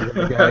 seconds of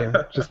the game,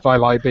 just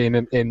by being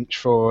an inch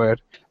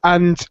forward.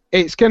 And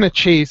it's going to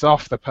cheese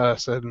off the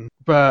person,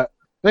 but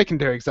they can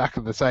do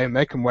exactly the same.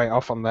 They can wait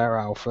off on their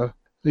alpha.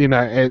 You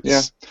know, it's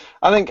Yeah.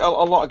 I think a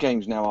lot of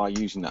games now are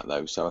using that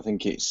though, so I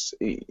think it just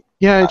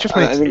makes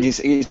I think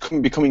it's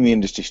becoming the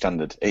industry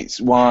standard. It's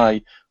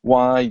why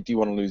do you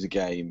want to lose a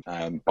game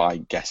by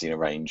guessing a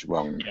range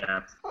wrong?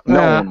 Yeah. No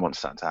Yeah. one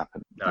wants that to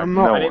happen. No. I'm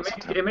not- No And one wants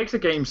that to happen. it makes a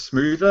game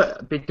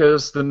smoother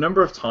because the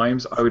number of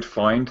times I would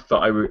find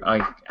that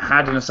I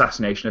had an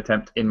assassination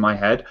attempt in my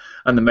head,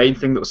 and the main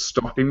thing that was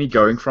stopping me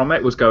going from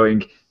it was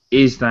going,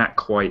 is that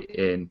quite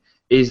in?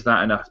 Is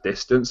that enough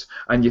distance?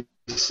 And you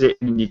sit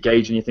and you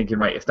gauge and you're thinking,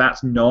 wait, if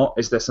that's not,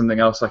 is there something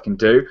else I can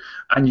do?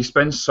 And you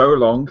spend so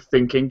long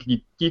thinking,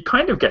 you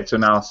kind of get to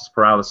analysis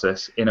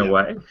paralysis in a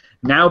way.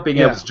 Now being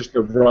able to just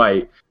go,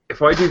 right,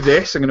 if I do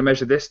this, I'm going to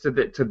measure this to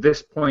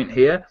this point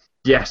here.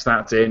 Yes,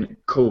 that's in.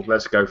 Cool,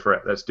 let's go for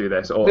it. Let's do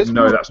this. Or There's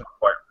no, more- that's not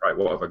quite right.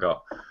 What have I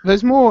got?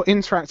 There's more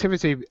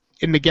interactivity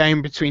in the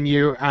game between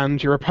you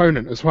and your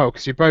opponent as well,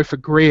 because you're both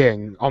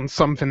agreeing on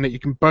something that you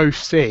can both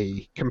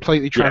see,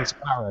 completely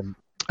transparent,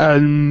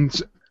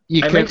 and you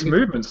It can. makes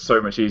movements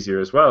so much easier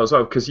as well,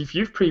 because if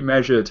you've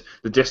pre-measured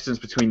the distance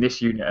between this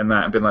unit and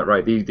that and been like,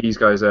 right, these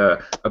guys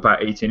are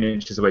about 18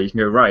 inches away, you can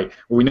go, right,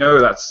 well, we know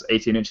that's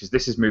 18 inches,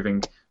 this is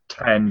moving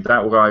 10,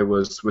 that guy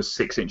was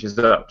 6 inches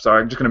up, so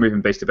I'm just going to move him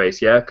base to base,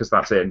 yeah, because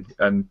that's in.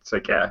 And it's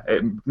like, yeah,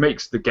 it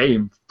makes the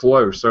game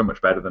flow so much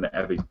better than it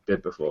ever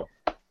did before.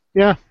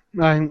 Yeah,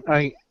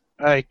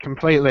 I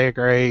completely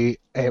agree.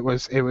 It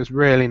was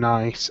really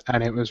nice,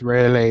 and it was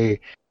really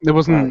there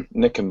wasn't.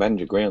 Nick and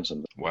Benj agree on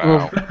something.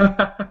 Wow.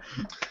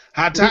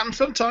 Had to happen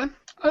sometime.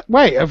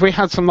 Wait, have we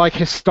had some like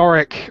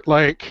historic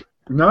like?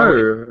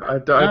 No, I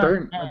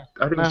don't. no,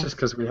 I think no. it's just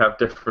because we have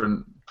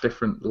different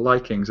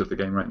likings of the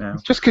game right now.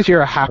 Just because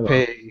you're a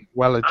happy,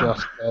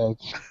 well-adjusted.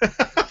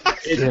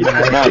 you know,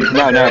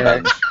 No,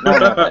 Benj.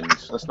 No,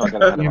 Benj. Let's not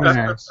get ahead of you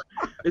ourselves.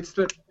 know. It's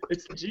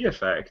the G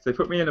effect. They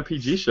put me in a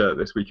PG shirt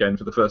this weekend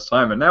for the first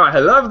time, and now I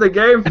love the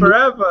game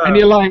forever. And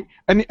you're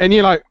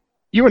like,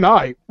 you and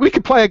I, we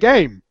could play a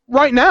game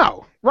right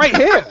now, right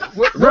here.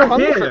 We're Right on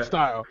here. different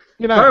style.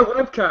 You no know.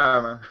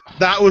 webcam.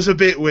 That was a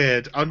bit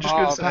weird. I'm just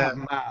going Oh, to say that,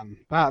 man,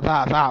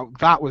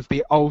 that was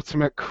the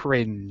ultimate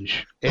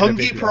cringe. in a Pungy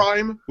video.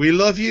 Prime, we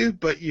love you,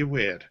 but you're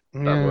weird.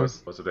 That Yeah.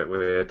 was a bit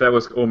weird. That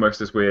was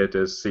almost as weird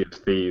as Sea of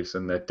Thieves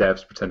and their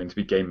devs pretending to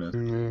be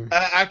gamers.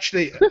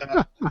 Actually,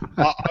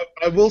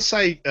 I will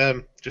say,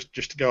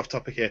 just to go off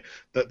topic here,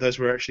 that those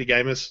were actually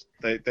gamers.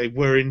 They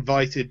were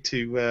invited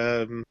to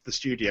the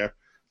studio.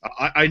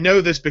 I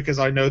know this because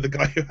I know the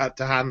guy who had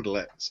to handle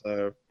it.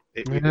 So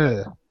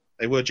Yeah.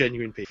 they were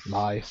genuine people.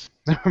 Nice.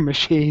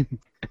 Machine.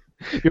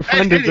 Your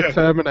friend is the Anyway.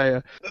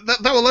 Terminator.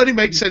 That will only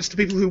make sense to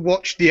people who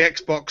watched the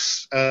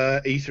Xbox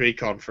E3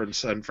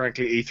 conference, and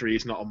frankly, E3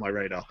 is not on my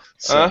radar.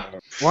 So,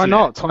 Why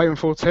not?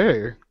 Titanfall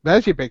 2.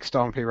 There's your big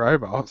stompy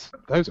robots.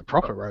 Those are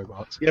proper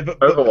robots. Yeah, but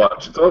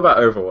Overwatch. It's all about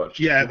Overwatch.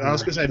 yeah, I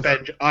was going to say,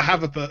 Ben, I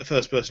have a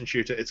first-person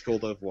shooter. It's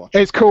called Overwatch.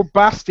 It's called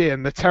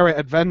Bastion, the Turret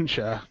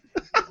Adventure.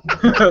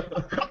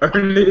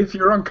 Only if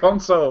you're on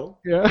console.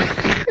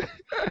 Yeah.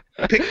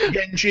 Pick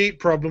Genji,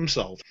 problem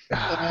solved.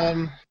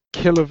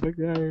 Kill of the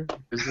game.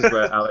 This is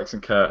where Alex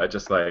and Kurt are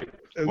just like,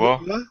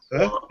 What?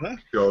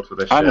 God for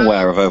this I'm shit.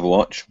 aware of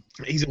Overwatch.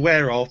 He's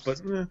aware of,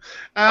 but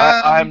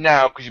I'm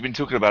now, because you've been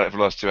talking about it for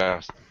the last 2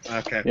 hours.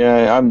 okay.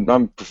 Yeah,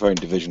 I'm preferring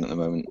Division at the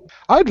moment.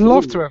 I'd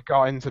love to have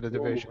got into the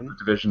Division.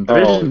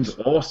 Division's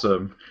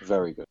awesome.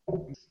 Very good.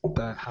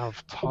 Don't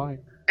have time.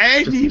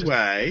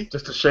 Anyway,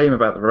 Just a shame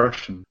about the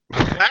Russian.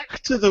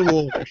 back to the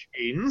War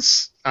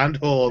Machines and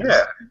Hordes.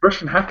 Yeah,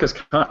 Russian hackers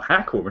can't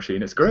hack War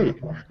Machine. It's great.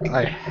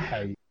 I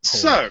hate.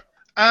 So,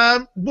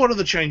 what are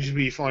the changes were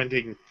you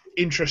finding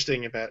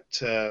interesting about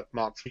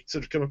Mark III?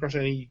 Sort of come across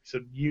any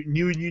sort of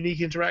new and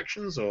unique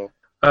interactions, or?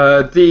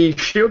 The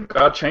shield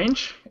guard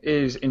change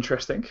is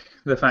interesting.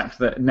 The fact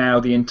that now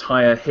the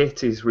entire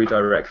hit is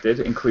redirected,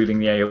 including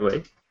the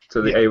AoE.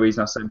 So the AoE is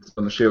now centered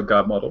on the shield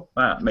guard model.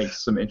 That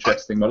makes some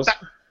interesting models.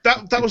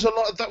 That was a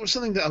lot. That was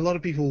something that a lot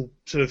of people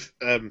sort of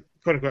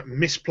quote unquote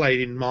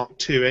misplayed in Mark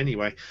II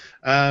anyway,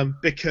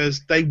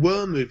 because they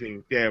were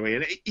moving the AoE,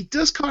 and it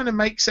does kind of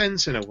make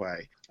sense in a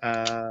way.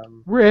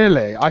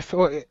 Really? I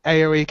thought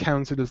AoE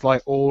counted as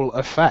like all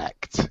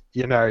effect.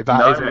 You know,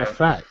 that is an No.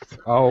 effect.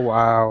 Oh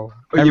wow.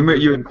 Yeah,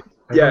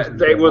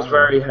 Everything it was wow.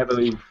 very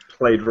heavily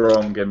played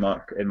wrong in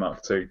Mark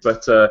II,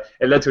 but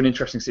it led to an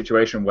interesting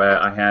situation where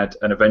I had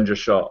an Avenger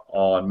shot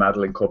on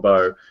Madeline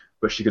Corbeau,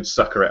 but she could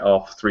sucker it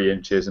off 3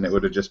 inches, and it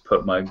would have just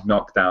put my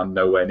knockdown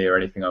nowhere near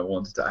anything I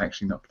wanted to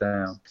actually knock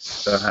down.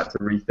 So I had to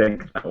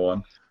rethink that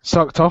one.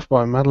 Sucked off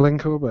by Madeline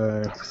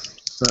Corbeau.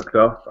 Sucked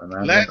off by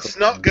Madeline Let's Corbeau.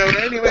 not go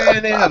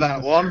anywhere near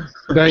that one.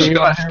 Don't She you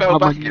got that like spell how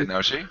back many- again now,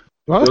 has she?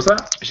 What What? was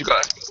that? She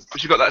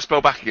got that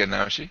spell back again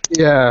now, has she?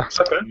 Yeah.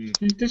 Sucker? Did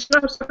you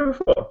know sucker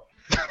before?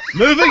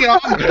 Moving on.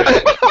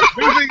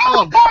 Moving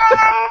on.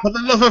 For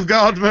the love of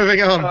God,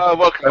 moving on.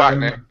 Welcome back,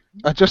 Nick.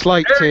 I'd just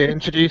like to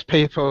introduce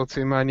people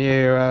to my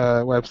new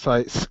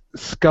website,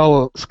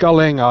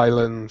 Sculling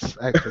Islands.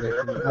 Actually.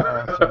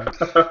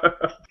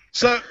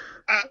 So,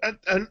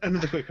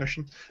 another quick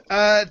question: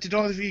 did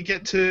either of you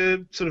get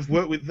to sort of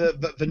work with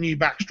the new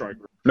backstroke?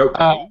 Nope.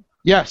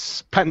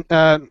 Yes,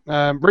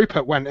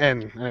 Rupert went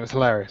in, and it was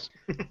hilarious.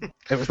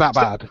 It was that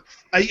bad.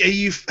 Are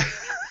you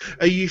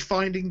are you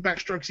finding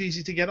backstrokes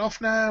easy to get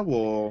off now,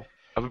 or?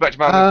 Are we back to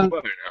my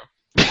local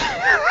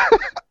now?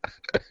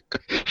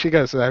 She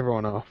goes with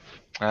everyone off.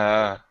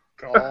 God.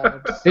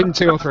 In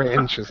 2 or 3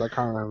 inches, I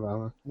can't remember. Are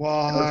we talking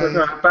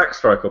Why? about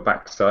backstroke or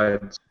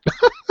backside?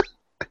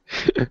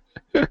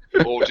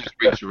 Or just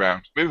reach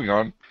around. Moving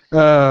on.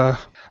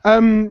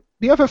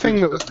 The other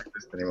thing that was Doesn't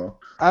exist anymore.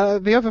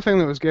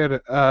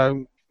 good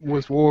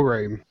was War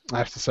Room. I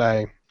have to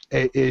say,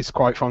 it is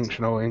quite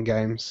functional in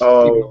games.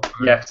 Oh,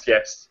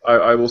 yes.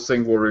 I will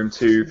sing War Room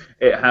 2.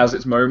 It has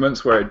its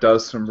moments where it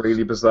does some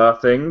really bizarre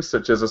things,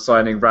 such as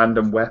assigning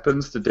random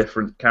weapons to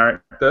different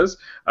characters.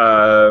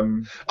 I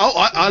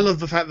love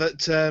the fact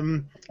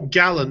that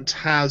Gallant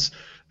has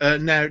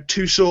now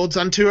 2 swords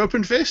and 2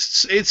 open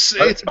fists. It's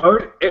It a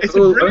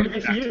will brilliant only be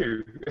for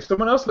you. If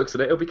someone else looks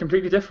at it, it'll be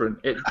completely different.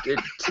 It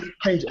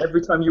changes every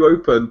time you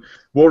open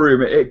War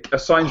Room. It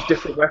assigns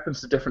different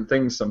weapons to different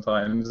things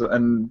sometimes,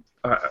 and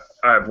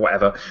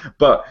whatever.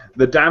 But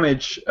the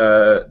damage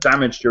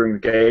during the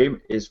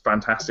game is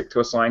fantastic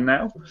to assign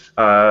now.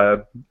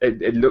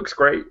 It looks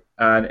great,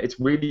 and it's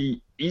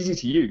really easy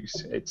to use.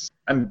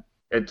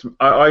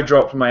 I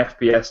dropped my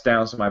FPS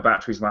down, so my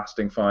battery's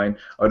lasting fine.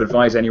 I'd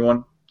advise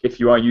anyone, if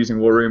you are using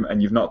War Room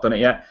and you've not done it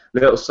yet,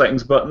 the little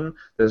settings button,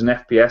 there's an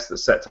FPS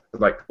that's set to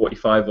like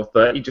 45 or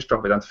 30, just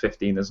drop it down to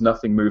 15. There's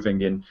nothing moving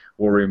in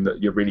War Room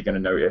that you're really going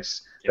to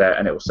notice there,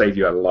 and it will save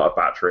you a lot of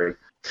battery.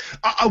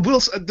 I will.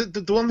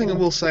 The one thing I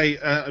will say,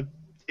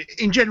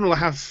 in general, I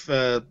have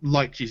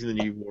liked using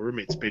the new War Room.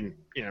 It's been,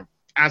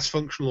 as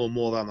functional or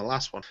more than the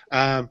last one.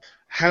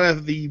 However,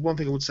 the one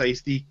thing I would say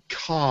is the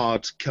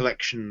card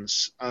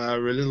collections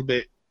are a little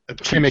bit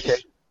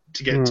obtuse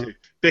to get to,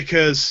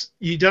 because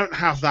you don't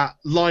have that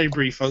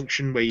library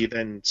function where you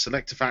then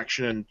select a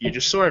faction and you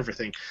just saw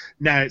everything.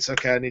 Now it's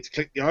okay, I need to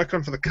click the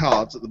icon for the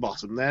cards at the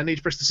bottom, then I need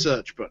to press the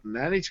search button,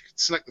 then I need to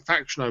select the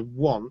faction I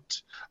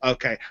want.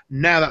 Okay,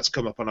 now that's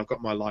come up and I've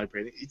got my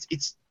library.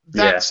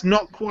 That's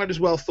not quite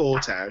as well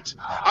thought out.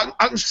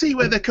 I can see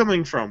where they're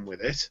coming from with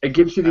it. It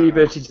gives you the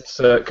ability to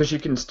search, because you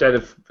can, instead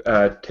of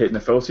hitting the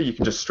filter, you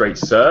can just straight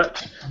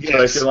search. Yes.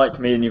 So if you're like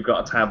me and you've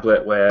got a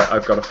tablet where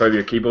I've got a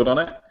Phobia keyboard on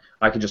it,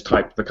 I can just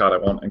type the card I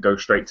want and go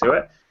straight to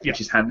it, which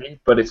is handy,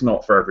 but it's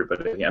not for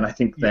everybody. And I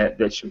think that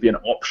there should be an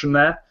option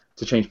there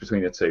to change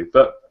between the two.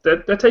 But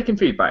they're taking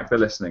feedback, they're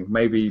listening.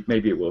 Maybe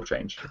it will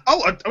change.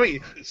 Oh, I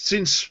mean,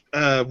 since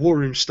War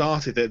Room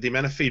started, the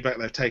amount of feedback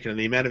they've taken and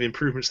the amount of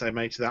improvements they've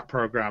made to that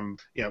program,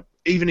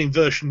 even in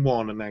version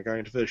 1 and now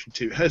going to version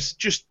 2, has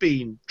just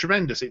been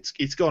tremendous.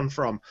 It's gone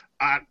from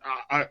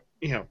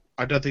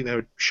I don't think they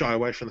would shy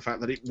away from the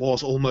fact that it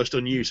was almost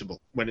unusable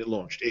when it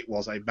launched. It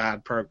was a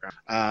bad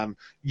program.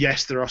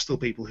 Yes, there are still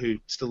people who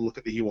still look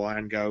at the UI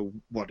and go,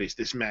 "What is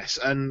this mess?"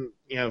 And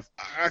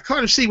I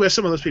kind of see where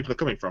some of those people are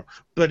coming from.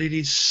 But it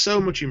is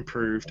so much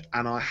improved,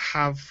 and I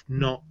have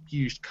not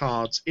used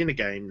cards in a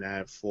game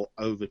now for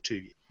over 2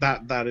 years.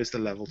 That is the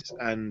level.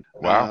 And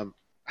Wow.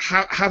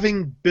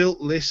 Having built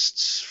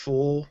lists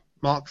for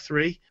Mark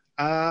III,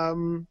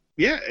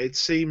 it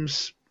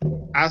seems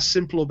as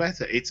simple or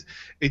better. It's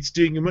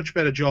doing a much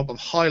better job of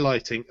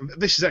highlighting.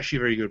 This is actually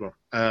a very good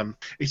one.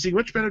 It's doing a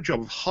much better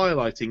job of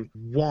highlighting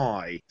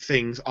why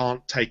things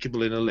aren't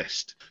takeable in a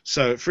list.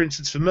 So, for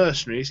instance, for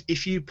mercenaries,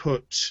 if you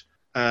put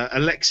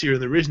Alexia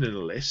and the Risen in a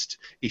list,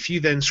 if you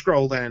then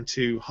scroll down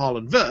to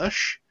Harlan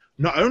Versh,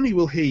 not only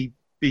will he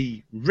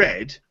be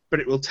red,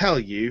 but it will tell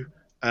you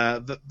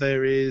that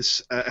there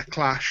is a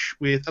clash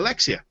with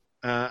Alexia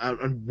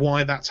and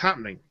why that's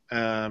happening.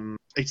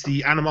 It's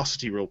the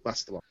animosity rule.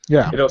 That's the one.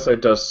 Yeah. It also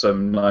does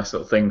some nice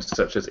little things,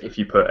 such as if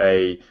you put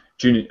a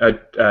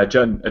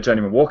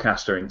journeyman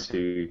warcaster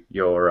into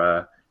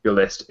your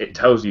list, it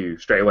tells you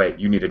straight away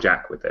you need a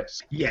jack with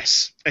this.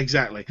 Yes,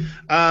 exactly.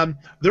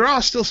 There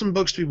are still some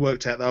bugs to be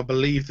worked out, though. I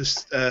believe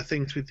there's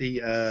things with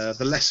the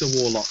lesser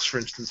warlocks, for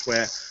instance,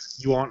 where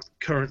you aren't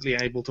currently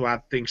able to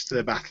add things to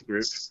their battle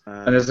group.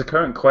 And there's a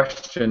current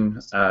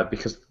question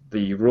because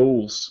the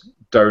rules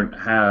don't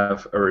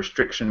have a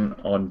restriction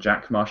on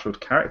Jack marshaled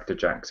character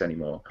jacks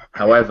anymore.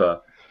 However,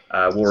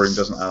 War Room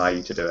doesn't allow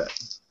you to do it.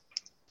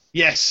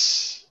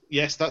 Yes,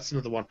 that's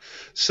another one.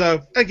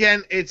 So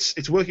again,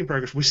 it's work in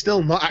progress. We're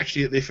still not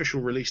actually at the official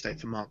release date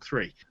for Mark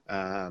III.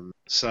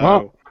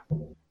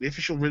 The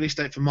official release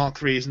date for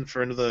Mark III isn't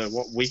for another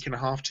week and a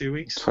half, 2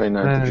 weeks.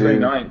 29th of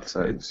June. 29th.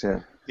 So it's,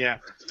 Yeah.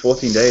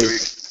 14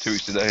 days. 2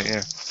 weeks today,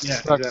 yeah. Yeah.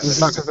 It's not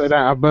Exactly. because they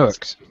don't have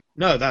books.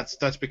 No, that's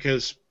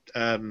because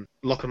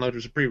Lock and Load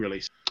was a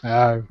pre-release.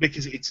 Oh.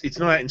 Because it's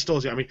not out in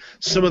stores yet. I mean,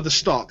 some of the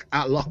stock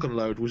at Lock and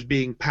Load was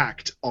being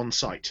packed on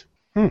site.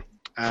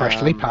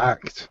 Freshly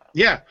packed.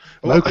 Yeah.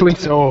 Locally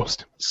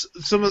sourced.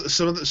 Some of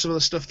the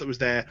stuff that was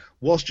there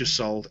was just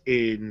sold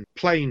in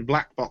plain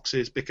black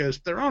boxes because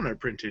there are no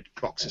printed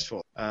boxes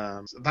for.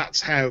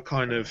 That's how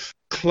kind of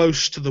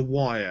close to the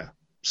wire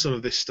some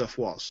of this stuff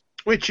was,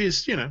 which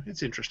is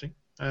it's interesting.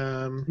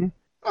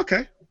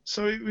 Okay.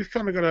 So we've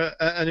kind of got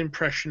an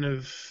impression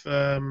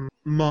of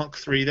Mark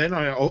III then.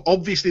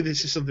 Obviously,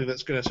 this is something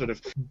that's going to sort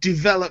of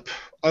develop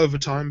over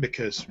time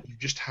because you've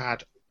just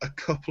had a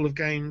couple of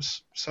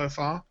games so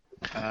far.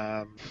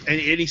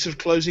 Any sort of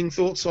closing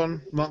thoughts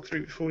on Mark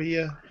III before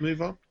we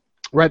move on?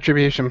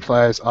 Retribution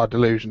players are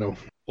delusional.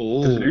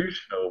 Oh,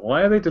 Delusional.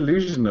 Why are they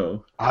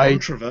delusional?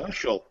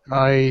 controversial.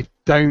 I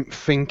don't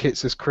think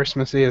it's as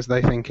Christmassy as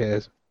they think it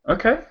is.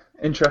 Okay,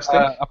 interesting.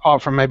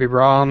 Apart from maybe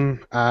Ron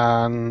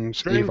and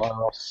Drink.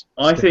 Evaros.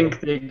 I think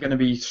they're going to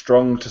be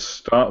strong to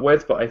start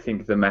with, but I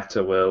think the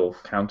meta will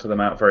counter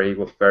them out very,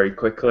 very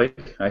quickly.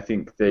 I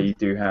think they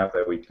do have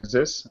their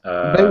weaknesses.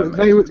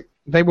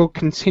 They will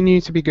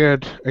continue to be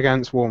good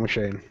against War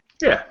Machine.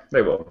 Yeah,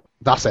 they will.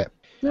 That's it.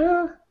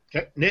 Yeah.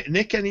 Okay.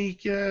 Nick, any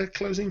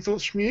closing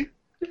thoughts from you?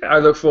 I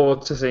look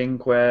forward to seeing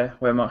where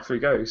Mark III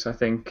goes. I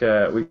think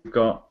we've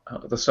got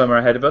the summer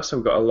ahead of us, so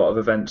we've got a lot of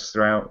events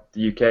throughout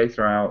the UK,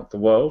 throughout the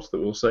world that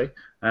we'll see.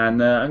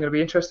 And I'm going to be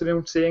interested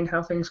in seeing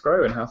how things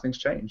grow and how things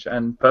change.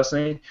 And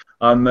personally,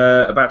 I'm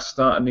about to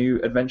start a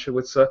new adventure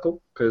with Circle,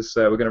 because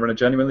we're going to run a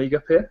Journeyman League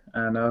up here,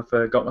 and I've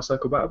got my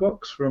Circle Battle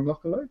Box from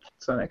Lock and Load,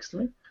 so next to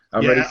me.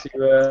 I'm ready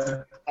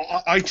to...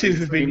 I too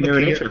have been new and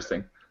looking at...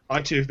 interesting.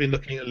 I too have been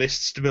looking at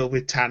lists to build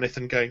with Tanith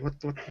and going, what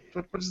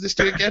does this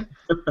do again?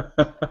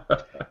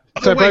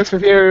 So wait. both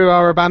of you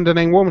are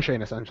abandoning War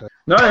Machine, essentially.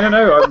 No.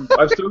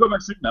 I've still got my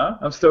Signar.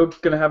 I'm still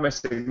going to have my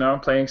Signar. I'm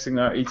playing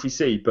Signar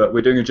ETC, but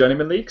we're doing a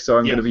Journeyman League, so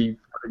I'm going to be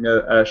having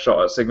a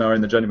shot at Signar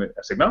in the Journeyman...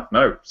 Signar?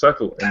 No,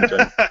 Circle in the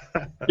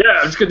Journeyman. Yeah,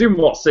 I'm just going to do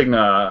more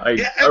Signar. I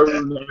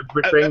own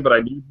everything, but I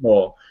need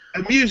more.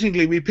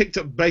 Amusingly, we picked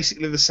up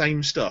basically the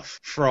same stuff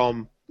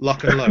from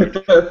Lock and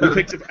Load. We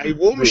picked up a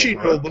War Machine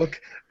rulebook,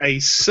 a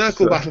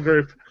Circle battle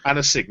group, and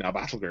a Signar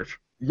battle group.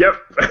 Yep,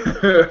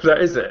 that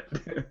is it.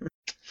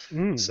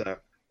 So,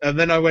 and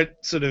then I went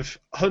sort of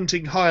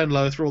hunting high and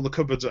low through all the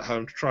cupboards at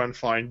home to try and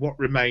find what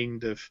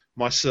remained of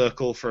my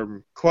Circle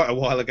from quite a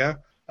while ago.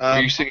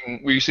 Were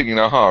you singing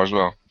Aha as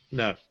well?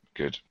 No.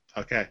 Good.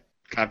 Okay.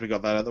 Glad we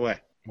got that out of the way.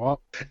 What?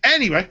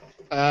 Anyway,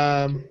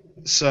 I'm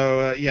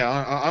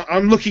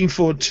looking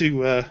forward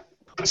to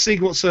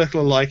seeing what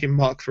Circle are like in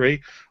Mark III.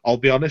 I'll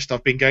be honest,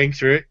 I've been going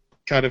through it,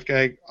 kind of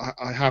going,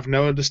 I have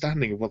no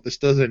understanding of what this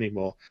does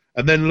anymore.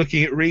 And then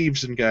looking at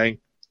Reeves and going,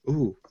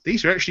 ooh,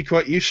 these are actually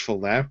quite useful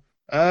now.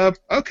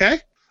 Okay.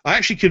 I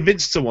actually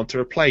convinced someone to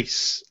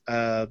replace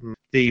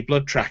the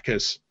blood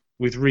trackers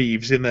with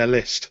Reeves in their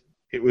list.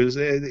 It was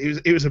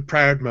a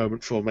proud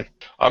moment for me.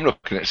 I'm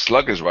looking at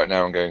Sluggers right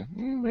now and going,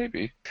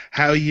 maybe.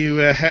 How are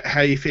you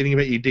feeling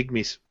about your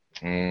Digmies?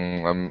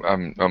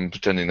 I'm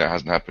pretending that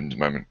hasn't happened at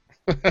the moment.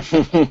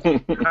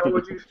 How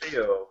would you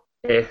feel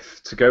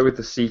if, to go with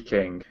the Sea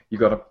King, you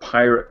got a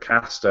pirate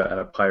caster and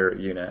a pirate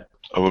unit?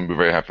 I wouldn't be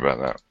very happy about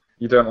that.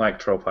 You don't like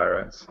troll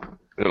pirates?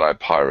 They're like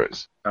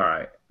pirates.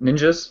 Alright.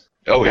 Ninjas?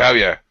 Oh, hell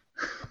yeah.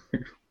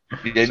 So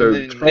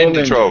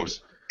Ninja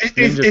trolls.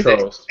 Ninja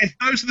trolls. If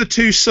those are the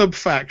two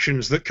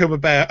sub-factions that come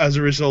about as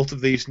a result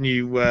of these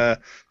new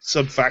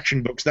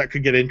sub-faction books, that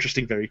could get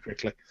interesting very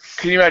quickly.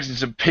 Can you imagine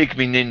some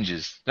pygmy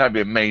ninjas? That'd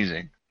be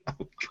amazing.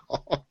 Oh,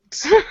 God.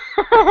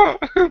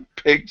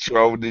 Pig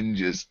troll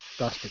ninjas.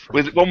 That's the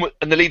With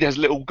and the leader has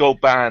a little gold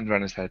band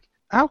around his head.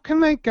 How can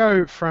they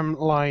go from,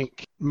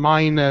 like,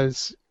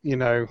 miners,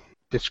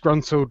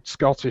 disgruntled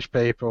Scottish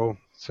people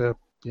to,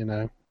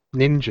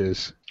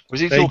 ninjas? Was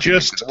he They talking?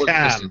 just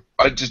can.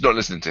 I'm just not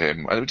listening to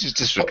him. I just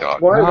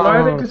disregard. Why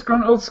are No. they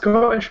disgruntled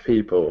Scottish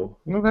people?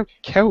 Well, they're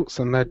Celts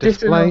and they're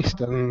Dissing on- displaced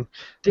and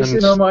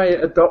Dissing on my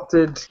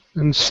adopted...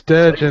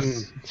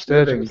 Sturgeon's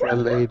their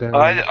leader.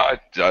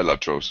 I love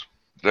trolls.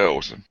 They're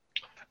awesome.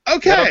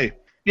 Okay.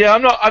 Yeah,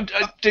 I'm not.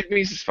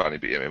 Digmies is funny,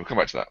 but yeah, we'll come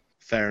back to that.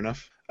 Fair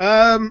enough.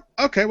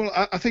 Okay, well,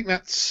 I think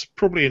that's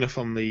probably enough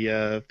on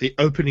the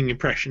opening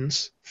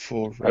impressions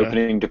for...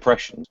 Opening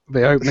depression.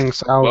 The opening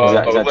salve. Is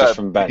that just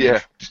from Benj?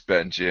 Yeah, just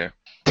Benj, yeah.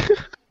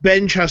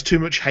 Benj has too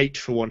much hate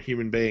for one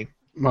human being.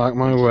 Mark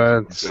my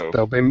words, So-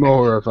 there'll be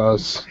more of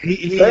us.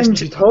 He Ben,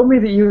 is you told me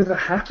that you were the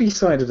happy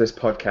side of this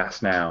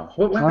podcast now.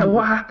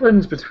 What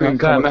happens between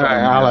Don't know, Comic-Con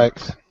and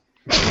Alex.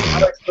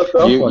 Alex, what's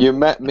up, one? You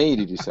met me,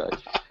 did you say?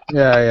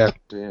 Yeah.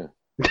 Yeah.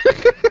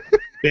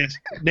 Yes,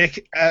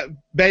 Nick,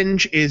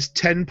 Benj is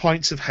 10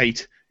 pints of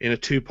hate in a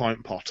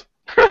 2-pint pot.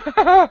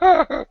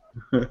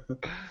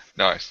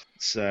 Nice.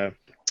 So,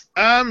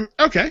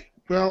 okay.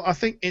 Well, I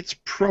think it's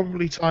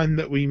probably time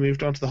that we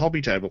moved on to the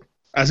hobby table.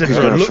 As Who's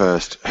everyone going look-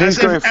 first? Who's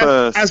going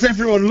first? As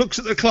everyone looks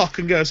at the clock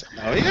and goes,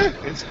 oh yeah,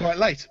 it's quite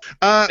late.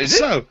 Is it?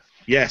 So,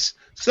 yes.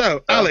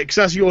 So, Alex,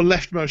 as you're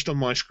leftmost on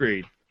my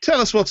screen, tell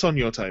us what's on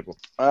your table.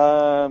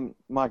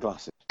 My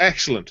glasses.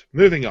 Excellent.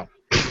 Moving on.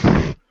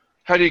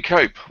 How do you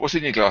cope? What's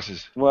in your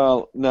glasses?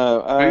 Well,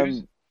 no.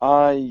 Booze?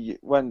 I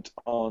went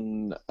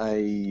on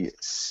a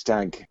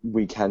stag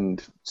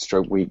weekend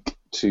week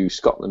to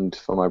Scotland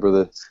for my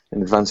brother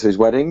in advance of his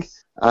wedding.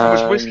 How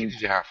much whiskey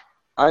did you have?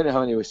 I didn't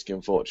have any whiskey,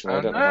 unfortunately.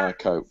 I don't know how I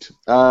coped.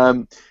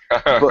 But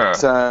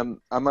But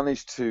I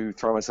managed to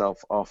throw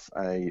myself off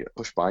a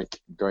push bike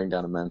going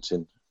down a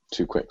mountain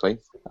too quickly,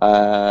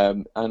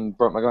 and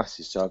broke my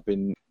glasses. So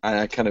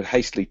I kind of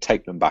hastily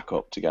taped them back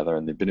up together,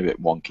 and they've been a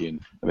bit wonky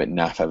and a bit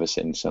naff ever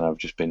since. And I've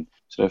just been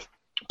sort of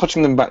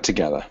putting them back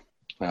together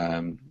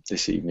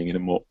this evening in a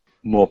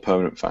more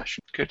permanent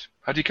fashion. Good.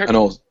 How do you cope? And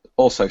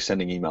also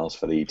sending emails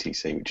for the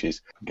ETC, which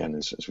is, again,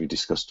 as we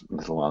discussed a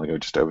little while ago,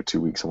 just over 2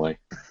 weeks away.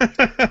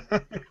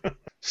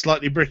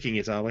 Slightly bricking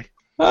it, are we?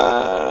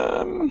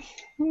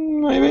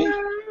 Maybe.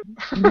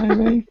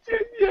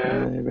 Yeah.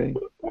 Maybe.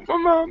 My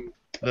mum.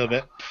 A little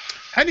bit.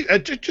 How do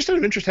just out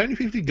of interest, how many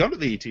people have you got at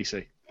the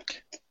ETC?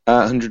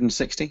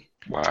 160.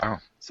 Wow.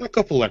 So a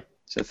couple then.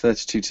 So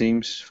 32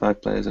 teams,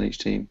 5 players on each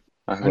team.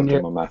 I hope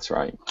my maths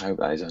right. I hope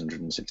that is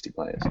 160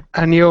 players.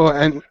 And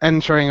you're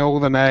entering all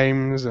the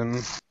names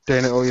and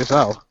doing it all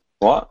yourself?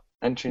 What?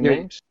 Entering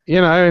names?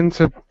 You know,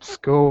 into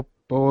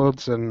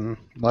scoreboards and,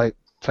 like,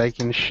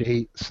 taking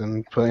sheets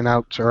and putting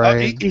out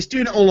terrain. He's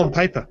doing it all on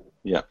paper.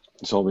 Yeah,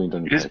 it's all being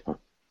done in paper.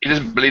 He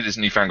doesn't believe this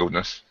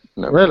newfangledness.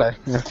 No. Really?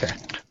 Okay.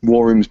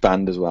 War Room's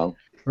banned as well.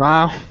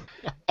 Wow.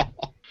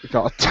 You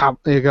got a tab.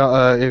 You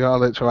got a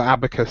literal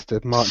abacus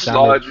to mark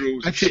Slide down.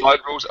 rules. Actually- Slide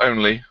rules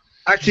only.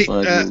 Actually,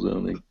 Slide rules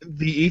only.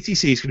 the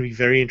ETC is going to be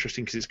very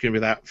interesting because it's going to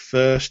be that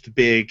first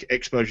big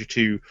exposure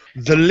to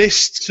the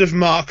lists of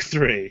Mark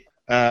III.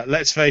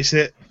 Let's face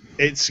it,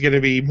 it's going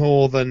to be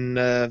more than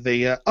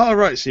oh,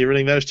 right, so you're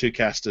running those two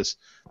casters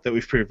that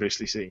we've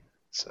previously seen.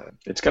 So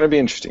It's going to be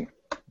interesting.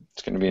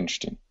 It's going to be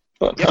interesting.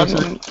 But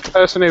The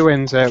person who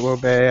wins it will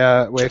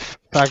be with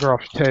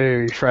Thagrosh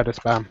 2 Shredder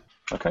Spam.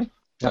 okay,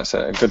 that's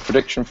a good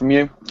prediction from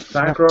you.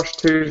 Thagrosh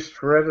 2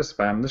 Shredder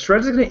Spam. The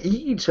Shredders are going to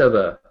eat each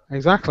other.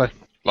 Exactly.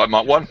 Like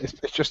Mark 1. It's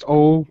just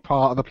all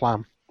part of the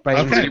plan.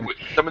 Okay.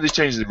 Some of these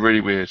changes are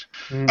really weird.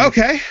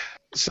 okay,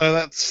 so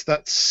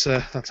that's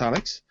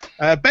Alex.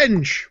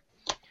 Benj.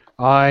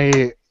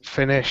 I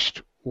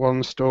finished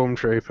one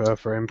Stormtrooper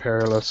for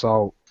Imperial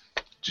Assault.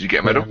 Did you get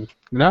a medal?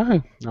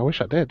 No, I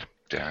wish I did.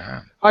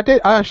 Damn. I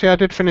did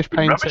finish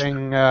Rubbish.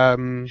 painting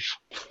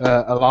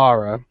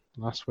Alara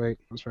last week.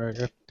 That's very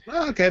good.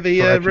 Okay,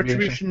 the For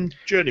Retribution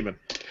Journeyman.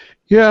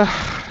 Yeah,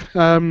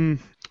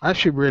 I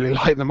actually really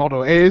like the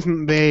model. It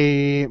isn't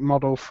the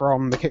model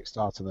from the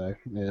Kickstarter though.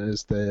 It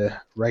is the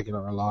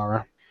regular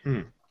Alara.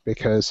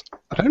 Because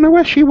I don't know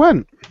where she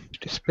went. She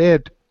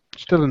disappeared.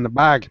 Still in the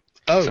bag.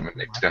 Oh, Something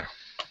next down.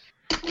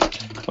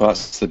 Well,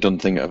 that's the done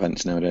thing at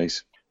events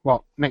nowadays.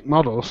 What? Nick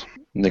models?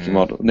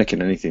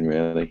 Nicking anything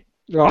really.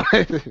 Well,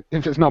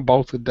 if it's not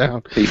bolted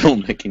down. People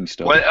nicking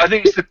stuff. Well, I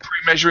think it's the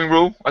pre-measuring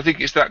rule. I think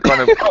it's that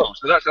kind of. Oh,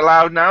 so that's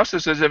allowed now. So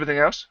says everything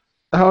else.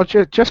 Oh,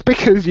 just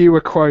because you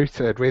were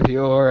quoted with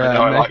your I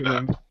know, I like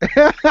measurement.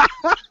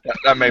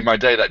 That made my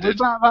day. That did.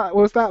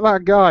 Was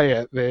that guy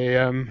at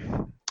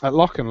the at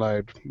Lock and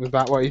Load? Was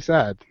that what he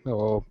said?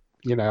 Or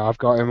I've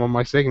got him on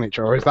my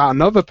signature. Or is that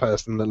another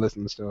person that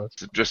listens to us?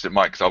 Just at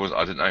Mike, because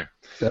I didn't know.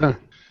 Yeah.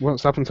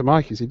 What's happened to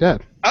Mike? Is he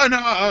dead? Oh no,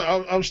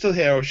 I'm still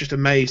here. I was just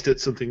amazed at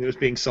something that was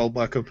being sold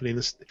by a company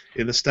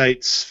in the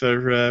States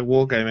for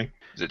wargaming.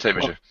 Is it tape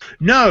measure?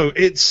 No,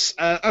 it's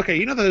okay.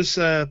 You know those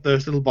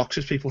little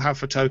boxes people have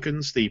for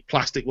tokens, the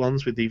plastic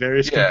ones with the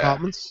various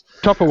compartments.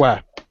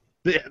 Tupperware.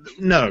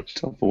 No,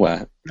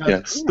 Tupperware.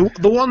 Yes.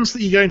 the ones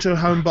that you go into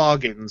Home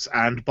Bargains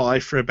and buy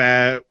for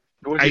about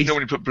The ones you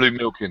normally put blue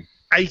milk in.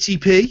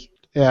 80p.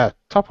 Yeah,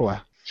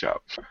 Tupperware. Shut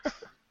up.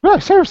 No,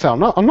 seriously, I'm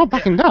not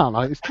backing down.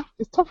 It's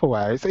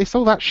Tupperware. It's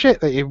all that shit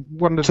that you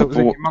wondered that was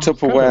in your mum's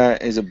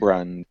Tupperware is a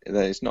brand.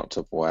 It's not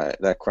Tupperware.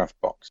 They're craft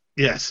box.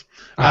 Yes.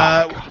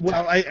 God.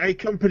 Well, a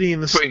company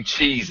in the Putting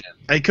cheese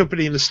in. a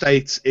company in the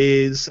States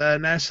is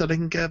now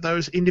selling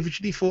those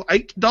individually for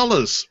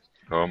 $8,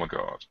 Oh my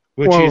god.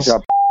 which Well, is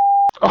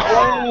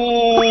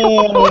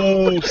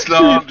Oh,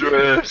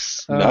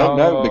 slanderous.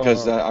 No,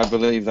 because I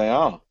believe they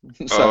are.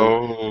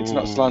 So it's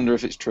not Oh. slander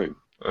if it's true.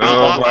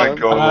 Oh my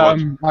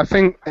god. I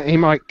think he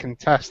might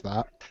contest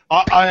that.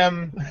 I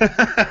am.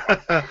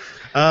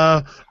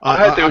 I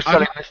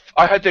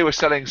heard they were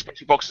selling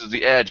special boxes of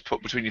the air to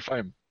put between your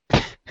phone.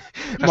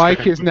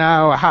 Mike is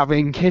now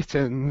having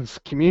kittens,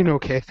 communal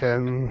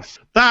kittens.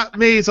 That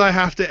means I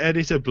have to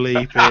edit a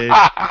bleep in.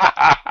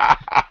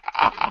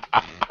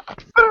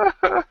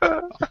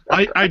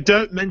 I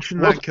don't mention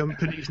that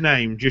company's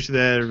name due to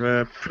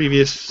their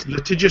previous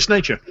litigious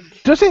nature.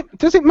 Does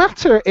it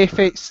matter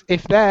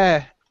if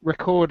they're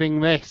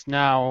recording this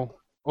now,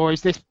 or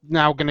is this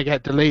now going to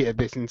get deleted?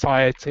 This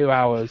entire 2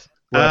 hours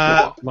worth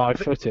of live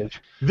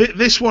footage.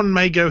 This one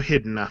may go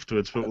hidden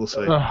afterwards, but we'll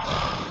see.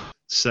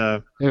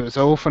 So. It was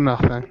all for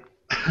nothing.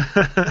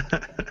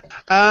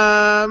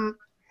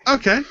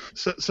 Okay.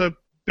 So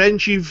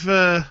Benj, you've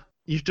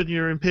done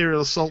your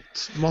Imperial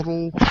Assault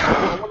model. What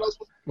else?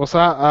 What's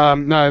that?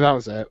 No, that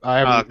was it. I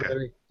haven't Okay.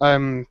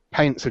 really.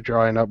 Paints are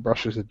drying up,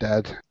 brushes are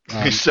dead.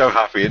 He's so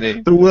happy, isn't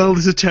he? The world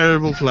is a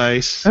terrible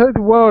place. The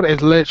world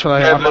is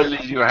literally. Never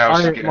leave your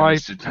house again. my-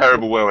 It's a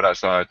terrible world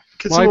outside.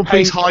 Can My someone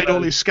please paint- hide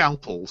all his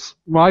scalpels?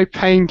 My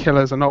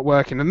painkillers are not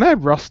working, and they're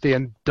rusty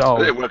and dull.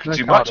 They're working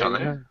too can't much, do aren't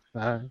they? that.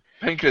 No.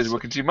 Painkillers are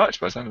working too much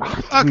by the sound of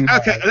it.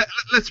 Okay, No.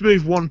 let's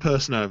move one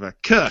person over.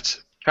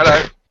 Kurt.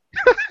 Hello.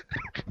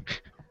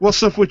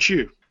 What's up with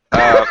you?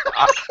 Well,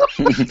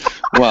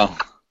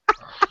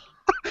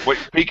 Wait,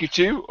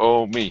 Pikachu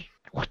or me?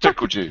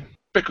 Pikachu.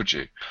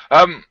 Pikachu.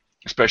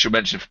 Special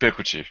mention for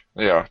Pikachu.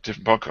 Yeah,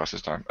 different podcast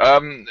this time.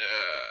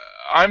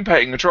 I'm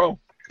painting a troll.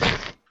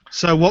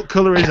 So what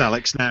colour is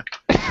Alex now?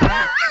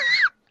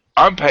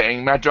 I'm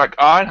painting Madrak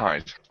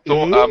Ironhide.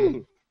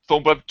 Ooh.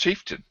 Thornblood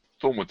Chieftain.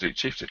 Thornwood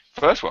Chieftain.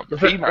 First one.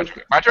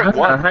 Madrak Hang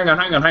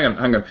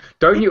 1. on.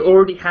 Don't you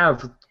already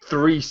have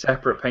 3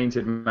 separate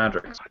painted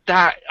Madriks?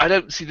 That I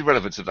don't see the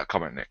relevance of that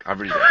comment, Nick. I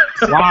really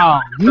don't.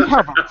 Wow, you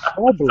have a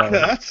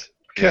problem.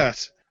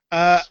 Kurt,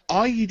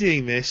 are you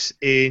doing this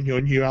in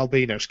your new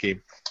albino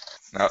scheme?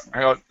 Now,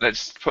 hang on.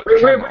 Let's put the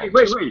camera on.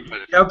 Wait.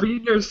 The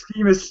albino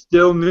scheme is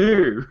still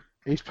new.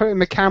 He's putting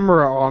the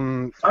camera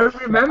on. I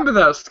remember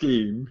that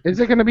scheme. Is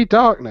it going to be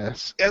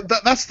darkness? Yeah,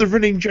 that's the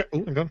running joke.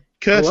 Oh, hang on.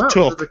 Kurt, Wow,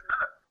 talk.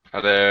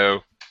 Hello.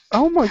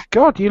 Oh my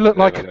God! You look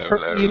like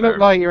Hello. you look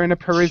like you're in a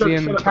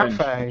Parisian Shut up,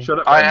 cafe. Shut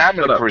up, I Ben. am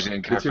in Shut a up. Parisian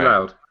You're cafe. too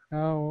loud.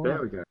 Oh,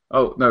 There we go.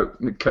 Oh, no.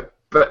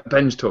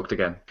 Benj talked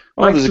again.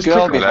 Oh, there's a just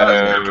girl click on behind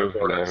that.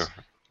 Hello.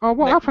 oh,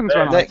 what Nick, happens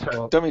when I Nick,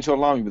 talk? don't mean to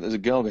alarm you, but there's a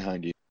girl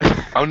behind you.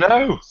 Oh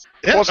no.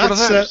 Yeah, What's one of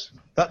that's,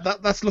 those?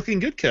 that's looking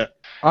good, Kurt.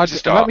 Let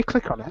start. me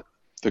click on it.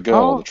 The girl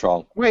Oh. or the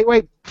troll?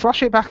 Wait,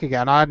 flush it back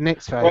again. I had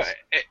Nick's face. Well,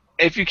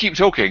 if you keep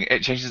talking,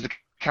 it changes the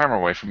camera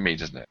away from me,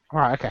 doesn't it?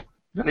 Right, okay.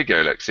 There you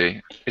go,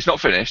 Lexi. It's not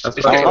finished. That's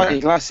It's fine. I getting like there.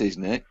 your glasses,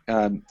 Nick.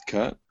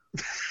 Kurt.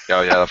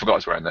 Oh yeah, I forgot I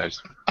was wearing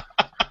those.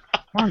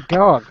 My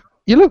God,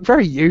 you look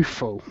very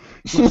youthful.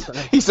 must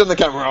say. He's on the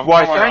camera off.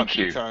 Why, Oh my thank God,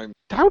 you. time.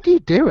 How do you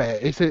do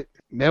it? Is it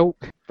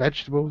milk,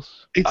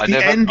 vegetables? It's I the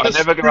never- endless I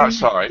never go spring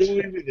outside.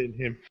 joy within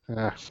him.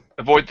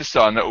 Avoid the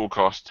sun at all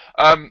costs.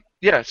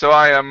 Yeah. So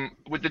I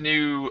with the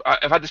new.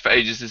 I've had this for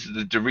ages. This is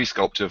the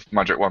resculpt of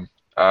Magic 1,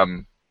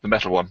 the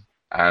metal one,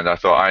 and I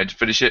thought I'd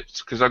finish it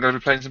because I'm going to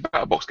be playing some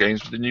Battle Box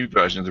games with the new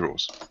version of the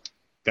rules.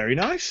 Very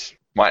nice.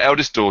 My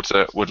eldest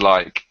daughter would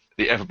like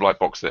the Everblight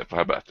box set for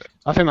her birthday.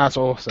 I think that's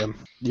awesome.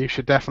 You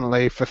should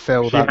definitely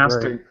fulfill that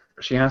dream.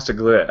 She has to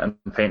glue it and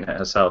paint it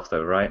herself,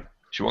 though, right?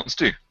 She wants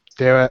to.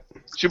 Do it.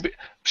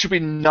 She'll be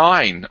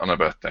 9 on her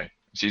birthday.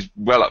 She's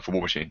well up for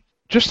War Machine.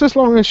 Just as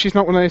long as she's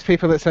not one of those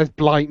people that says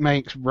blight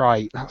makes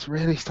right. That's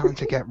really starting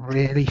to get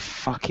really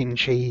fucking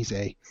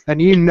cheesy.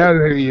 And you know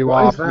who you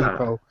Why are, is that?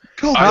 people.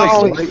 God,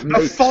 Oh,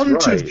 a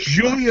font of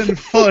joy and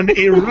fun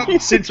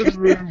erupts into the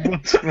room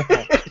once more.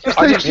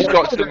 I think she's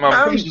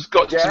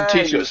got some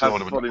t-shirts Have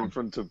on fun in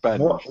front of Ben.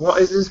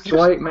 What is this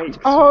blight mate?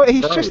 Oh,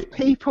 it's Right. just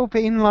people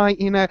being like,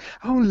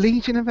 oh,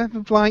 Legion of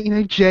Everblight,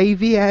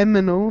 JVM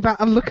and all that.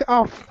 And look at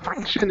our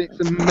faction, it's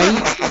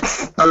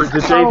amazing. Oh, the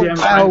JVM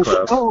fan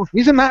club. Oh,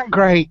 isn't that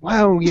great?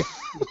 Well, you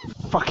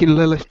fucking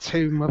Lilith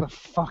 2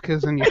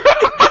 motherfuckers and you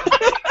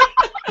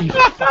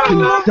fucking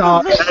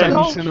Dark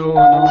Sentinel and all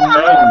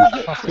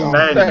that. Fucking-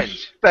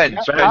 Ben,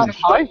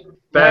 Hi.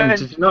 Ben,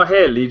 did you not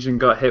hear Legion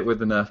got hit with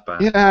the Nerf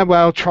bat? Yeah,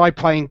 well, try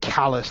playing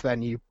Callus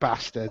then, you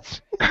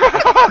bastards.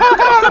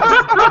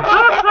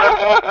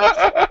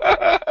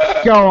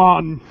 Go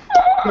on.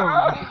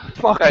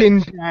 Fucking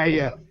dare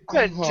you.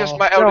 That's just Oh,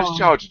 my go eldest on.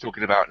 child you're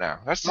talking about now.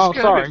 That's just Oh,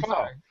 going a bit sorry.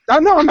 far. Oh,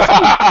 no, I'm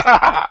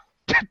sorry.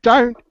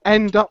 Don't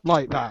end up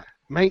like that.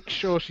 Make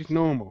sure she's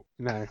normal.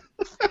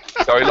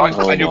 Sorry, like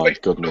Oh and your my base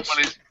goodness.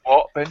 normal is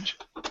what, Benj?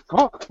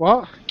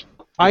 What?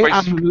 I Wait.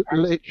 am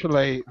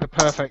literally the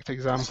perfect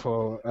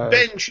example of...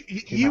 Benj,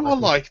 you are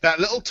like that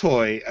little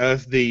toy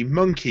of the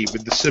monkey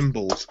with the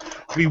symbols.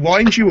 We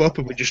wind you up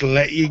and we just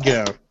let you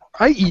go.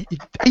 You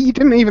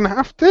didn't even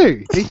have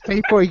to. These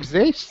people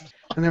exist.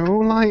 And they're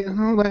all like,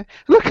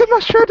 look at my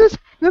shredders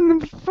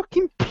and the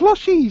fucking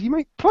plushies. You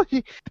make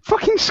plushie.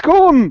 Fucking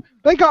Scorn.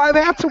 They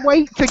had to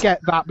wait to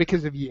get that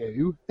because of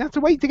you. They had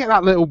to wait to get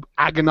that little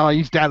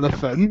agonised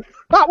elephant.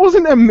 That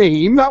wasn't a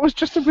meme. That was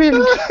just a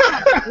really...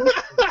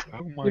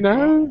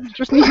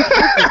 just needed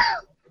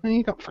and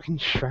you got fucking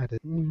shredded.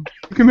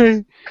 Look at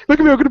me. I'm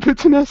going to put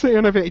tenacity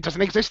on it. It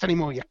doesn't exist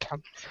anymore, you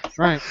cunt.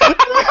 Right.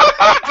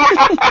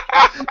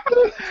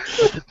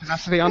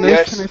 Tenacity on it.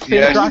 Yes, Tenacity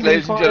yes, Dragon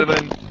ladies and Fire.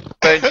 gentlemen.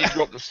 Benj, you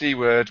dropped the C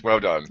word. Well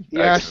done.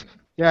 Yes,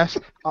 yes.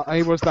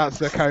 I was that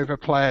Zerkova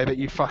player that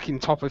you fucking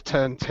top of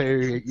turn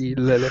 2, you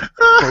Lilith.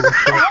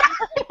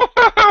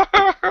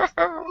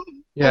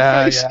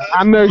 Yeah, face, yeah.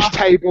 And those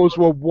tables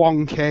were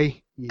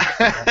wonky. Yeah.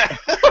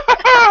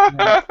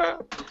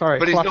 Sorry,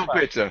 But he's not flashback.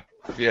 bitter.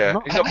 Yeah,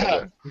 he's not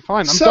bitter. I'm fine,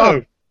 I'm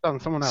So, done.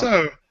 Someone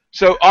else.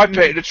 So I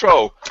painted a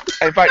troll.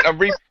 In fact, I'm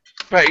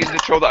repainting the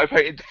troll that I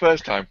painted the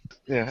first time.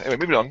 Yeah. Anyway,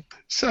 moving on.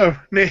 So,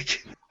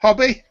 Nick,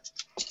 hobby?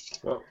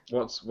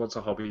 What's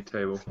a hobby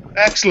table?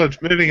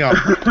 Excellent. Moving on.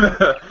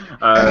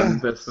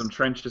 There's some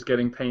trenches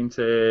getting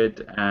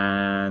painted,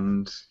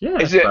 and yeah,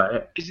 Is that's it? about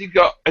it.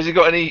 Has he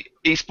got any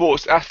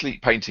esports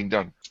athlete painting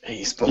done?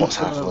 Esports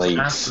athletes.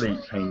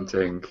 Athlete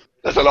painting.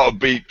 That's a lot of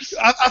beeps.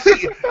 I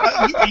think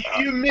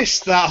you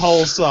missed that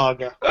whole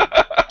saga.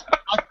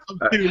 I'm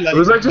too late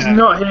Was I just now.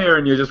 not here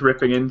and you're just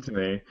ripping into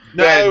me?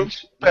 No,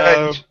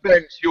 Benj,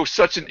 you're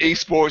such an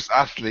esports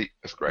athlete.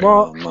 That's great.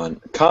 Oh man,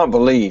 can't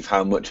believe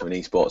how much of an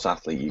esports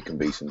athlete you can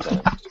be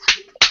sometimes.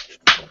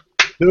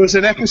 There was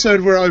an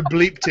episode where I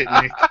bleeped it,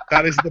 Nick.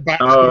 That is the backstory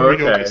Oh,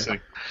 you're okay. missing.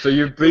 So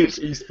you bleeped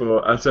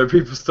esport, and so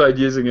people started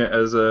using it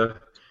as a. Oh,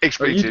 you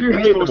Expletive. do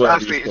hate the Esport's word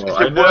actually- esport. it's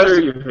I the know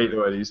worst- you hate the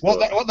word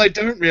esport. What they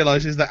don't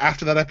realise is that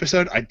after that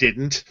episode, I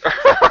didn't.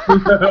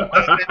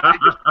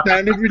 It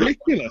sounded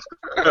ridiculous.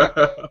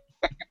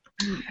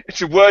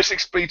 It's a worse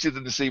expletive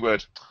than the C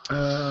word.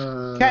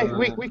 Okay,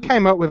 we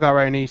came up with our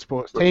own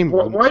esports team.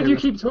 Why do you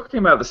keep talking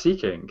about the Sea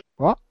King?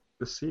 What?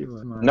 The Sea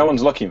word. No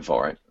one's looking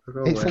for it.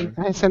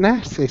 It's an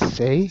S, it's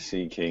C.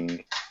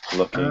 Seeking,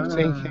 looking.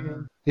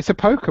 Seeking. It's a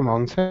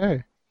Pokemon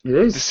too. It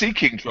The is. Sea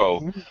King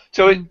troll.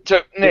 So Nick,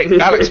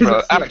 It Alex, is a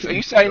brother, Sea Alex, are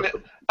you saying that?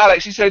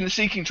 Alex, you saying the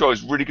Sea King troll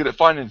is really good at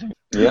finding things?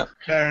 Yeah.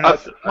 Fair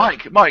enough.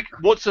 Mike,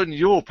 what's on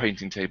your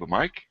painting table,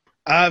 Mike?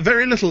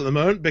 Very little at the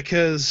moment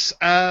because,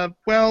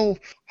 well,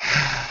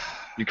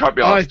 You can't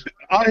be asked.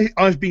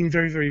 I've been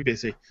very, very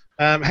busy.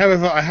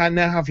 However, I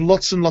now have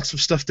lots and lots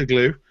of stuff to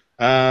glue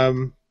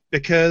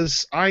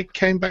because I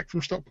came back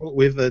from Stockport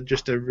with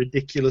just a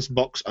ridiculous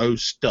box of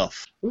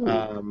stuff.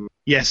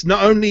 Yes,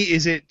 not only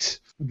is it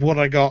what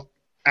I got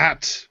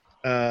at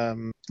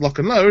Lock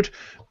and Load,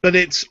 but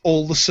it's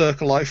all the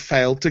circle I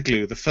failed to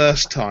glue the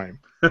first time.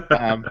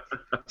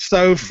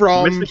 So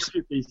from Missing a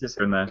few pieces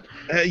here and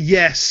there.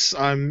 yes,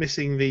 I'm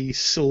missing the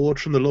sword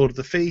from the Lord of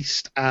the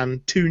Feast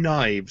and 2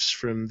 knives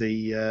from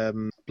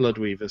the Blood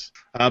Weavers.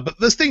 But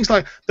there's things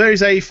like there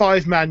is a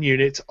 5-man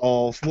unit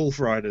of Wolf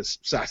Riders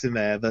sat in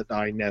there that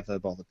I never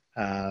bothered.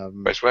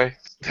 Best way.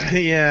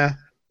 Yeah,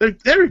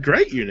 they're a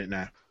great unit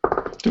now.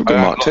 Do a good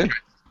mark too.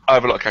 I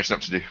have a lot of catching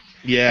up to do.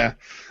 Yeah,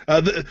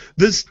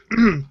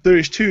 there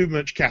is too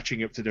much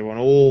catching up to do on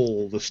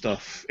all the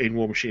stuff in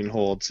War Machine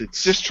Hordes.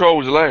 It's Just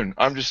trolls alone.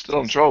 I'm just still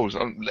on trolls.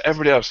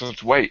 Everybody else has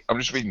to wait. I'm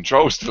just reading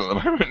trolls still at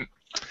the moment.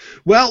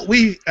 well,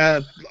 we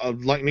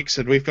like Nick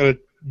said, we've got a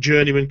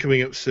journeyman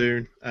coming up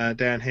soon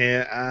down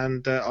here,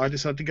 and I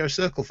decided to go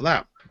Circle for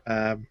that,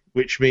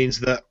 which means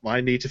that I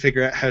need to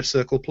figure out how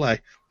Circle play.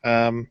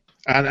 And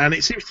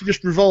it seems to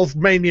just revolve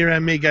mainly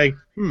around me going,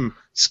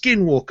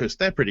 Skinwalkers,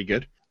 they're pretty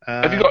good.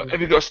 Have you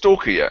got a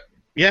stalker yet?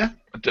 Yeah.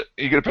 Are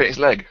you going to paint his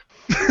leg?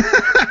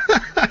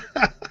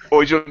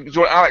 Or do you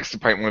want Alex to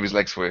paint one of his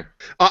legs for you?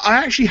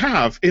 I actually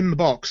have in the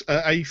box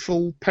a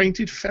full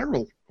painted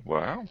feral.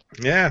 Wow.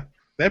 Yeah,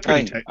 they're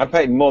pretty tasty. I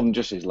paid more than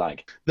just his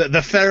leg.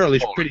 The feral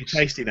is pretty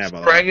tasty now,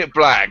 by the way. Spraying it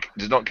black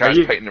does not count Are as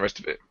you- painting the rest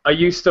of it. Are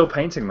you still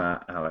painting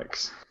that,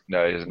 Alex?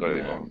 No, he hasn't got it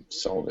anymore.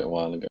 Sold it a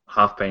while ago.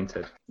 Half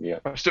painted. Yeah.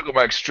 I've still got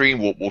my Extreme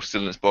Warp Wall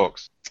still in its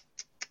box.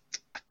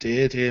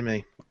 Dear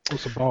me.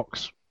 What's a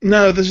box?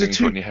 No, there's a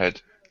Things on too. your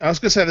head. I was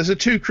going to say there's a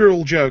too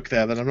cruel joke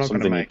there that I'm not going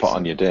to Something you make. put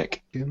on your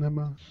dick. In the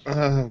box.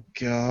 Oh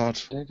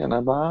God. Dick in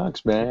a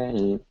box,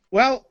 babe.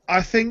 Well,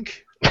 I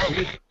think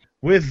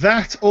with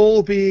that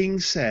all being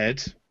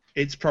said,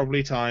 it's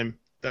probably time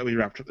that we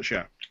wrapped up the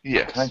show.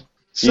 Yes. Okay.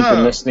 You've been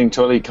So, listening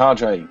to Elite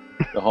Cadre,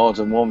 the Hordes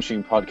and War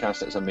Machine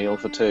podcast. It's a meal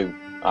for 2.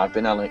 I've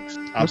been Alex.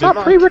 I've Was been that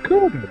Mike.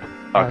 pre-recorded?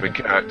 I've been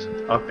Kurt.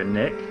 I've been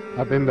Nick.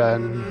 I've been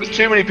Ben. There's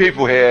too many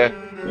people here.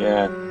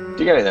 Yeah. Do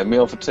you get it there?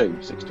 Meal for 2,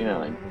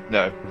 69.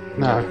 No.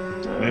 No.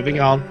 Moving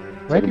on.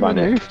 Where did we goodbye,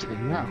 Nick. move to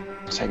now?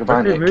 Say goodbye,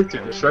 Where did Nick. we move to?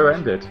 The show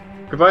ended.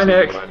 Goodbye,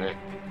 Nick. Bye, Nick.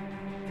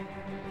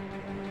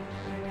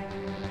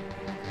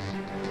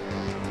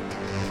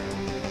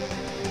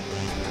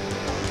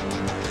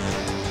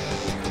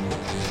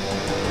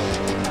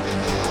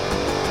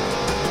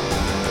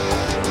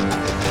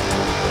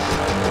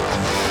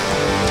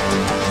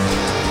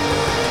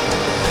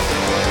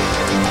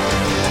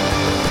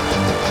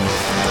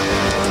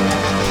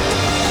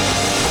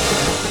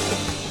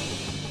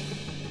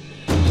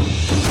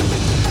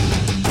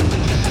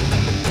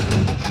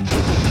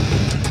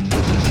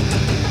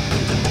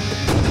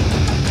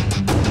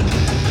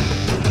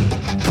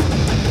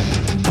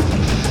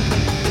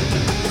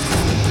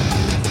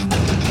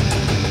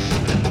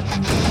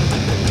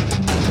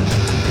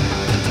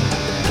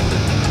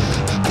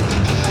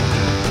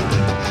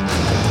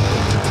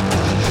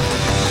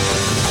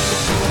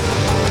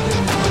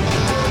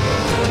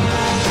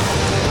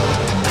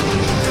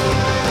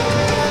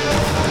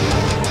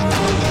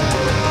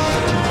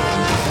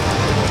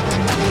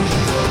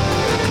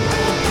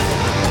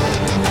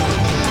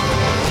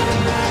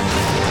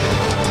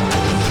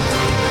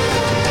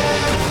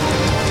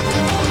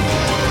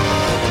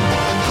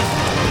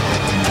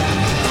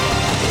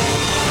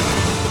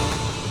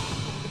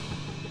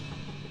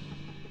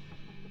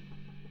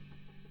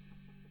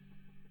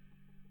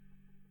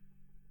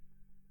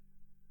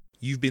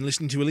 You've been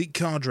listening to Elite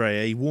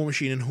Cadre, a War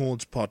Machine and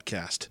Hordes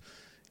podcast.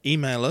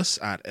 Email us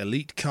at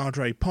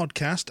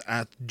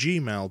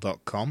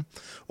elitecadrepodcast@gmail.com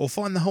or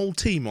find the whole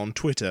team on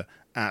Twitter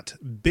at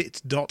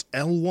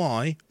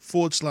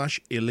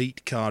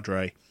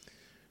bit.ly/elitecadre.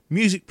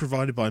 Music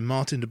provided by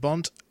Martin de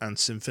Bont and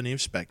Symphony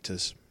of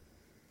Spectres.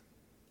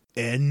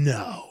 And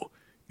now,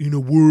 in a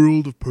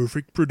world of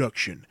perfect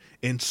production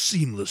and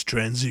seamless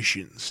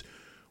transitions,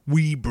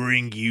 we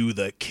bring you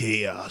the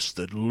chaos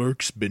that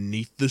lurks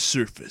beneath the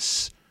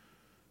surface.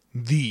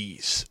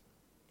 These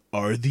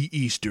are the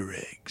Easter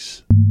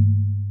eggs.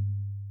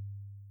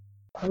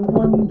 I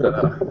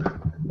wonder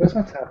Where's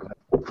my tablet?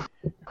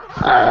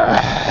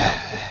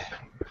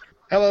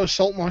 Hello,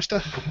 Saltmeister.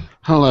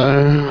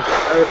 Hello.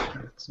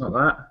 No, it's not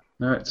that.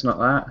 No, it's not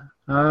that.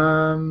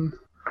 Oh!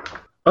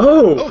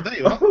 Oh, there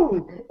you are.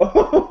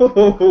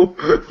 Oh,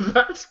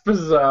 that's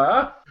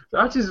bizarre.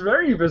 That is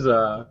very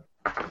bizarre.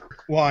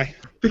 Why?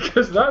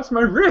 Because that's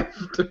my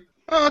Rift.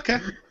 Oh, okay.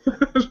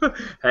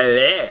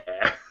 Hello.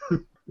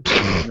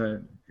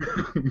 No.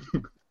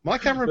 My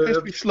camera appears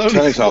to be slowly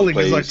Turn it off, falling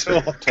as I please.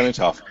 talk. Turn it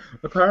off.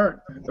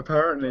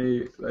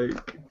 Apparently,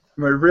 like,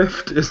 my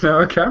Rift is now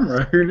a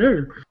camera. Who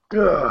knew?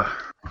 Ugh.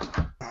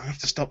 I have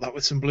to stop that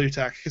with some blue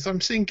tack because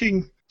I'm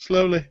sinking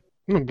slowly.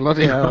 Oh,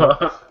 bloody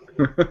hell.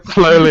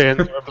 Slowly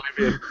into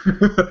oblivion.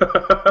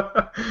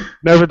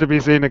 Never to be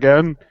seen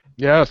again.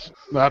 Yes,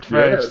 that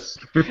face.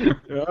 Yes.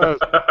 Yes.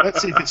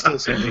 Let's see if it's still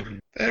sinking.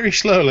 Very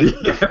slowly.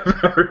 Yeah,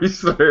 very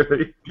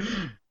slowly.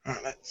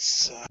 Right,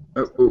 let's.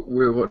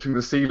 We're watching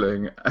the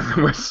ceiling,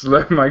 and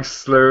we're Mike's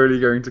slowly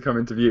going to come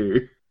into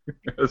view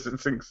as it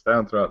sinks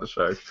down throughout the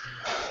show.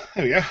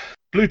 There we go.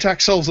 Blue tack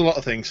solves a lot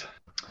of things.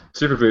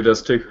 Superglue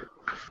does too.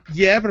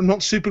 Yeah, but I'm not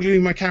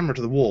supergluing my camera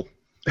to the wall.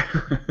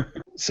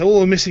 So all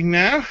we're missing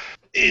now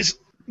is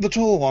the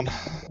tall one.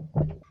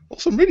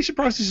 Also, I'm really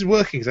surprised this is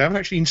working because I haven't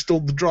actually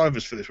installed the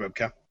drivers for this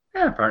webcam.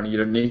 Yeah, apparently you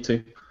don't need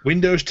to.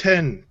 Windows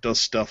 10 does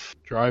stuff.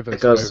 Drivers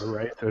It does.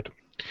 overrated.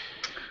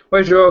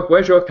 Where's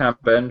your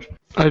camp bench?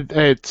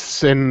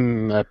 It's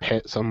in a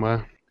pit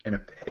somewhere. In a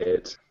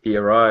pit. He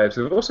arrives.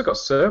 We've also got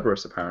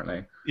Cerberus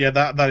apparently. Yeah,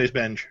 that is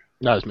Benj.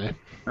 That was me.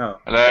 Oh.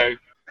 Hello.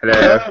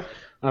 Hello.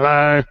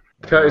 Hello.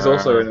 Kurt is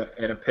also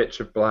in a pitch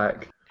of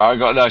black. I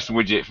got a nice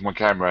widget for my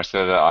camera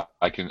so that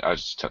I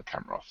just turn the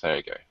camera off. There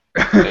you go.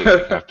 There you go. You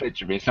can have a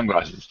picture of me in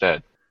sunglasses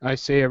instead. I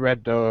see a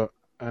red door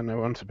and I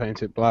want to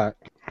paint it black.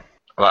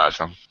 I like that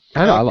song.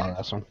 I like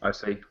that song. I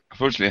see.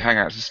 Unfortunately,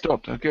 Hangouts has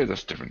stopped. Oh, good.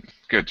 That's different.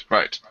 Good.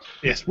 Right.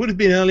 Yes, would have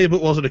been earlier,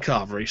 but wasn't a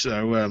Carvery,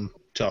 so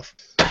tough.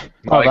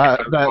 Oh,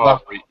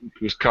 that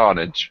was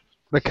Carnage.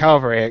 the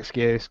Calvary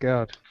excuse,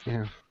 God.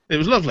 Yeah. It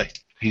was lovely.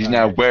 He's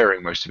now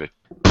wearing most of it.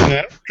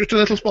 Yeah, just a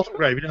little spot of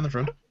gravy down the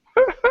front.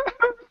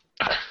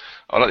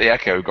 I like the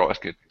echo we got. That's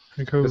good.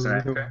 There's an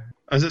echo.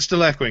 Is it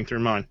still echoing through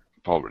mine?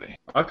 Probably.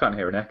 I can't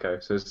hear an echo,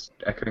 so it's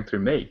echoing through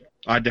me.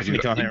 I definitely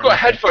can't hear You've got it.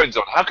 headphones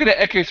on. How can it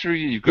echo through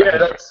you? You've got Yeah,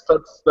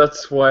 headphones.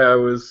 that's why I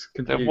was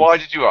confused. Then why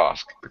did you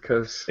ask?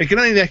 Because It can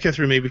only echo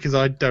through me because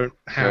I don't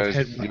have Because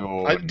headphones.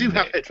 you're I do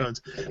have Nick.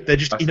 headphones. They're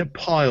just in a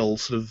pile,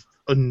 sort of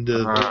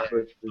under.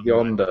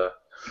 yonder.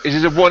 Is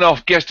this a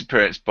one-off guest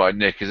appearance by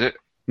Nick? Is it?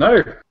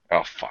 No.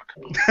 Oh fuck.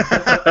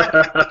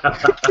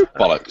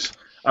 Bollocks.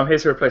 I'm here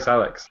to replace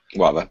Alex.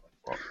 Whatever.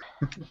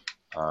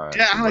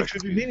 Yeah, Alex,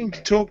 we've been meaning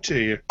to talk to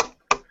you.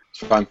 It's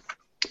fine.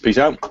 Peace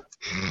out.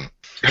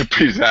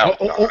 Peace out.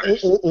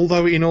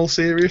 Although, in all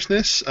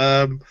seriousness,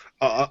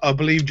 I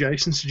believe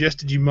Jason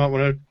suggested you might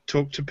want to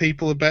talk to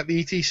people about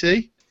the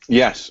ETC.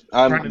 Yes.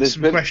 Apparently There's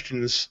some been,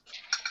 questions.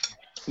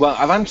 well,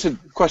 I've answered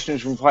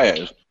questions from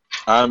players,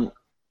 but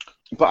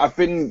I've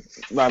been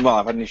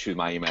I've had an issue with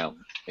my email.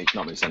 It's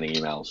not been sending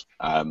emails.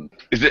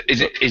 Is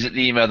it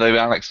the email though,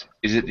 Alex?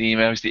 Is it the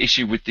email? Is the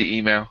issue with the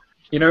email?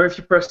 You know, if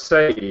you press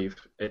save,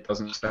 it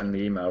doesn't send the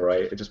email,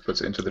 right? It just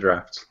puts it into the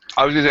drafts.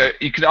 I was going to say,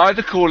 you can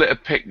either call it a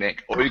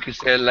picnic or you can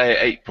say a layer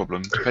 8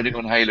 problem, depending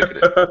on how you look at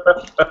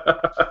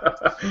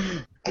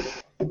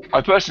it.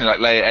 I personally like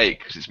layer 8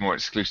 because it's more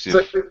exclusive.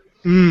 So,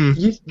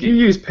 you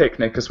use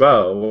Picnic as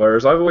well,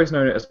 whereas I've always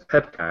known it as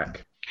Pedpack.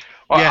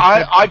 Well,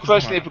 Yeah, I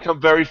personally have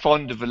become very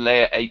fond of a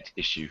layer 8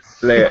 issue.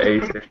 Layer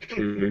 8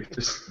 issue.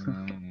 Just,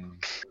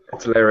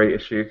 it's a layer 8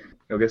 issue.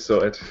 It'll get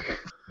sorted.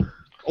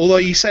 Although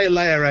you say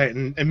layer 8,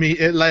 and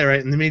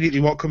immediately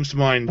what comes to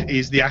mind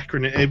is the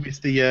acronym. It's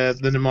the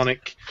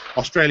mnemonic.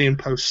 Australian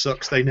Post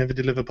sucks. They never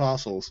deliver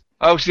parcels.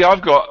 Oh, see,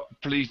 I've got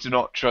please do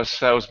not trust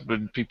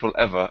salesmen people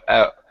ever.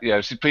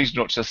 See, please do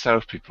not trust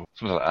salespeople.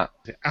 Something like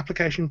that.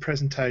 Application,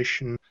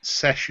 presentation,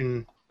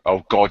 session,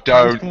 Oh, God,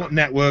 don't. transport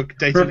network,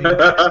 data link.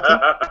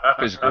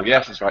 Physical,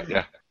 yes, that's right,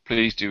 yeah.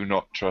 Please do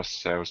not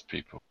trust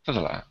salespeople.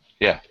 Something like that.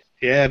 Yeah.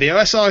 Yeah, the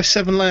OSI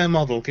 7-layer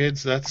model,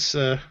 kids. That's.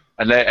 And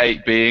layer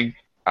 8 being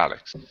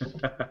Alex.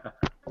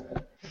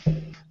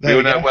 There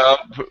we go. Well,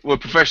 we're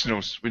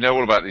professionals. We know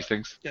all about these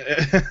things.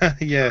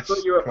 Yes. I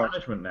thought you were at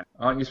management now.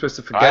 Aren't you supposed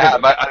to forget I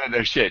it? don't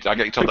know shit. I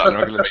get told that on a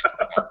regular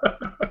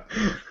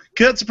basis.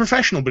 Kurt's a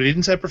professional, but he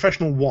didn't say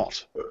professional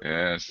what.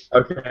 Yes.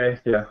 Okay,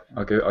 yeah,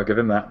 I'll give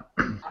him that.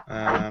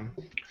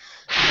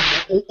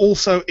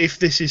 Also, if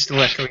this is still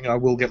echoing, I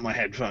will get my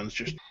headphones.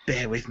 Just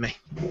bear with me.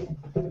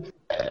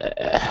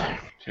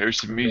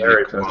 Here's some Very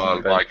music pleasant while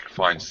event. Mike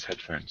finds his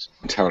headphones.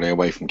 Entirely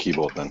away from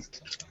keyboard then.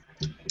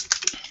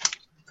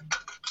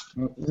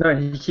 No,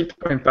 he keeps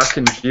going back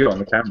in view on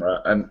the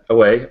camera and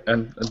away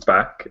and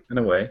back and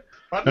away.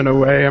 And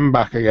away and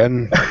back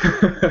again.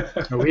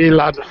 A wee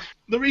lad.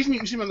 The reason you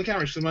can see me on the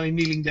camera is because I'm only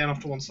kneeling down off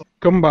to one side.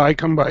 Come by,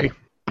 come by.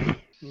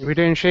 We're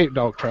doing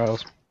sheepdog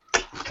trials.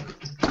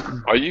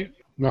 Are you?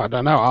 No, I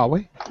don't know, are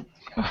we?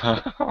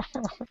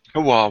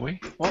 Who are we?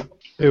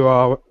 Who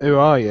are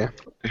you?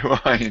 Who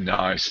are you?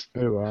 Nice.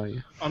 Who are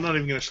you? I'm not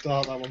even going to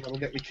start that one. That'll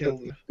get me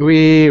killed.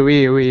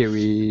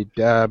 We,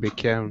 Derby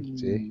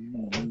County.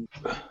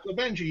 So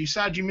Benji, you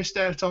sad you missed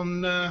out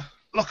on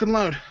Lock and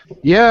Load?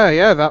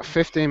 Yeah, that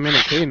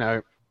 15-minute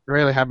keynote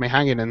really had me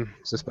hanging in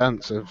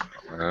suspense of...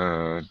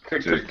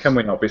 Can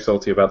we not be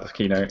salty about the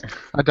keynote?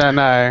 I don't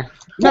know.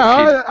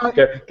 No,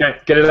 Get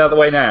it out of the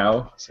way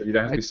now, so you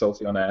don't have to be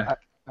salty on air.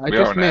 I We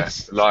just are on air,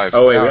 missed... live.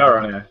 Oh wait, we are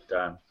on air.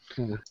 Damn.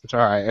 It's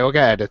alright, it'll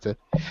get edited.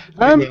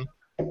 Well,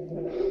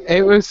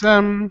 It was,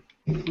 no,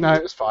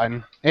 it was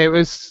fine. It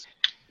was...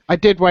 I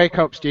did wake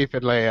up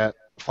stupidly at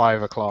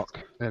 5 o'clock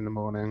in the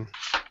morning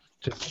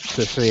to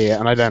see it,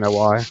 and I don't know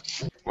why.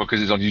 Well,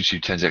 because it's on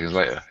YouTube 10 seconds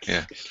later.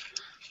 Yeah.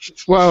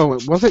 Well,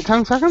 was it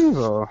 10 seconds,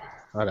 or...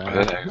 I don't know.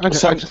 I don't know.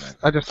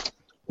 I just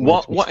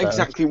What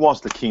exactly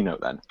was the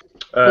keynote then?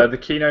 The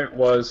keynote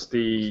was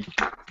the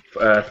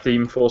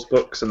theme force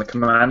books and the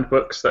command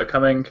books that are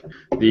coming,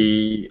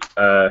 the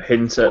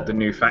hint at the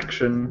new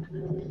faction,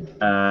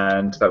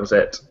 and that was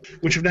it.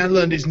 which I've now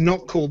learned is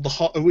not called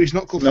it's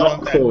not called Not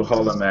Hollow Men. called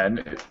Hollow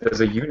Men.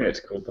 There's a unit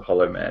called the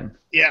Hollow Men.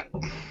 Yeah.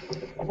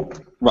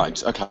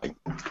 Right. Okay.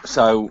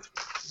 So,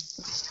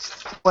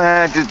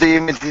 where did the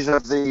images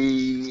of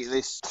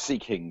this Sea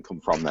King come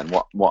from then?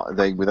 What were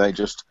they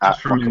just at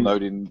From- Lock and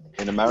Load in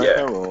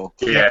America or?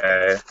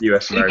 Yeah,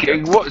 US Sea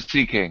King? America. What's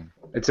Sea King?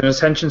 It's an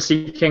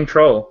attention-seeking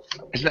troll.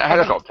 Isn't it a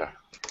helicopter?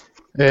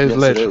 It is Yes, it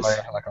literally is.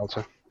 a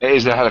helicopter. It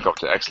is a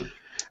helicopter. Excellent.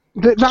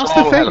 That's the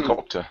Small thing.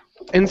 helicopter.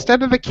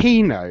 Instead of the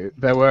keynote,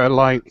 there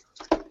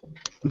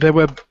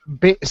were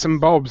bits and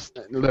bobs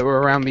that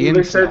were around the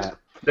internet.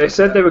 They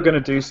said they were going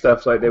to do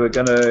stuff like they were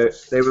going to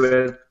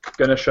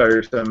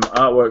show some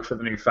artwork for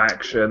the new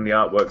faction, the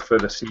artwork for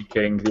the Sea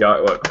King, the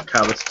artwork for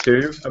Callus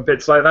 2, and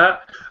bits like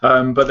that.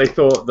 But they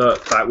thought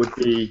that would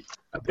be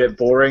a bit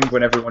boring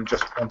when everyone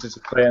just wanted to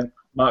play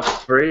Mark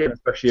III, and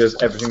especially as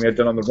everything they'd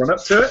done on the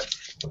run-up to it.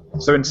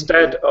 So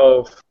instead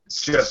of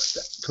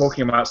just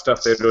talking about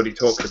stuff they'd already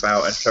talked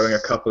about and showing a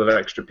couple of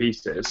extra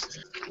pieces,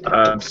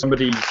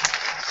 somebody in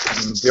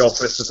the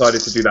office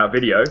decided to do that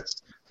video.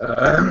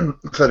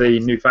 For the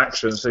new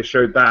factions, they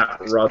showed that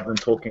rather than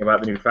talking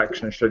about the new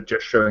faction,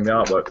 just showing the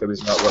artwork. There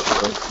was an artwork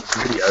for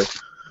the video.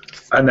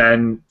 And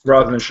then,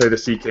 rather than show the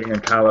Sea King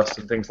and Callus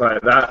and things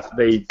like that,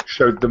 they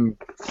showed them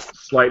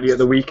slightly at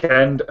the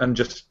weekend and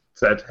just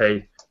said,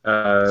 hey,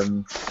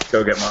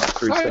 go get Mark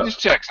 3 Can I stuff. just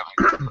check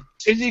something?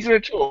 Is he going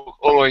to talk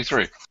all the way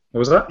through? What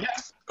was that?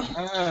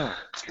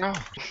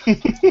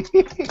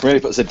 Really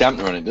puts a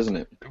dampener on it, doesn't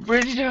it? It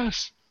really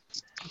does.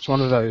 It's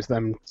one of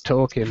them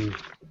talking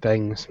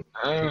things.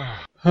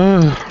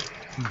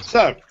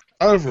 So,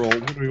 overall,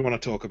 what do we want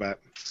to talk about?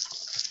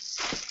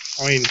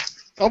 I mean,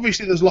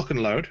 obviously there's Lock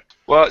and Load.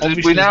 Well,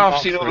 Obviously we now there's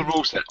have seen Mark all the III.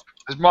 rule sets.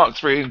 There's Mark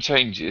 3 and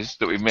changes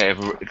that we may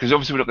have, because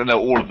obviously we're not going to know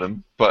all of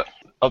them, but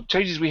of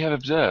changes we have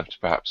observed,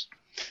 perhaps.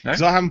 No?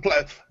 Because I haven't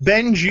played.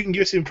 Benj, you can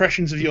give us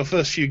impressions of your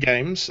first few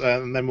games,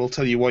 and then we'll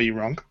tell you why you're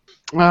wrong.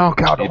 Oh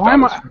god, Bloody why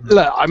am I?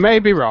 Look, I may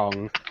be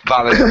wrong,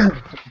 Valid.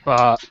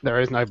 but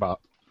there is no but.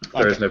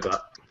 There is no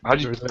but. How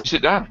do you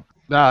sit down?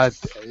 In There is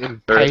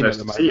pain no at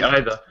the seat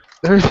moment.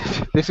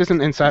 either. This isn't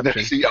Never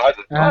Inception. see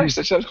either. Nice.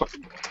 That sounds quite.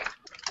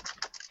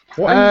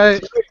 What are you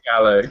doing,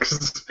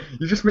 Alex?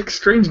 You just make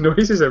strange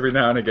noises every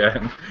now and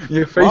again.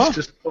 Your face What?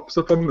 just pops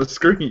up on the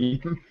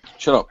screen.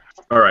 Shut up.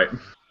 Alright.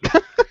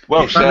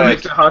 Well That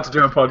makes said. it hard to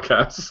do a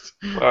podcast.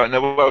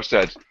 No, well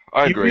said.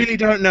 I You agree. really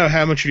don't know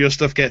how much of your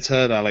stuff gets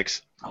heard,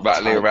 Alex.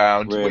 Rattling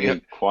around. Really Well,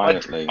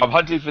 quietly. I'm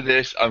hunting for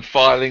this. I'm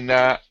filing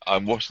that.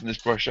 I'm washing this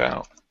brush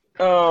out.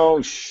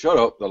 Oh, shut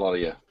up, the lot of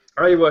you.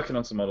 Are you working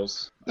on some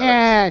models?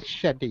 Yeah,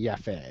 shut the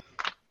face.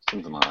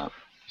 Something like that.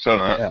 So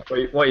that.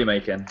 Yeah. What are you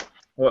making?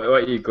 What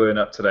are you gluing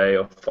up today,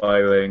 or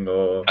filing,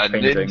 or A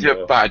painting? ninja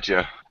or...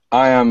 badger.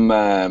 I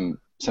am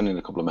sending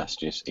a couple of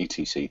messages,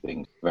 ETC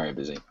things. Very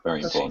busy,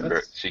 very That's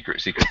important. Secret.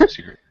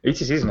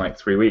 ETC's in like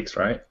 3 weeks,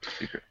 right?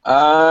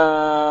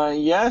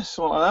 Yeah,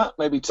 something like that.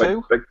 Maybe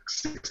two. Like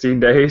 16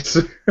 days.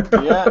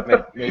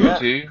 Yeah, Maybe yeah.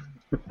 two.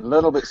 A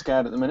little bit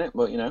scared at the minute,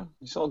 but you know,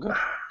 it's all good.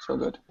 It's all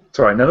good. It's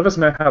alright, none of us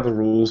know how the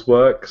rules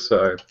work,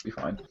 so be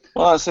fine.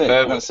 Well, that's it.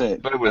 Bear That's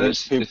it. Bear with I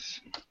us. think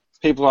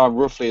people are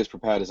roughly as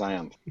prepared as I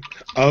am.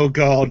 Oh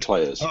God.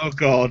 Players. Oh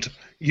God.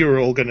 You're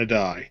all gonna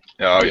die.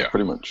 Oh yeah,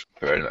 Pretty much.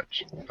 very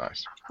much.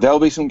 Nice. There'll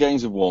be some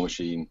games of War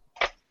Machine.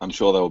 I'm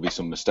sure there will be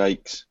some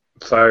mistakes.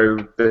 So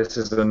this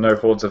is the No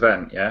Hordes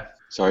event, yeah?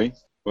 Sorry,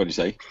 what did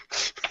you say?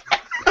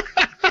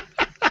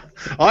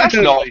 I That's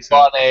don't not think so.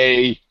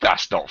 funny.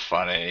 That's not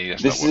funny.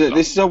 That's This not is what's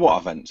this is a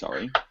what event?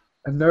 Sorry.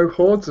 A No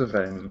Hordes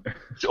event.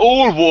 It's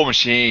all War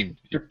Machine.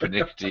 You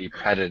pernickety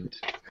pedant.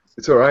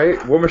 It's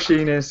alright. War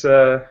Machine is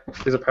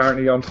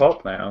apparently on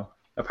top now.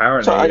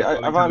 Apparently. So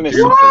according have to I the missed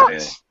Doom- something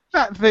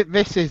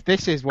here?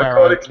 This is where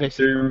According to this.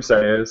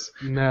 Doomsayers.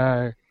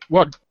 No.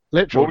 What?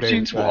 Literal War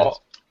Machine's doomsayers. what?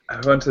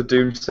 According to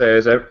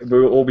Doomsayers, we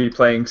will all be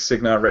playing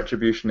Signar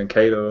Retribution and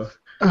Kalor.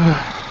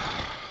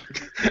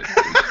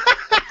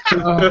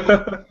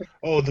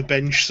 Oh, the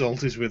bench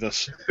salt is with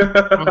us.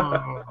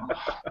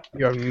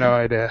 You have no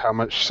idea how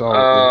much salt.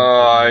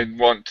 I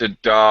want to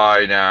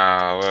die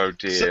now. Oh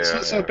dear.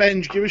 So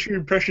Benj, give us your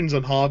impressions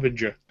on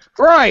Harbinger.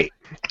 Right.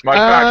 My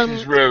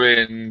faction's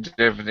ruined.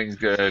 Everything's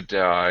gonna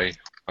die.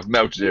 I've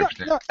melted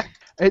everything. No,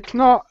 it's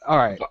not. All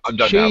right. I'm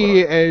done She now.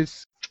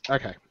 is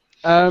okay.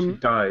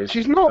 Dies.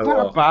 She's not Oh, that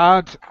well.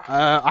 bad.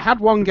 I had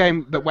one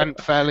game that went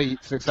fairly Should we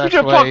do a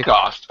successfully.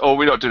 podcast? Or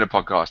we're not doing a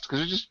podcast because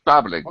we're just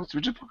babbling. Should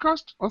we do a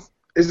podcast?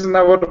 Isn't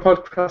that what a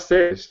podcast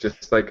is?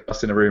 Just like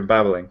us in a room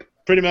babbling.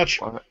 Pretty much.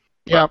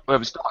 Yeah. We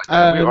haven't started.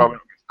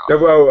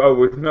 Oh,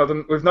 we've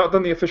not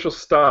done the official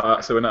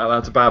start, so we're not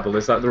allowed to babble.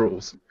 Is that the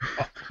rules?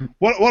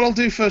 What I'll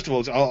do first of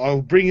all is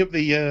I'll bring up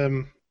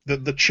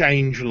the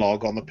change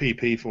log on the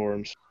PP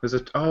forums.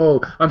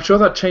 I'm sure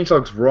that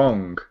changelog's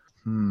wrong.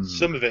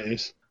 Some of it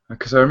is.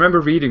 Because I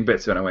remember reading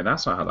bits of it and I went,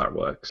 that's not how that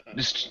works.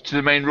 Just to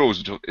the main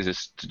rules. Is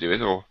this to do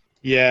with or?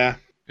 Yeah.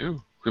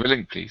 Ooh, give a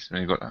link, please.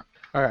 When you got that.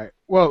 All right.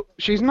 Well,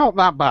 she's not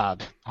that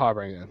bad,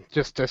 Harbinger.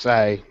 Just to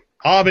say.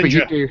 Harbinger.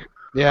 But you do.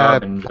 Yeah,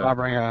 Harbinger.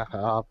 Harbinger.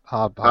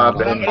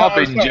 Harbinger.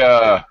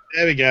 Harbinger.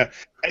 There we go.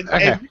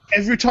 Okay.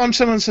 Every time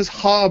someone says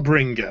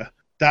Harbinger,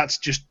 that's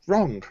just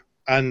wrong,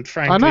 and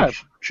I know. frankly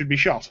should be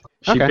shot.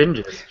 She Okay.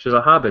 binges. She's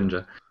a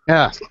harbinger.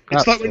 Yeah. It's like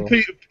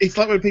that's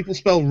when people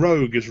spell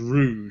rogue as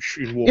rouge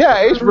in Warcraft.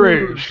 Yeah, it's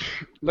Rouge.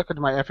 Look at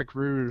my epic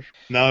Rouge.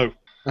 No.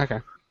 Okay.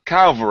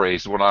 Calvary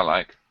is the one I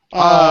like.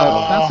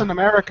 That's an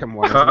American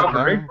one. Isn't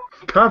Cavalry?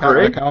 it?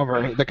 Cavalry? The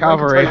Cavalry. The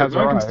Cavalry has I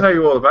can arrived. tell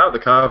you all about the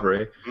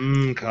cavalry.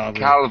 Cavalry.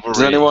 Calvary.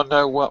 Does anyone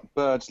know what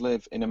birds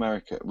live in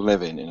America? Where's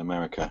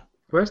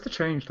the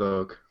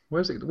changelog?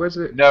 Where's it? No, where's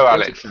it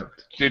Alex.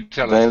 kept? Do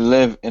tell They us.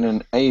 live in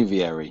an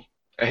aviary.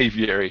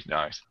 Aviary,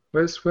 nice.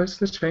 Where's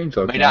the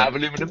changelog? Made out of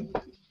aluminum.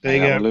 There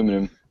you They have go.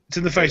 aluminum. It's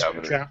in the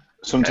Facebook chat.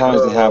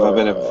 Sometimes they have a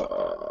bit of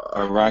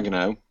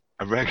oregano.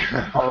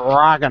 Oregano.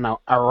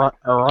 Oregano.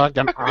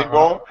 Any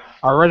more?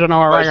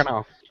 Original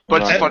oregano.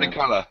 But it's a Right. funny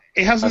colour.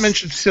 It hasn't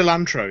That's- mentioned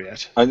cilantro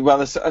yet. Well,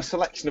 there's a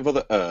selection of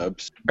other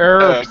herbs.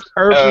 Herbs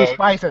and Herbs.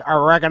 spices.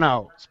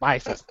 Oregano.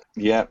 Spices.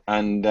 Yeah,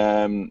 and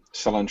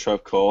cilantro,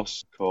 of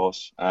course.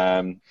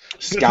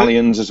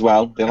 Scallions as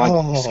well. They like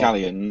Oh.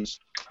 scallions.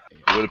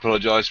 I would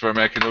apologise for our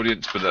American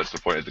audience, but that's the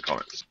point of the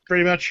comments.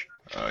 Pretty much.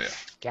 Oh, yeah.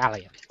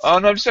 Galleon. Oh,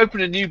 no, I've just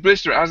opened a new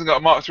blister. It hasn't got a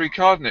Mark III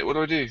card in it. What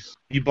do I do?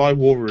 You buy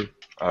War Room.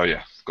 Oh,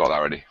 yeah. Got that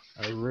already.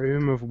 A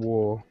room of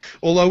war.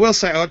 Although I will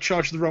say I'd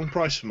charge the wrong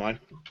price for mine.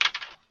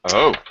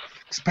 Oh,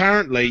 'Cause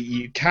apparently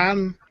you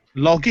can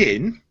log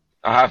in,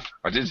 I have.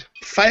 I did.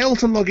 fail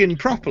to log in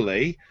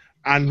properly,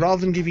 and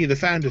rather than give you the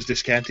founder's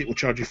discount, it will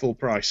charge you full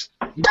price.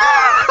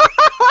 I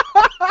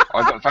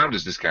got a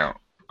founder's discount.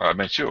 I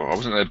made sure. I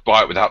wasn't going to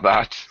buy it without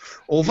that.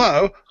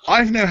 Although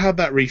I've now had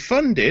that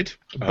refunded,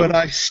 but Oh.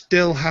 I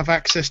still have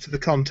access to the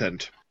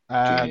content.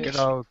 Genius. Good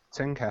old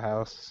Tinker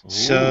House.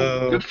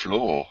 So- Good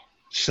floor.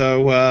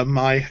 So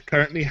I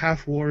currently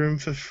have War Room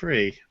for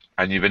free.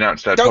 And you've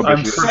announced that Don't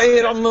publicly. say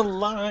it on the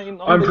line.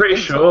 I'm pretty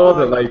sure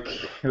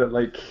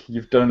that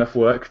you've done enough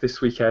work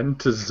this weekend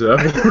to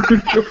deserve it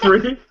for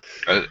free.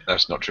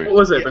 That's not true. What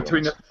was it? Yeah.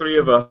 Between the three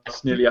of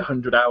us, nearly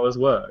 100 hours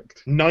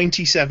worked.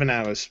 97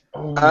 hours.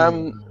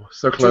 Oh,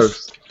 so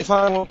close. If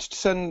I wanted to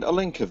send a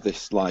link of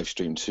this live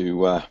stream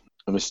to an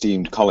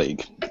esteemed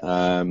colleague,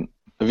 have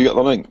you got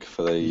the link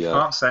for the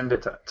Can't send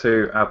it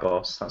to our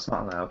boss. That's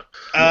not allowed.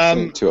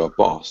 to a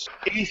boss?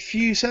 If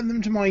you send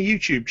them to my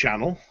YouTube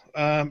channel,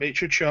 it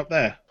should show up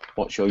there.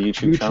 What's your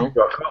YouTube channel?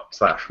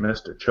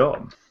 YouTube.com/Mr.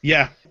 John.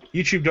 Yeah,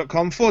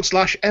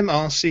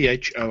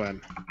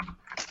 youtube.com/MRCHON.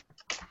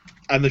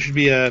 And there should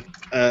be a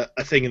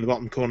thing in the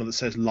bottom corner that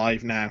says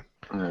live now.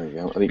 There we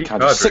go. I think Beat Cad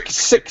Cadre.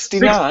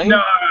 69.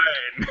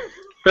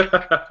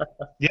 69!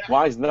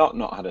 Why has that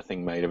not had a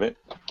thing made of it?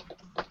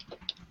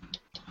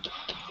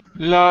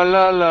 La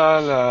la la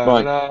la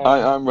Right,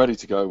 la. I'm ready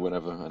to go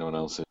whenever anyone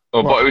else is.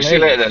 Oh, but we'll see you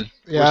later then.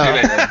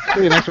 Yeah.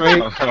 See you next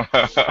week.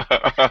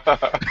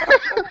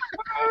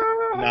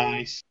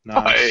 Nice.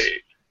 Bye.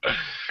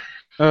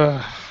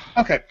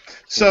 Okay,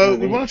 so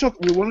we want to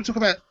talk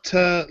about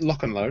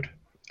Lock and Load.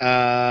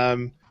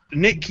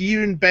 Nick,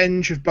 you and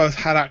Benj have both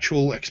had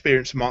actual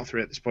experience of Mark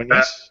III at this point,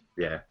 yes?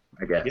 Yeah,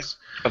 I guess.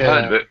 I've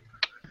heard of it.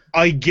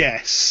 I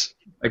guess.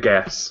 I've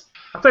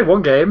played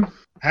one game.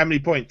 How many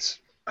points?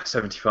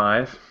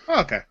 75.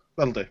 Oh, okay,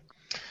 that'll do.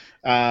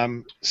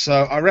 So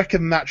I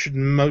reckon that should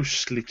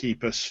mostly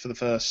keep us for the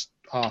first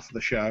half of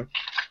the show.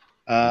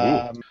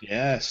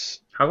 Yes.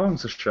 How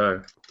long's the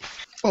show?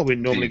 Well, we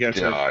normally go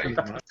Deep dive.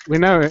 to. We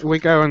know it. We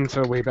go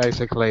until we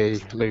basically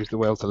lose the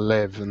will to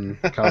live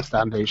and can't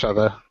stand each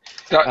other.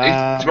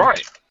 It's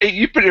right.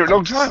 You've been here a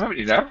long time, haven't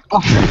you now?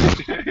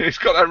 He's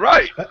got that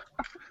right.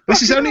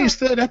 This is only his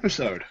third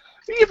episode.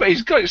 Yeah, but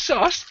he's got it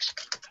sussed.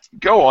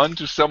 Go on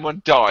till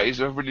someone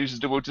dies or everyone loses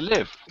the will to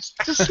live. It's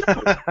just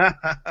simple.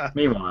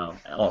 Meanwhile,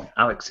 on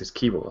Alex's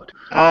keyboard.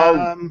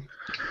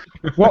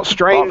 What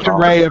strange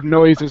array of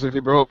noises have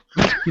you brought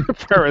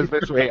for us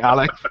this week,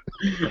 Alex?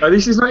 At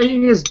least he's not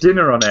eating his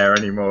dinner on air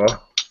anymore.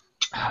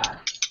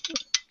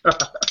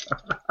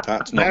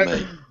 That's not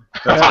me.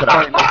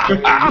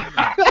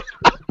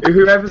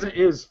 Whoever it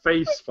is,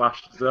 face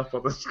flashes up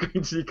on the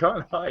screen so you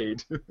can't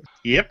hide.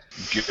 Yep.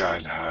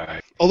 God, no.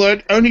 Although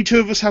only 2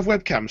 of us have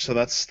webcams, so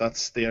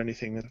that's the only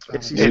thing that's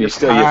valid. It's Yeah, you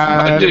still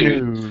I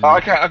do. Hanoon. Oh, I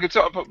can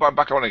sort of put mine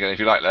back on again if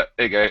you like that.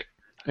 There you go.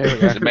 There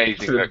we go. It's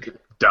amazing. Look,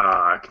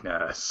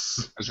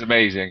 Darkness. it's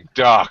amazing.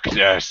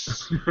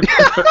 Darkness.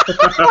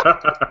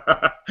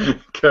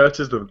 Kurt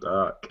is the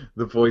dark,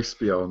 the voice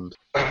beyond.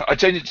 I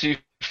changed it to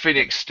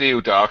Phoenix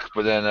Steel Dark,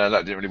 but then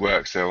that didn't really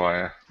work, so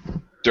I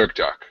Dirk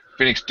Dark.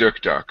 Phoenix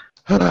Dirk Dark.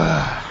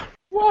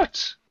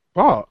 What?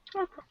 What?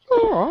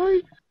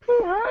 Alright.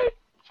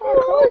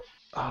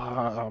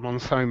 I'm on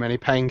so many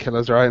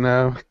painkillers right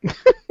now.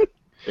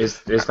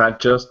 Is that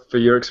just for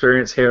your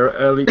experience here at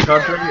Early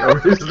Cadre,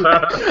 or is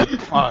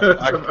that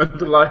some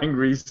underlying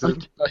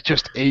reason? I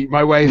just eat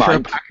my way through a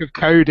Mike. pack of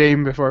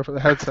codeine before I put the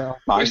headset on. We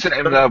Mike, sent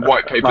him the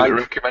white paper Mike. that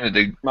recommended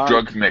the Mike.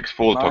 drug mix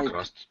for the Mike.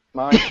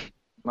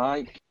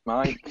 podcast.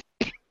 Mike.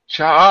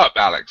 Shut up,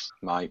 Alex.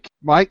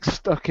 Mike's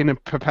stuck in a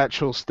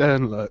perpetual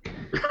stern look.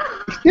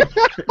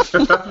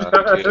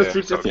 Does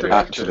he just He do it?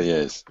 actually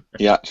is.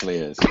 He actually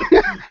is.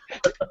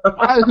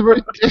 That is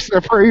very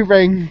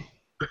disapproving.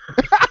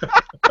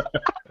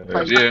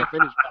 Oh, dear.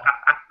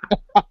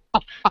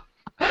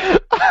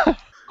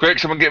 Quick,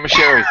 someone get him a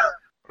sherry.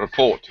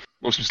 Report.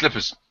 Or some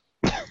slippers.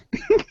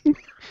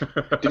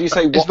 Did you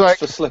say It's what's like-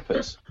 for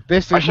slippers?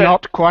 This is Actually-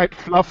 not quite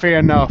fluffy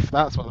enough.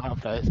 That's what that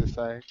face is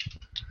saying.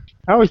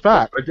 Oh, he's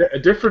back. A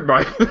different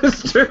Mike.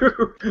 There's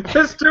two.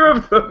 There's 2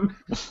 of them.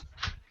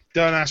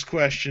 Don't ask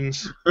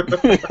questions.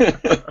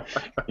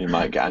 You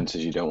might get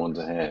answers you don't want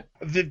to hear.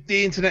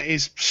 The internet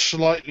is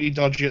slightly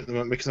dodgy at the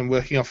moment because I'm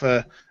working off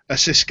a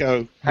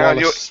Cisco Hang on,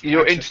 wireless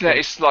your access internet point.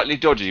 is slightly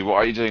dodgy. What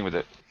are you doing with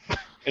it?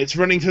 It's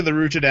running through the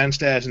router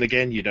downstairs, and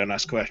again, you don't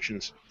ask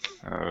questions.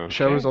 Okay.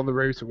 Show us on the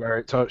router where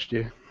it touched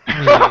you.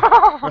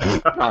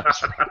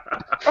 Nice.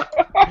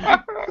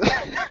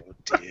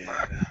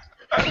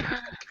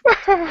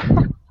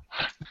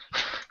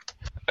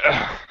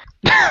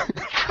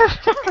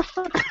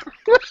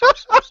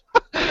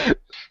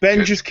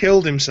 Ben just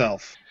killed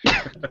himself.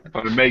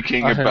 I'm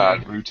making I a heard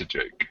bad router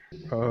joke.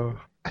 Oh,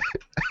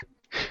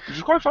 Which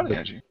is quite funny,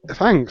 actually.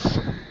 thanks.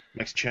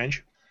 Makes a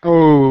change.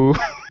 Oh,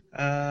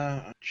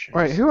 Change.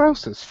 wait, who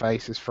else's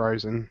face is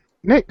frozen?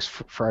 Nick's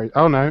frozen.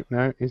 Oh no,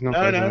 he's not No,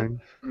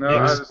 frozen. no.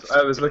 No, Yes.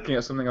 I was looking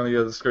at something on the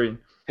other screen.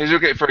 He'll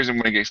get frozen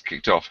when he gets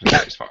kicked off.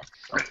 It's fine.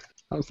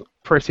 That was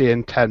pretty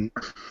intense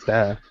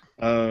there.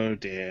 Oh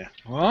dear.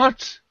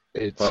 What?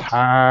 It's What?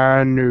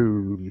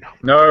 Hanoon.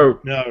 No,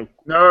 No.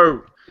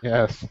 no.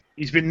 Yes.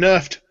 He's been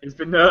nerfed. He's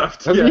been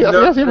nerfed. Has Yeah, he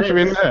nerfed actually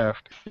been Nick. nerfed?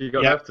 He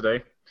got Yeah. nerfed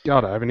today.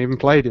 God, I haven't even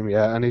played him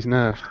yet, and he's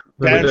nerfed.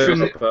 Down With from-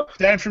 the buff.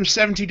 Down from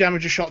 70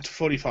 damage a shot to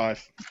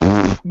 45.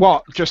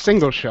 What? Just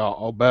single shot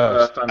or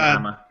burst? And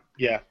hammer.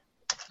 Yeah.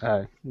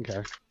 Oh,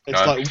 okay. It's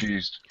I'm like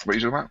confused. What are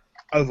you talking about?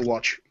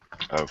 Overwatch.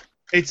 Oh.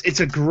 It's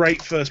a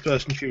great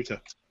first-person shooter.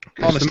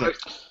 Honestly.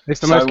 It's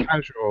the So- most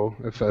casual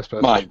of first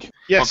person. Mike.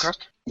 Yes. Podcast?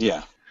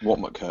 Yeah. What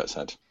McCurt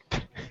said.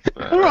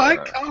 All right,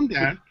 calm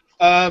down.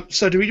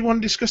 So do we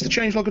want to discuss the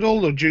changelog at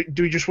all, or do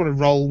we just want to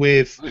roll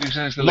with You sent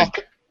us the lock?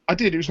 link. I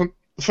did. It was on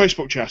the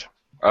Facebook chat.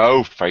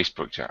 Oh,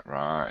 Facebook chat.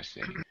 Right, I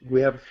see.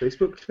 We have a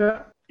Facebook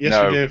chat. Yes,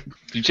 No. we do.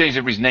 You changed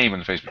everybody's name on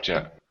the Facebook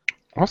chat.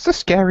 What's the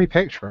scary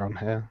picture on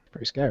here?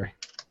 Pretty scary.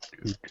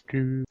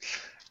 Doo-doo-doo.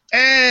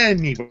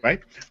 Anyway,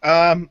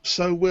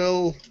 so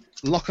will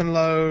lock and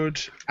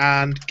load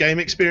and game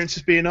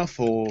experiences be enough,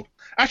 or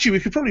actually we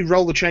could probably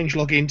roll the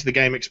changelog into the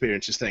game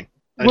experiences thing.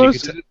 And you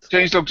Was- could t-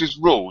 Changelog just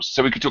rules,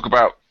 so we could talk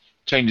about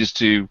changes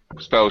to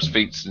spells,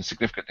 feats, and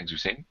significant things we've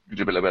seen. We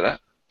do a little bit of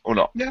that, or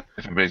not? Yeah.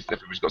 If everybody's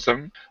got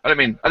something. I don't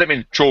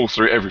mean trawl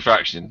through every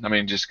faction. I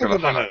mean just kind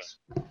of No. highlights.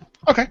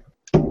 Okay.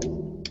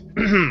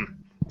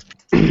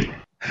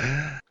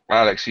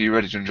 Alex, are you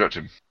ready to interrupt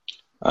him?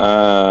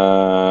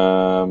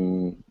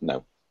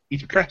 No.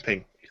 He's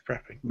prepping.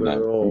 No.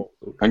 We're all.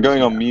 I'm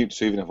going on mute,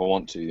 so even if I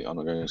want to, I'm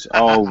not going to say,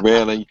 oh,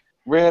 really?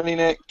 Really,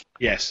 Nick?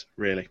 Yes,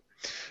 really.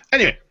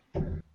 Anyway,